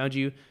someone around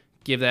you,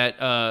 give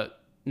that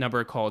number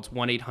a call. It's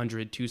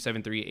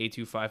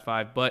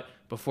 1-800-273-8255. But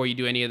before you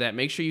do any of that,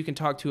 make sure you can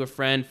talk to a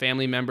friend,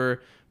 family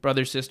member,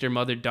 brother, sister,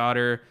 mother,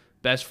 daughter,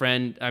 best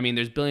friend. I mean,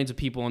 there's billions of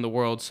people in the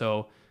world,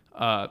 so...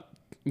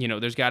 you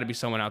know, there's got to be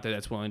someone out there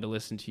that's willing to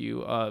listen to you.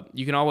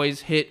 You can always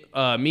hit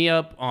me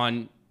up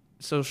on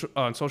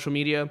social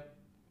media,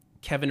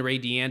 Kevin Ray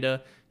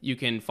Deanda. You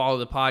can follow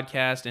the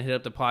podcast and hit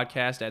up the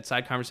podcast at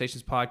Side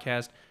Conversations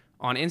Podcast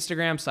on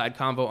Instagram, Side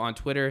Convo on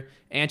Twitter,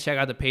 and check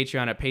out the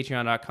Patreon at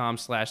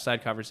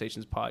patreon.com/Side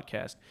Conversations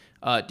Podcast.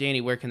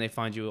 Danny, where can they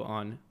find you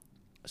on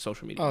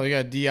social media? Oh, you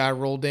got D.I.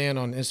 Roldan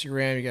on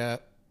Instagram. You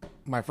got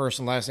my first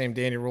and last name,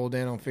 Danny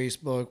Roldan, on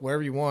Facebook.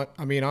 Wherever you want.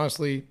 I mean,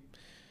 honestly,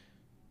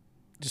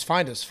 just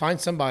find us. Find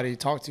somebody to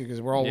talk to,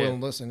 because we're all willing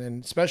to listen.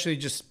 And especially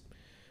just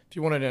if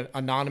you wanted an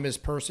anonymous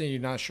person, you're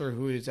not sure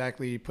who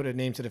exactly put a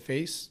name to the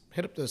face,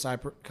 hit up the Side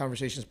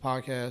Conversations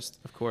Podcast.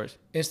 Of course.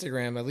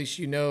 Instagram, at least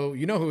you know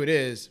who it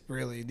is,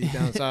 really, deep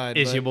down inside.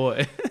 It's your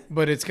boy.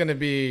 But it's going to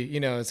be,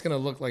 it's going to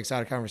look like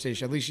Side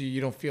Conversation. At least you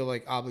don't feel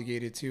like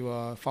obligated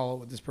to follow up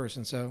with this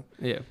person. So,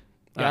 yeah.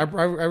 I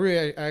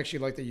really actually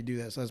like that you do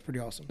that. So that's pretty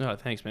awesome. Oh,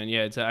 thanks, man.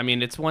 Yeah,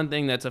 it's one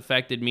thing that's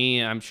affected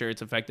me. I'm sure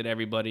it's affected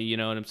everybody. You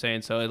know what I'm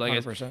saying? So like,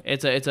 100%.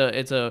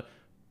 it's a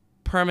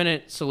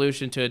permanent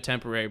solution to a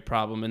temporary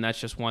problem, and that's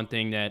just one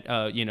thing that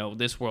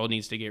this world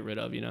needs to get rid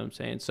of. You know what I'm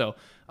saying? So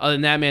other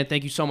than that, man,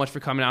 thank you so much for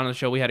coming out on the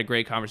show. We had a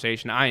great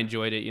conversation. I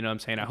enjoyed it. You know what I'm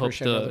saying? I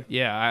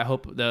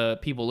hope the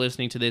people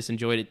listening to this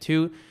enjoyed it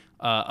too.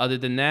 Other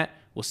than that,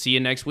 we'll see you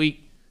next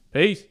week.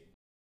 Peace.